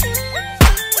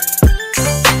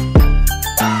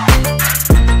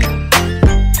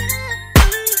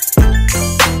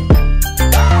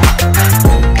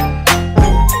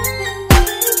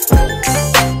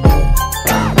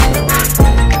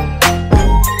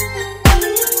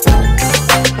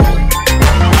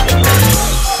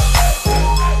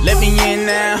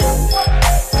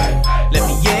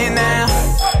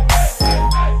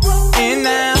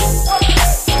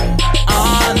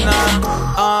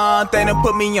They done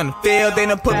put me on the field, they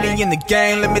done put me in the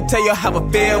game. Let me tell you how I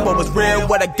feel, what was real,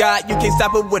 what I got. You can't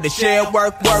stop it with a shell.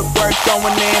 Work, going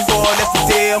in, boy, that's the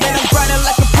deal. Man, I'm grinding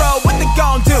like a pro, what they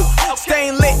gon' do?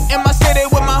 Staying lit in my city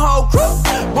with my whole crew.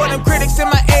 Boy, them critics in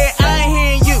my ear, I ain't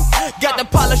hearing you. Got the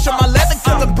polish on my leather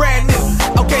cause I'm brand new.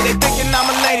 Okay, they thinking I'm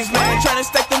a ladies man, trying to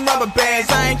stack them rubber bands.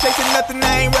 I ain't chasing nothing,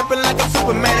 I ain't rapping like I'm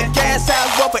Superman. A gas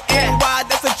house, roll for NY,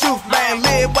 that's the truth, man.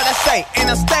 Live what I say, and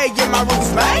I stay in my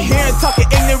roots, man. I hear talking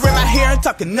ignorant, I hear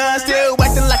talking none. Still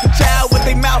acting like a child with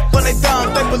their mouth full of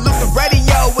dumb. They pollute the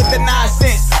radio with the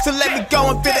nonsense. So let me go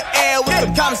and fill the air with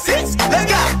some common sense. Let's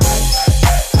go.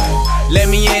 Let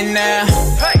me in now.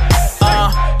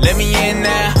 Let me in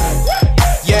now.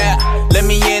 Yeah, let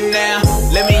me in now.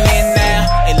 Let me in now.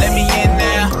 Hey, let me in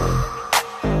now.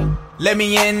 Let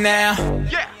me in now.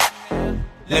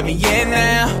 Let me in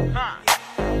now.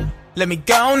 Let me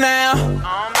go now.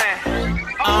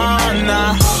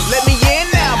 Nah. Let me in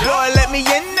now, boy, let me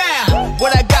in now.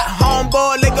 What I got,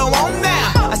 homeboy, let go on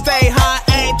now. I stay high,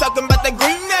 I ain't talking about the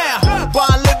green now. Boy,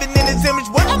 I'm living in this image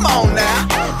when I'm on now.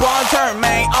 Boy, I'm turned,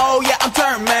 man, oh yeah, I'm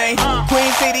turned, man.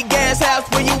 Queen City Gas House,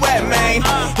 where you at, man?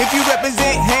 If you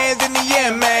represent, hands in the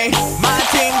air, man. My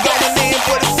team going in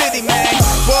for the city, man.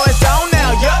 Boy, it's on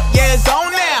now, yup, yeah, it's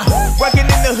on now. Working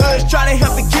in the hoods, trying to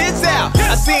help the kids out.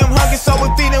 I see them hungry, so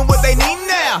we're feeding what they need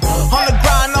now. On the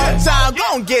grind, on time,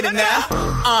 gon' get it now.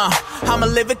 I'ma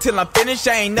live it till I'm finished.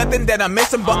 Ain't nothing that I'm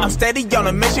missing, but I'm steady on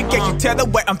a mission. Can't you tell the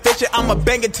way I'm fishing? I'ma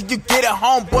bang it till you get it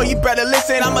home. Boy, you better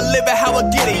listen. I'ma live it how I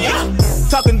get it, yeah.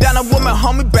 Talking down a woman,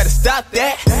 homie, better stop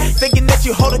that. Thinking that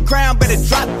you hold a crown, better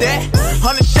drop that.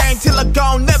 Unashamed till I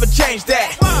gone, never change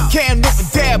that. Cam Newton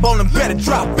dab on them, better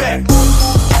drop back.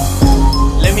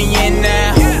 Let me in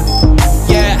now.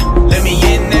 Yeah, let me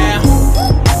in now.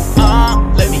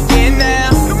 Let me in now.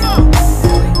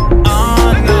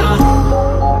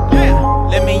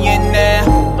 Let me in there.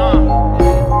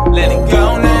 Let it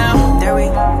go now. There we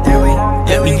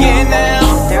in now.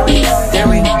 There we go.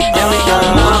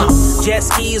 Jet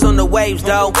skis on the waves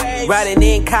though. Riding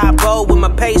in Cabo with my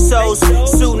pesos.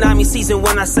 Tsunami season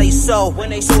when I say so.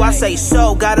 So I say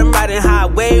so. Got them riding high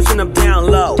waves when I'm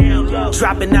down low.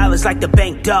 Dropping dollars like the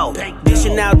bank dough.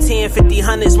 Dishing out 10, 50,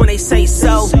 hundreds when they say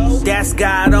so. That's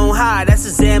God on high, that's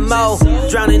his MO.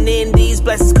 Drowning in these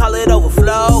blessings, call it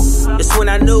overflow. It's when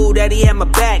I knew that he had my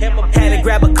back. Had to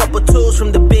grab a couple tools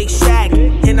from the big shack.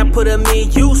 And I put them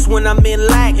in use when I'm in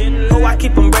lack. Oh, I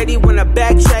keep them ready when I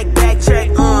backtrack.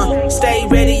 Stay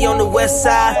ready on the west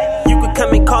side. You can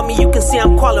come and call me, you can see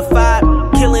I'm qualified.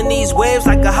 Killing these waves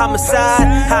like a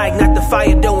homicide. I ignite the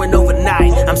fire, doing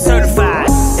overnight. I'm certified.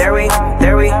 There we go.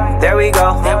 Here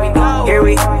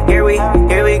we go.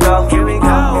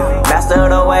 Master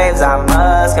of the waves, I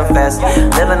must must confess.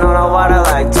 Living on the water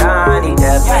like Johnny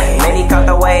Depp. Many caught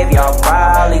the wave, y'all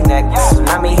probably next.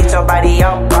 Tsunami hit your body,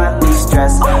 y'all probably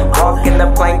stress. Walk in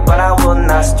the plank, but I will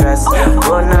not stress.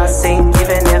 Will not sink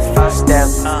even if I step.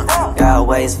 Got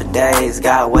waves for days,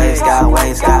 got waves, got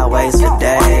waves, got waves for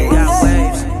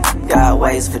days. Got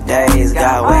waves for days,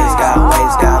 got waves, got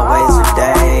waves, got waves for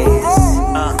days.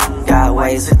 Got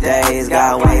waves for days,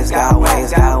 got waves, got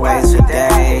waves, got waves for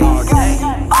days.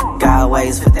 Got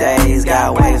waves for days,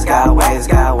 got waves, got waves,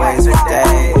 got waves for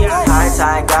days. High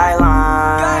tide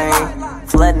guideline,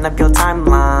 flooding up your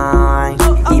timeline.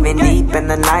 Even deep in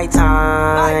the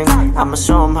nighttime, I'ma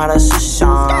show 'em how to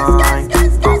shine.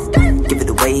 Give it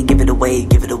away, give it away,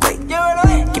 give it away.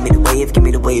 Give me the wave, give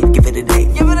me the wave, give it a day.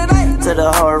 To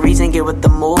the whole region, get with the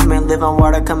movement. Living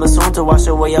water coming soon to wash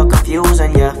away your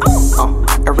confusion, yeah.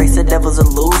 Erase the devil's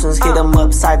illusions, hit them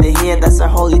upside the head, that's a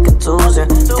holy contusion.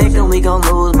 Thinking we gon'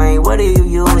 lose, man, what are you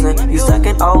using? You stuck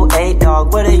in 08,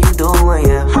 dog, what are you doing,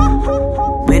 yeah?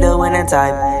 We the winning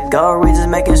type, go Regis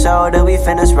making sure that we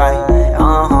finish right.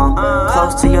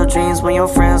 Close to your dreams when your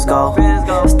friends go.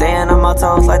 Staying on my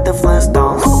toes like the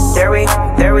Flintstones. There we go.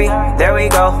 Here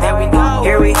we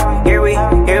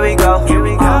go.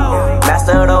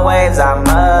 Master of the waves, I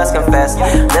must confess.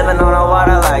 Living on the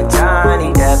water like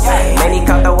Johnny Depp. Many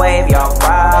caught the wave, y'all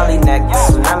probably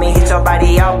next. Tsunami hit your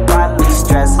body, y'all probably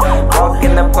stress. Walk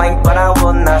in the plank, but I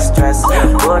will not stress.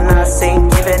 Will not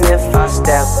sink even if I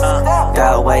step.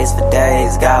 Got waves for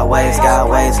days, got waves, got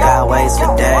waves, got waves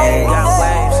for days.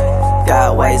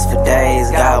 Got waves for days,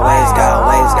 got waves, got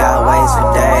waves, got waves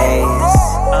for days.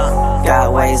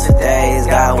 Got waves for days,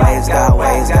 got waves, got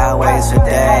waves, got waves for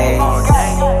days.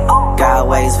 Got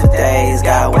waves for days,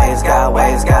 got waves, got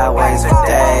waves, got waves for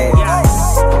days.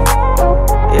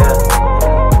 Yeah,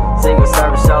 single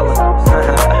service solo.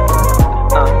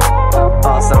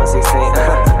 All summer 16.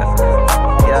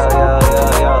 Yo.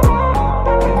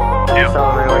 So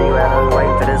man, where you at? I'm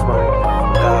waiting for this one.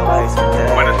 Got waves for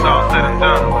days. When it's all said and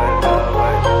done,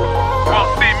 won't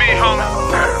see me, homie.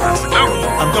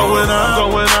 I'm going up.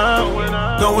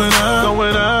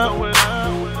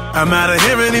 I'm out of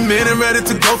here any minute, ready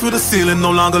to go through the ceiling. No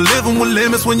longer living with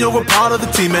limits when you're a part of the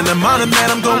team. And I'm on it,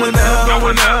 man, I'm going up.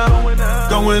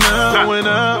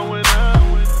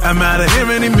 I'm out of here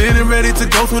any minute, ready to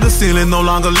go through the ceiling. No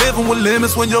longer living with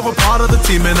limits when you're a part of the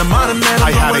team. And I'm on it, man, I'm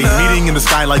I had a meeting in the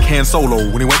sky like Han Solo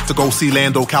when he went to go see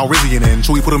Lando Calrissian, and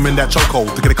Chewie put him in that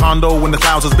chokehold. To get a condo in the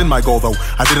clouds has been my goal, though.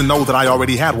 I didn't know that I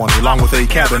already had one, along with a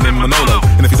cabin in Manolo.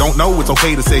 And if you don't know, it's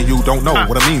okay to say you don't know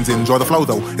what it means. Enjoy the flow,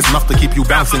 though. It's enough to keep you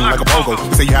bouncing like a pogo.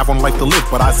 You say you have one life to live,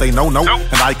 but I say no.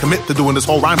 And I commit to doing this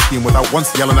whole rhyme scheme without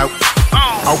once yelling out,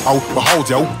 oh, behold,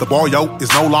 yo, the boy, yo, is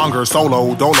no longer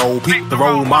solo, dolo, peep the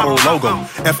role model logo.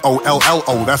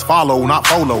 FOLLO, that's follow, not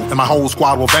follow. And my whole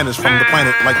squad will vanish from the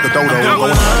planet like the dodo.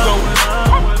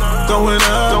 Going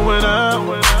up.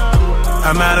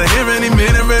 I'm out of here any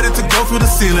minute, ready to go through the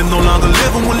ceiling. No longer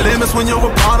living with limits when you're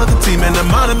a part of the team. And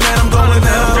I'm on it, man, I'm going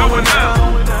up.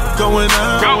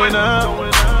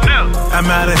 I'm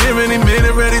out of here any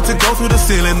minute, ready to go through the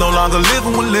ceiling. No longer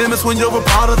living with limits when you're a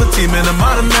part of the team. And I'm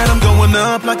out of man, I'm going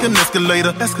up like an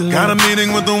escalator. Got a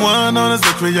meeting with the one known as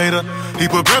the creator. He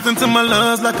put breath into my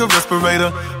lungs like a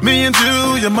respirator. Me and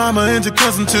you, your mama and your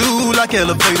cousin too, like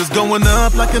elevators going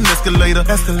up like an escalator.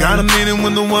 Got a meeting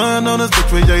with the one known as the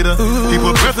creator. He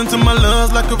put breath into my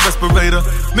lungs like a respirator.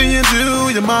 Me and you,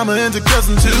 your mama and your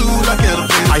cousin too, like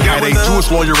elevators. I had a Jewish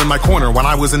lawyer in my corner when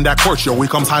I was in that court show. He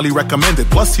comes highly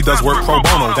recommended. Plus he does work pro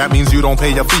bono. That means you don't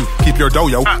pay a fee. Keep your dough,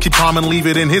 keep calm and leave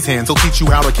it in his hands. He'll teach you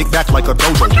how to kick back like a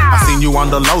dojo. I seen you on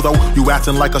the low though. You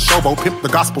acting like a showboat. Pimp the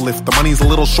gospel. If the money's a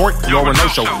little short, you're a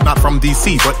no-show. Not from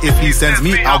DC, but if he sends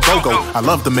me, I'll go. I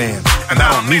love the man, and I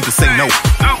don't need to say no.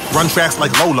 Run tracks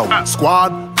like Lolo,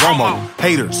 Squad, Romo.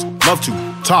 Haters love to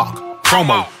talk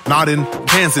promo. Not in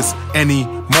Kansas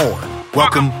anymore.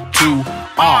 Welcome to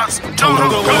Oz.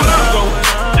 Toto.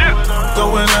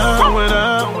 Going up.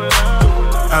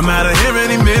 I'm out of here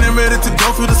any minute, ready to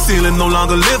go through the ceiling. No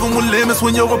longer living with limits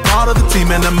when you're a part of the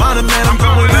team. And I'm on it, man, I'm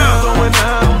going up.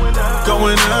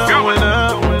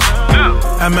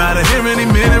 I'm out of here any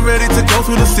minute, ready to go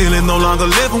through the ceiling. No longer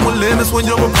living with limits when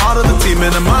you're a part of the team.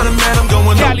 And I'm on it, man, I'm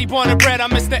going up. Cali born and bred, I'm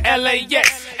Mr.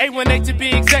 LAX. A18 to be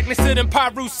exact, next to them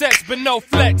Pyru sets, but no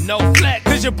flex.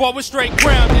 Cause your boy was straight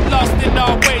grounded, lost in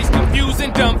all ways, confused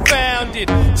and dumbfounded.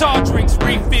 Tall drinks,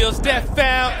 refills, death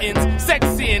fountains,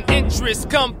 sexy and interest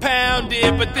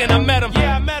compounded. But then I met him.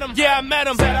 Yeah, I met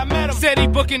him. Said he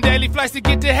booking daily flights to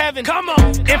get to heaven. Come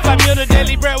on. In 5 meal the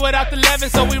daily bread without the leaven.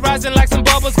 So we rising like some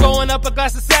bubbles, going up a glass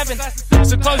class of 7.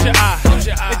 So close your eyes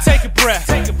and take a breath.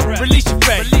 Release your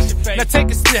faith. Now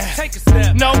take a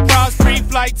step. No problems,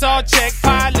 pre-flights all check.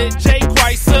 Pilot J.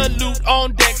 Christ, salute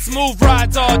on deck. Smooth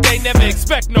rides all day, never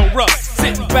expect no rough.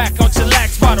 Sitting back on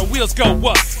chillax while the wheels go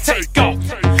up. Take off.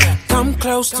 Come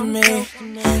close to me.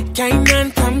 Can't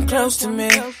none come close to me.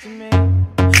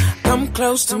 Come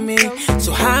close to me.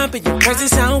 So high in your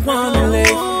presence, I wanna live.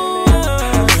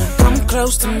 Come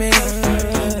close to me.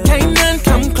 Can't none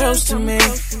come close to me.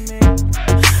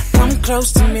 Come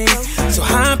close to me. So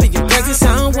high in your presence,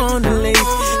 I wanna live.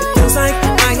 It feels like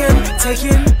I am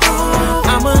taking off.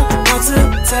 I'm about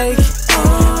to take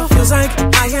off. Feels like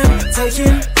I am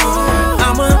taking off.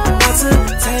 I'm about to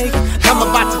take off. I'm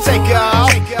about to take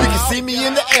off. You can see me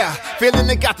in the air, feeling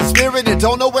it got the spirit and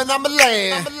don't know when I'ma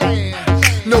land.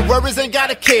 No worries, ain't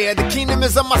gotta care. The kingdom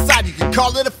is on my side, you can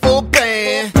call it a full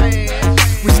band.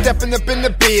 We stepping up in the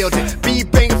building,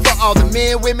 beat banging for all the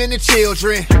men, women, and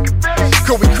children.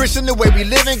 Cause we Christian the way we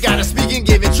living, gotta speak and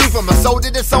giving truth from a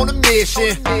soldier that's on a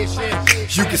mission.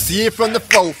 You can see it from the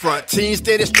forefront, team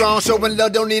steady strong, showing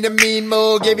love, don't need a mean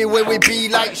mug. Everywhere we be,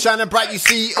 like shining bright, you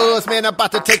see us. Man, I'm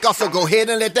about to take off, so go ahead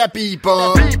and let that beat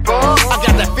bump. I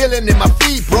got that feeling in my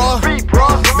feet, bro.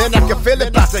 Man, I can feel it,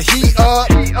 about to heat up.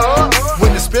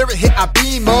 When the spirit hit, I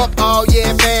beam up. Oh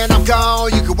yeah, man, I'm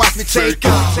gone, you can watch me take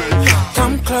off.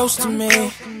 Come close to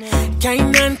me.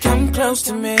 Can't none come close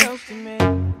to me.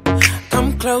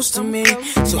 Come close to me.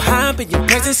 So high in your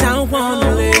presence, I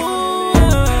wanna live.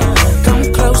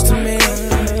 Come close to me.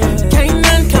 Can't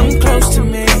none come close to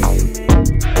me.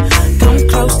 Come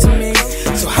close to me.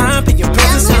 So high in your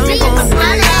presence, I wanna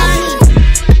live.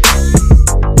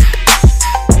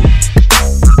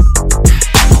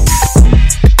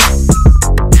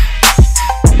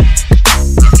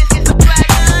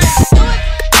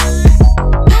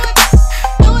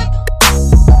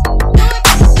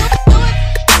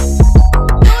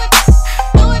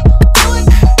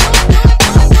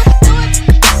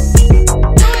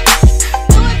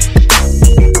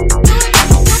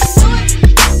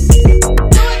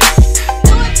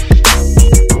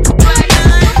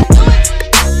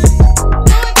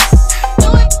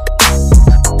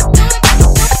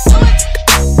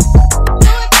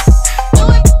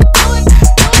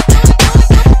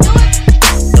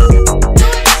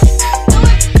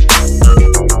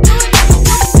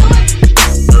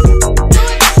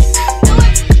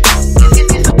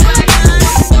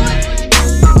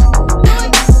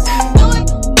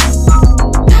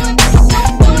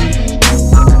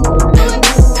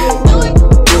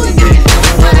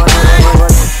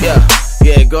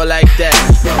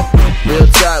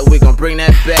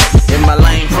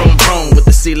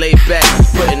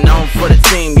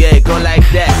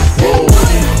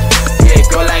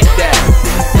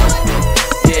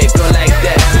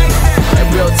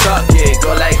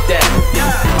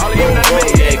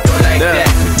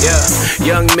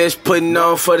 Putting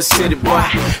on for the city, boy.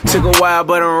 Took a while,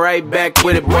 but I'm right back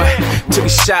with it, boy. Took a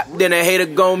shot, then a hater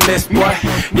gon' miss, boy.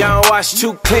 Y'all don't wash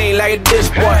too clean like a dish,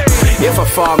 boy. If I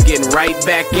fall, I'm getting right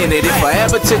back in it. If I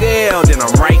ever took a L, then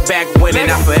I'm right back winning.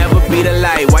 I'll forever be the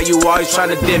light. Why you always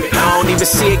trying to dim it? I don't even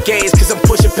see it gaze, cause I'm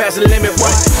pushing past the limit,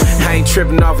 what? I ain't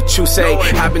tripping off what you say.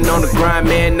 I've been on the grind,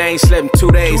 man, I ain't slept in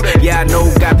 2 days. Yeah, I know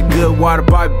got the good water,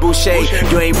 Bobby Boucher.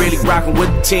 You ain't really rocking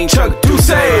with the team, Chuck Deuce.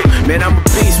 Man, I'm a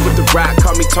beast with the rock,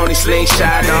 call me Tony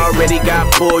Slingshot. I already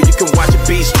got pulled, you can watch a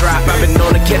beast drop. I've been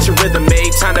known to catch a rhythm, every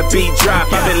time the beat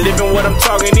drop. I've been living what I'm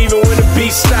talking, even when the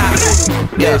beat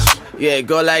stops. Yeah,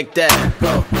 go like that.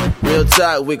 Go. Real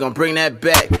talk, we gon' bring that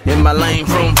back. In my lane,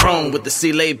 vroom vroom, with the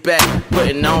C laid back.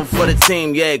 Putting on for the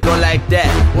team, yeah, go like that.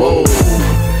 Whoa,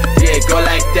 yeah, go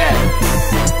like that.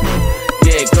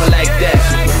 Yeah, go like that.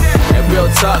 And real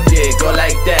talk, yeah, go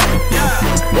like that.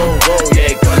 Whoa, whoa,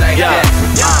 yeah, go like that.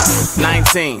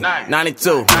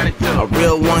 1992, a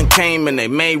real one came and they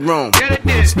made room.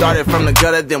 Started from the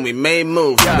gutter, then we made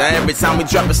moves. Now every time we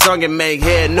drop a song, it make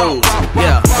head news.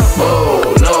 Yeah,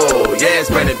 oh no, yeah, it's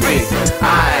Brandon B.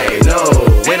 I know,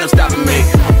 when I'm stopping me.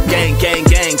 Gang, gang,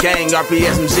 gang, gang,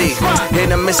 RPSMG.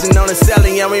 And I'm missing on the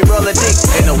celly, and we rollin' deep.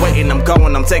 Ain't no waiting, I'm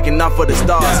going, I'm taking off for the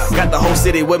stars. Got the whole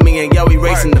city with me, and yeah, we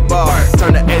racing the bar.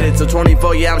 Turn the 8 to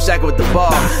 24, yeah, I'm shacking with the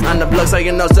ball. On the block, so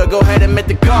you know, so go ahead and make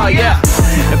the call, yeah.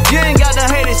 If you ain't got the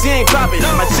haters, you ain't poppin'.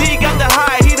 My G got the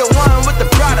high, he the one with the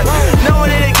product.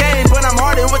 Knowing it ain't game, but I'm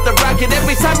hardin' with the rocket.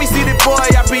 Every time you see the boy,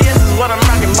 RPS is what I'm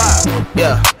rockin' by.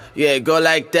 Yeah, go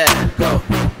like that. Go.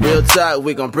 Real talk,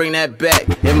 we gon' bring that back.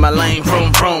 In my lane,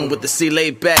 vroom vroom, with the C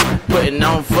laid back. Putting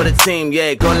on for the team,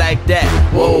 yeah, go like that.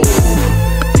 Whoa,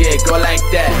 yeah, go like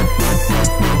that.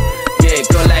 Yeah,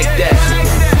 go like that.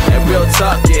 And real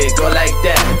talk, yeah, go like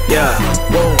that. Yeah,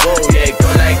 whoa, yeah, go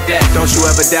like that. Don't you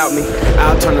ever doubt me.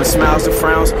 I'll turn the smiles to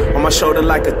frowns. On my shoulder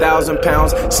like 1,000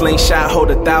 pounds. Slingshot, hold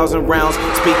 1,000 rounds.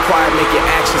 Speak quiet, make your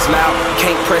actions loud.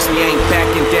 Can't press me, ain't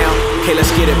backing down. Okay,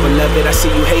 let's get it, beloved. I see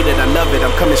you hate it, I love it.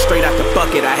 I'm coming straight out the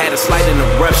bucket. I had a slight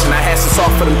interruption. I had some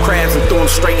salt for them crabs and threw them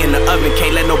straight in the oven.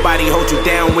 Can't let nobody hold you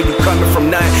down when you coming from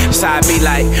nothing. So I be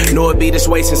like, know it be this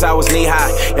way since I was knee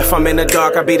high. If I'm in the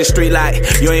dark, I be the street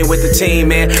light. You ain't with the team,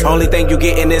 man. Only thing you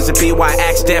getting is a BY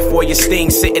axe death for your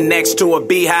sting sitting next to a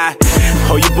beehive.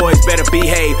 Oh, you boys better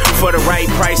behave. For the right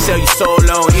price, sell your soul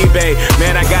on eBay.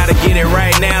 Man, I gotta get it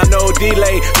right now, no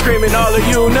delay. Screaming all of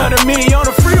you, none of me on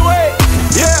the freeway.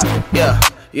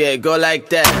 Yeah, go like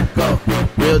that. Go.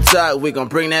 Real talk, we gon'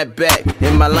 bring that back.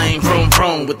 In my lane, vroom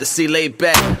vroom, with the C laid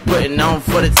back. Putting on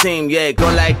for the team, yeah, go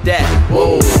like that.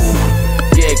 Whoa,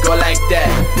 yeah, go like that.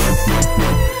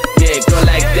 Yeah, go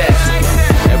like that.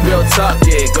 And real talk,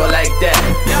 yeah, go like that.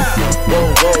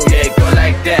 Whoa, yeah, go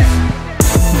like that.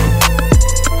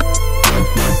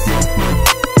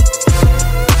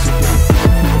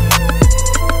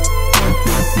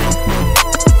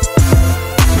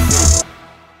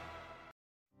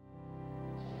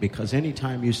 Because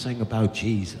anytime you sing about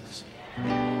Jesus,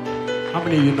 how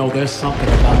many of you know there's something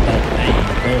about that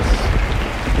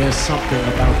name? There's something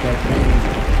about that name.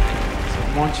 So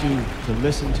I want you to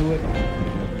listen to it.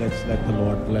 Let's let the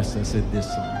Lord bless us in this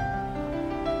song.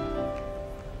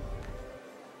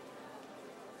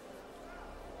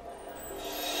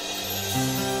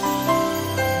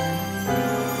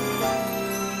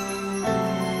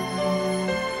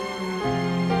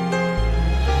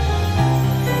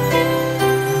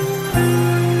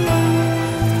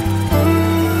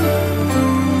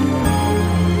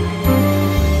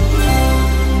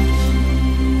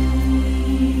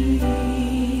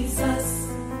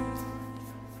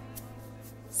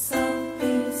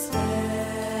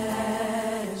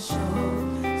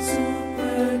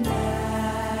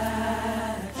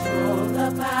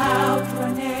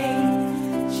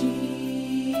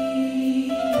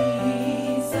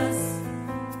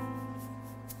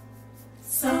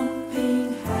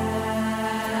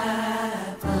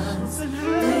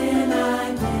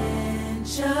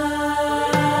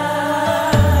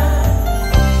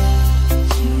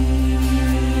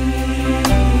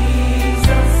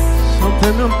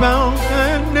 About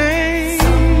that name,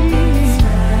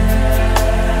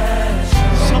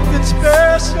 something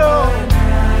special,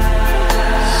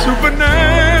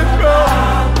 supernatural.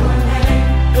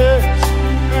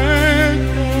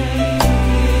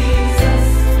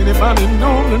 Anybody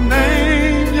know the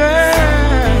name?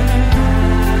 Yeah,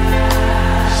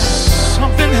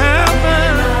 something happened.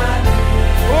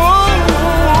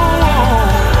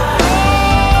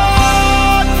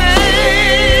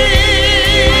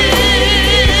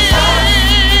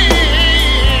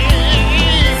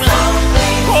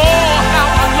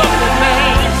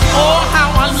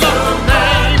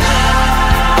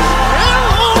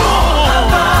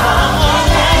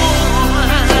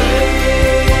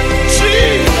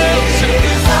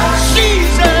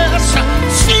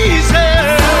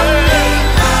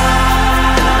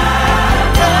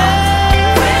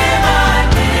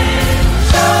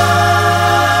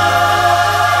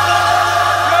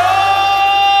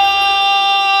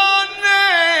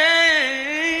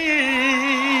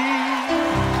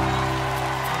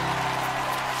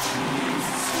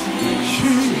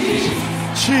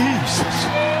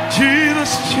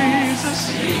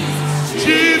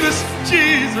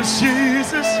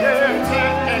 Jesus, yeah.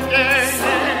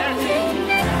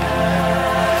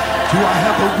 Do I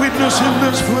have a witness in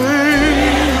this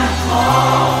place?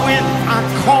 When I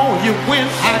call you, when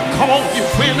I call you,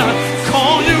 when I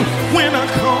call you, when I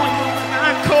call you, when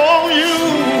I call you.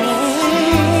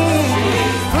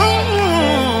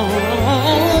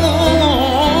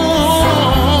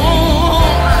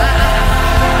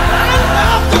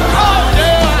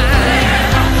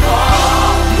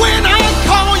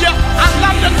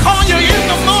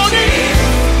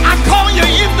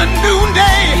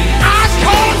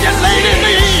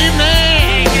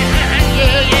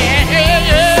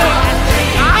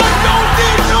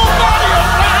 Nobody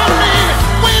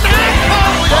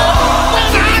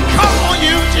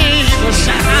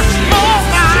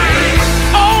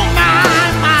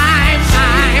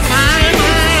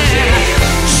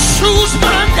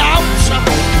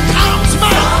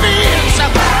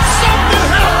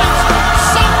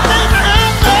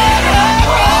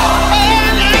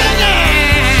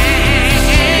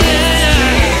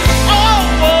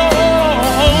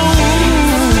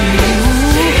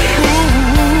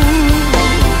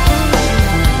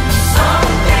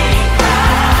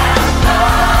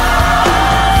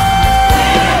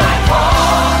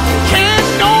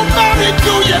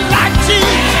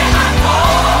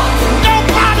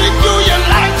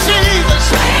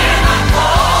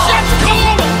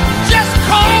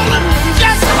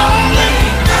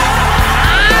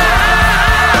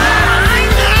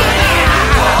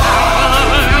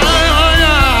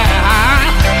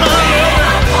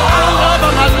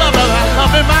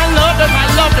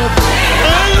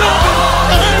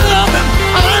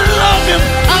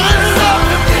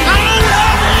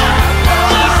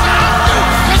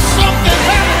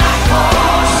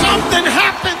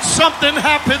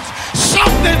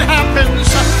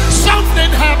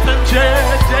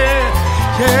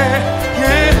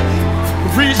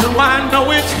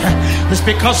It's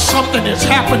because something is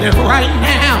happening right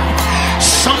now.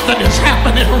 Something is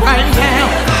happening right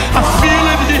now. I feel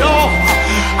it, y'all.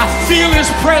 I feel his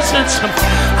presence.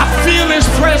 I feel his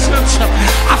presence.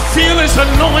 I feel his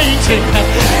anointing.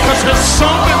 Because there's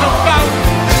something about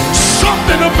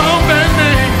that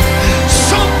name.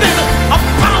 Something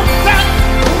about that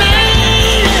name.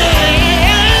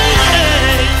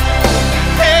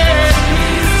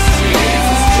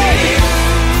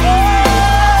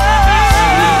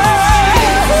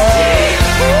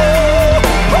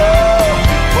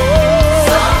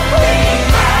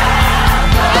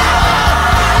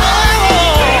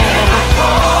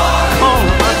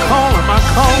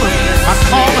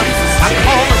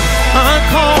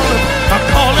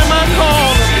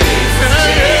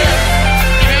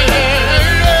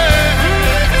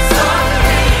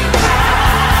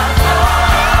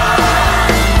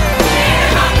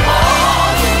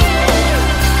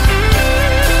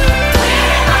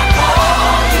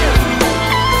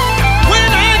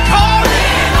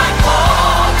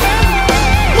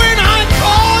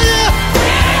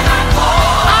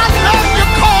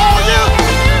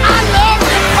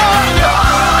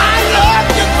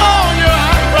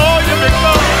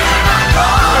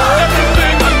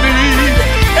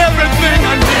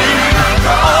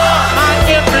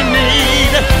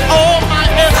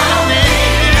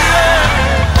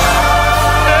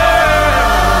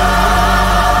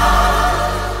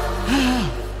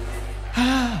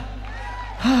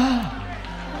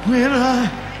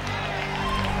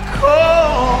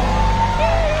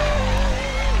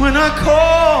 When I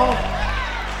call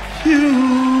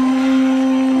you.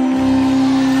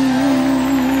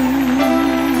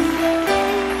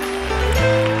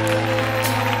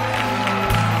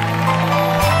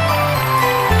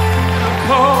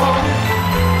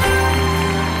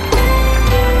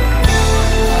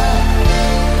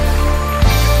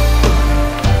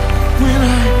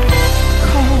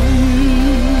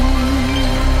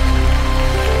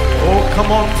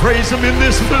 Come on, praise him in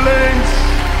this place.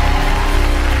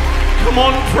 Come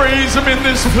on, praise him in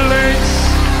this place.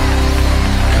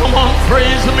 Come on,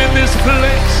 praise him in this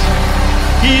place.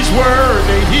 He's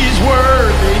worthy, he's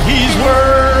worthy, he's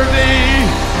worthy.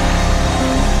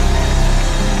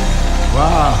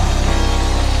 Wow.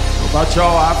 What about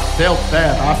y'all? I felt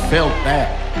that. I felt that.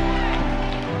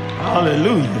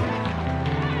 Hallelujah.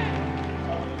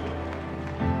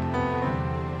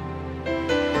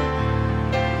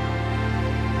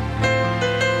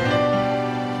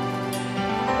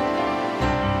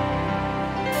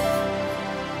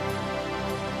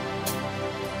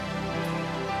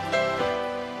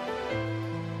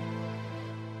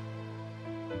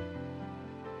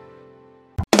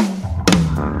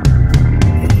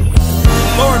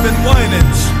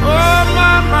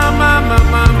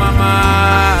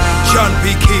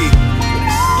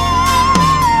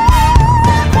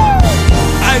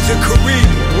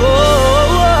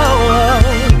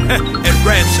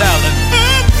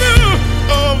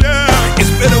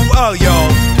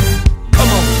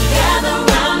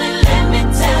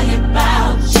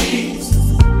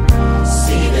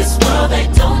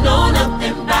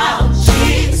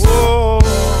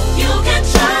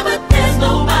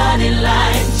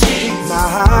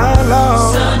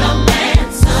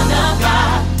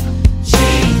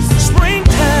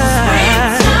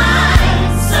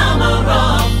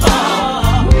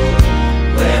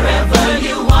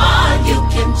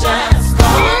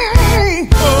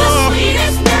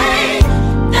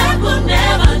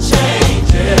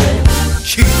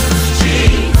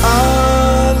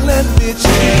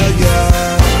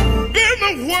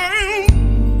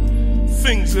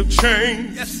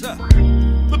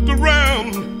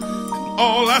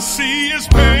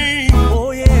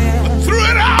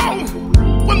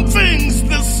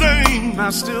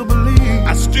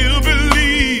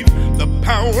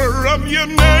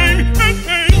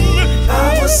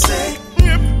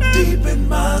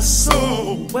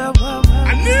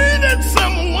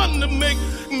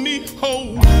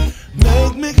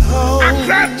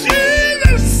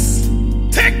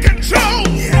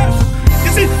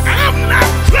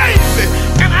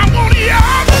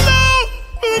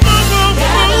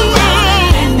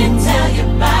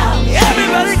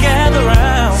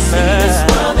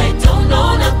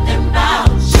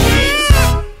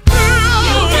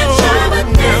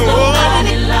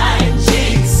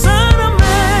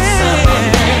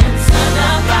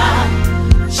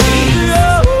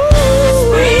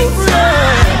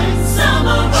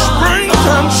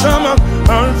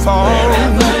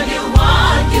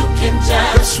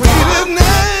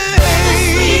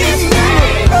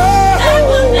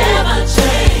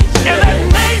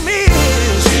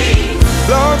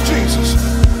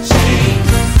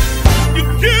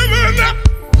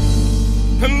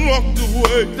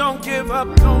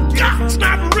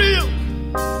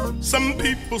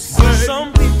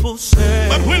 people say.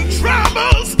 But when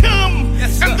troubles come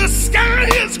and the sky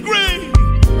is gray,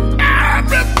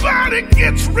 everybody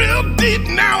gets real deep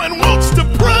now and wants to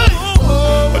pray.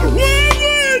 But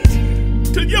wait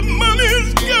till your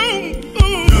money's gone.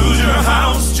 Lose your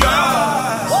house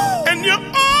job and you're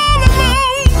all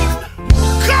alone.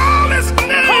 Call his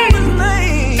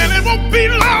name and it won't be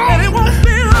long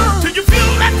till you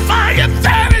feel that fire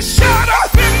that is shot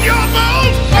up in your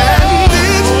bones. And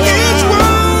this is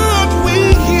what we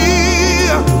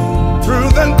hear through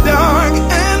the dark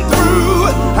and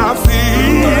through our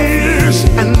fears.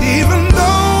 And even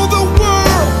though the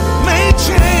world may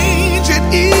change, it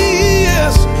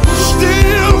is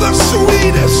still the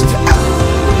sweetest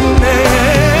name.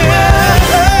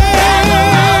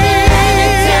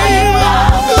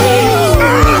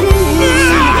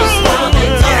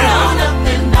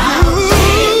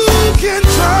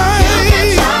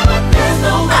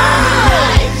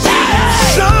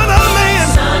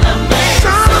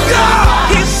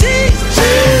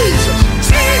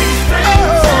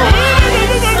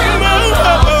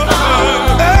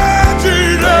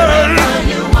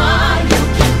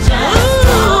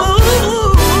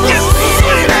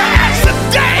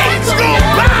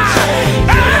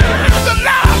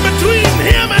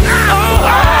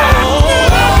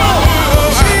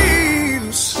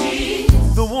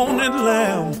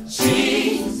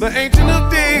 The Ancient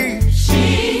of Days,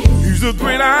 He's the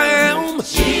great I am,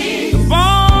 the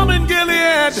balm in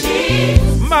Gilead,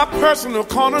 my personal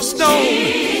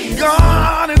cornerstone,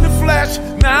 God in the flesh,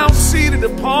 now seated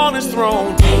upon His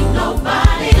throne. Ain't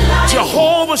nobody like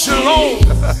Jehovah Shalom,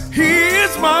 He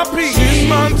is my peace.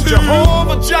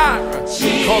 Jehovah Jireh,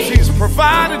 cause He's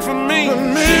provided for me.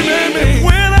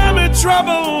 When I'm in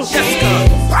trouble, I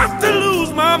have to lose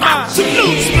my mind.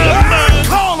 I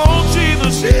call on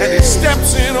Jesus and He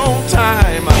steps in on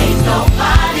time. Ain't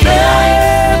nobody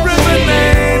every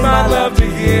name I love to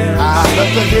hear.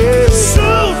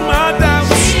 Soothes my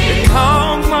doubts and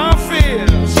calms my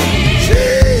fears.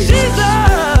 Jesus,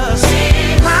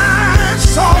 my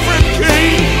sovereign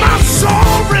King, my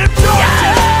soul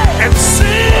rejoices and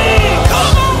sings.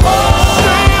 Come on.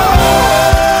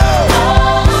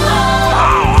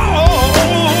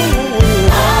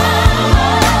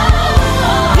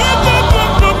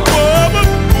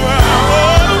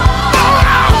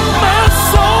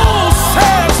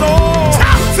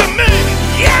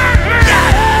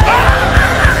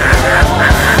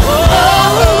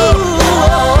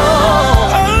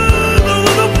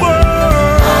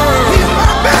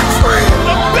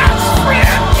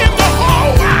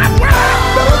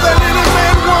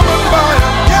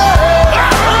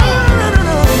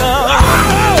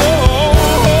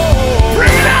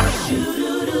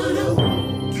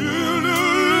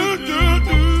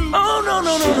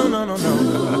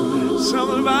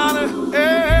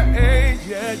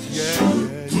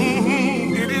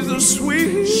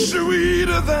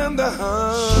 Sweeter than the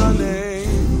honey.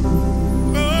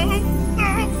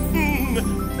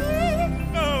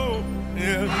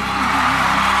 Yeah.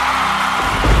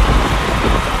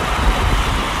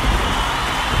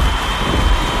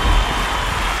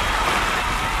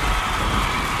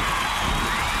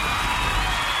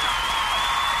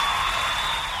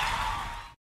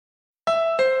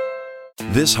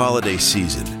 This holiday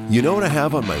season, you know what I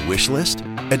have on my wish list?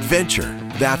 Adventure.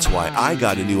 That's why I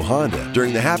got a new Honda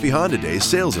during the Happy Honda Days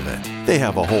sales event. They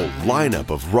have a whole lineup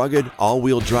of rugged,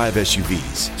 all-wheel drive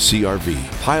SUVs, CR-V,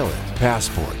 Pilot,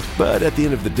 Passport. But at the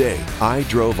end of the day, I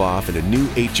drove off in a new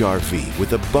HR-V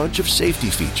with a bunch of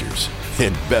safety features.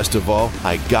 And best of all,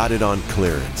 I got it on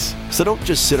clearance. So don't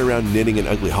just sit around knitting an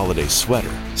ugly holiday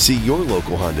sweater. See your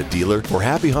local Honda dealer for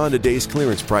Happy Honda Days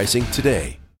clearance pricing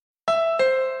today.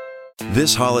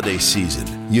 This holiday season,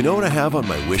 you know what I have on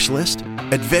my wish list?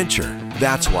 Adventure.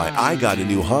 That's why I got a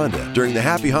new Honda during the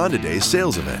Happy Honda Days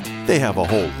sales event. They have a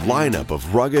whole lineup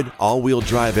of rugged, all-wheel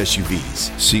drive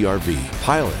SUVs, CR-V,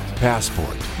 Pilot,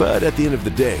 Passport. But at the end of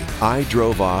the day, I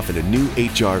drove off in a new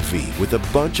HR-V with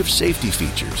a bunch of safety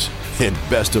features. And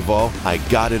best of all, I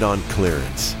got it on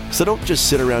clearance. So don't just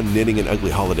sit around knitting an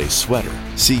ugly holiday sweater.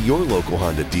 See your local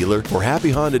Honda dealer for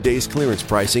Happy Honda Days clearance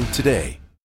pricing today.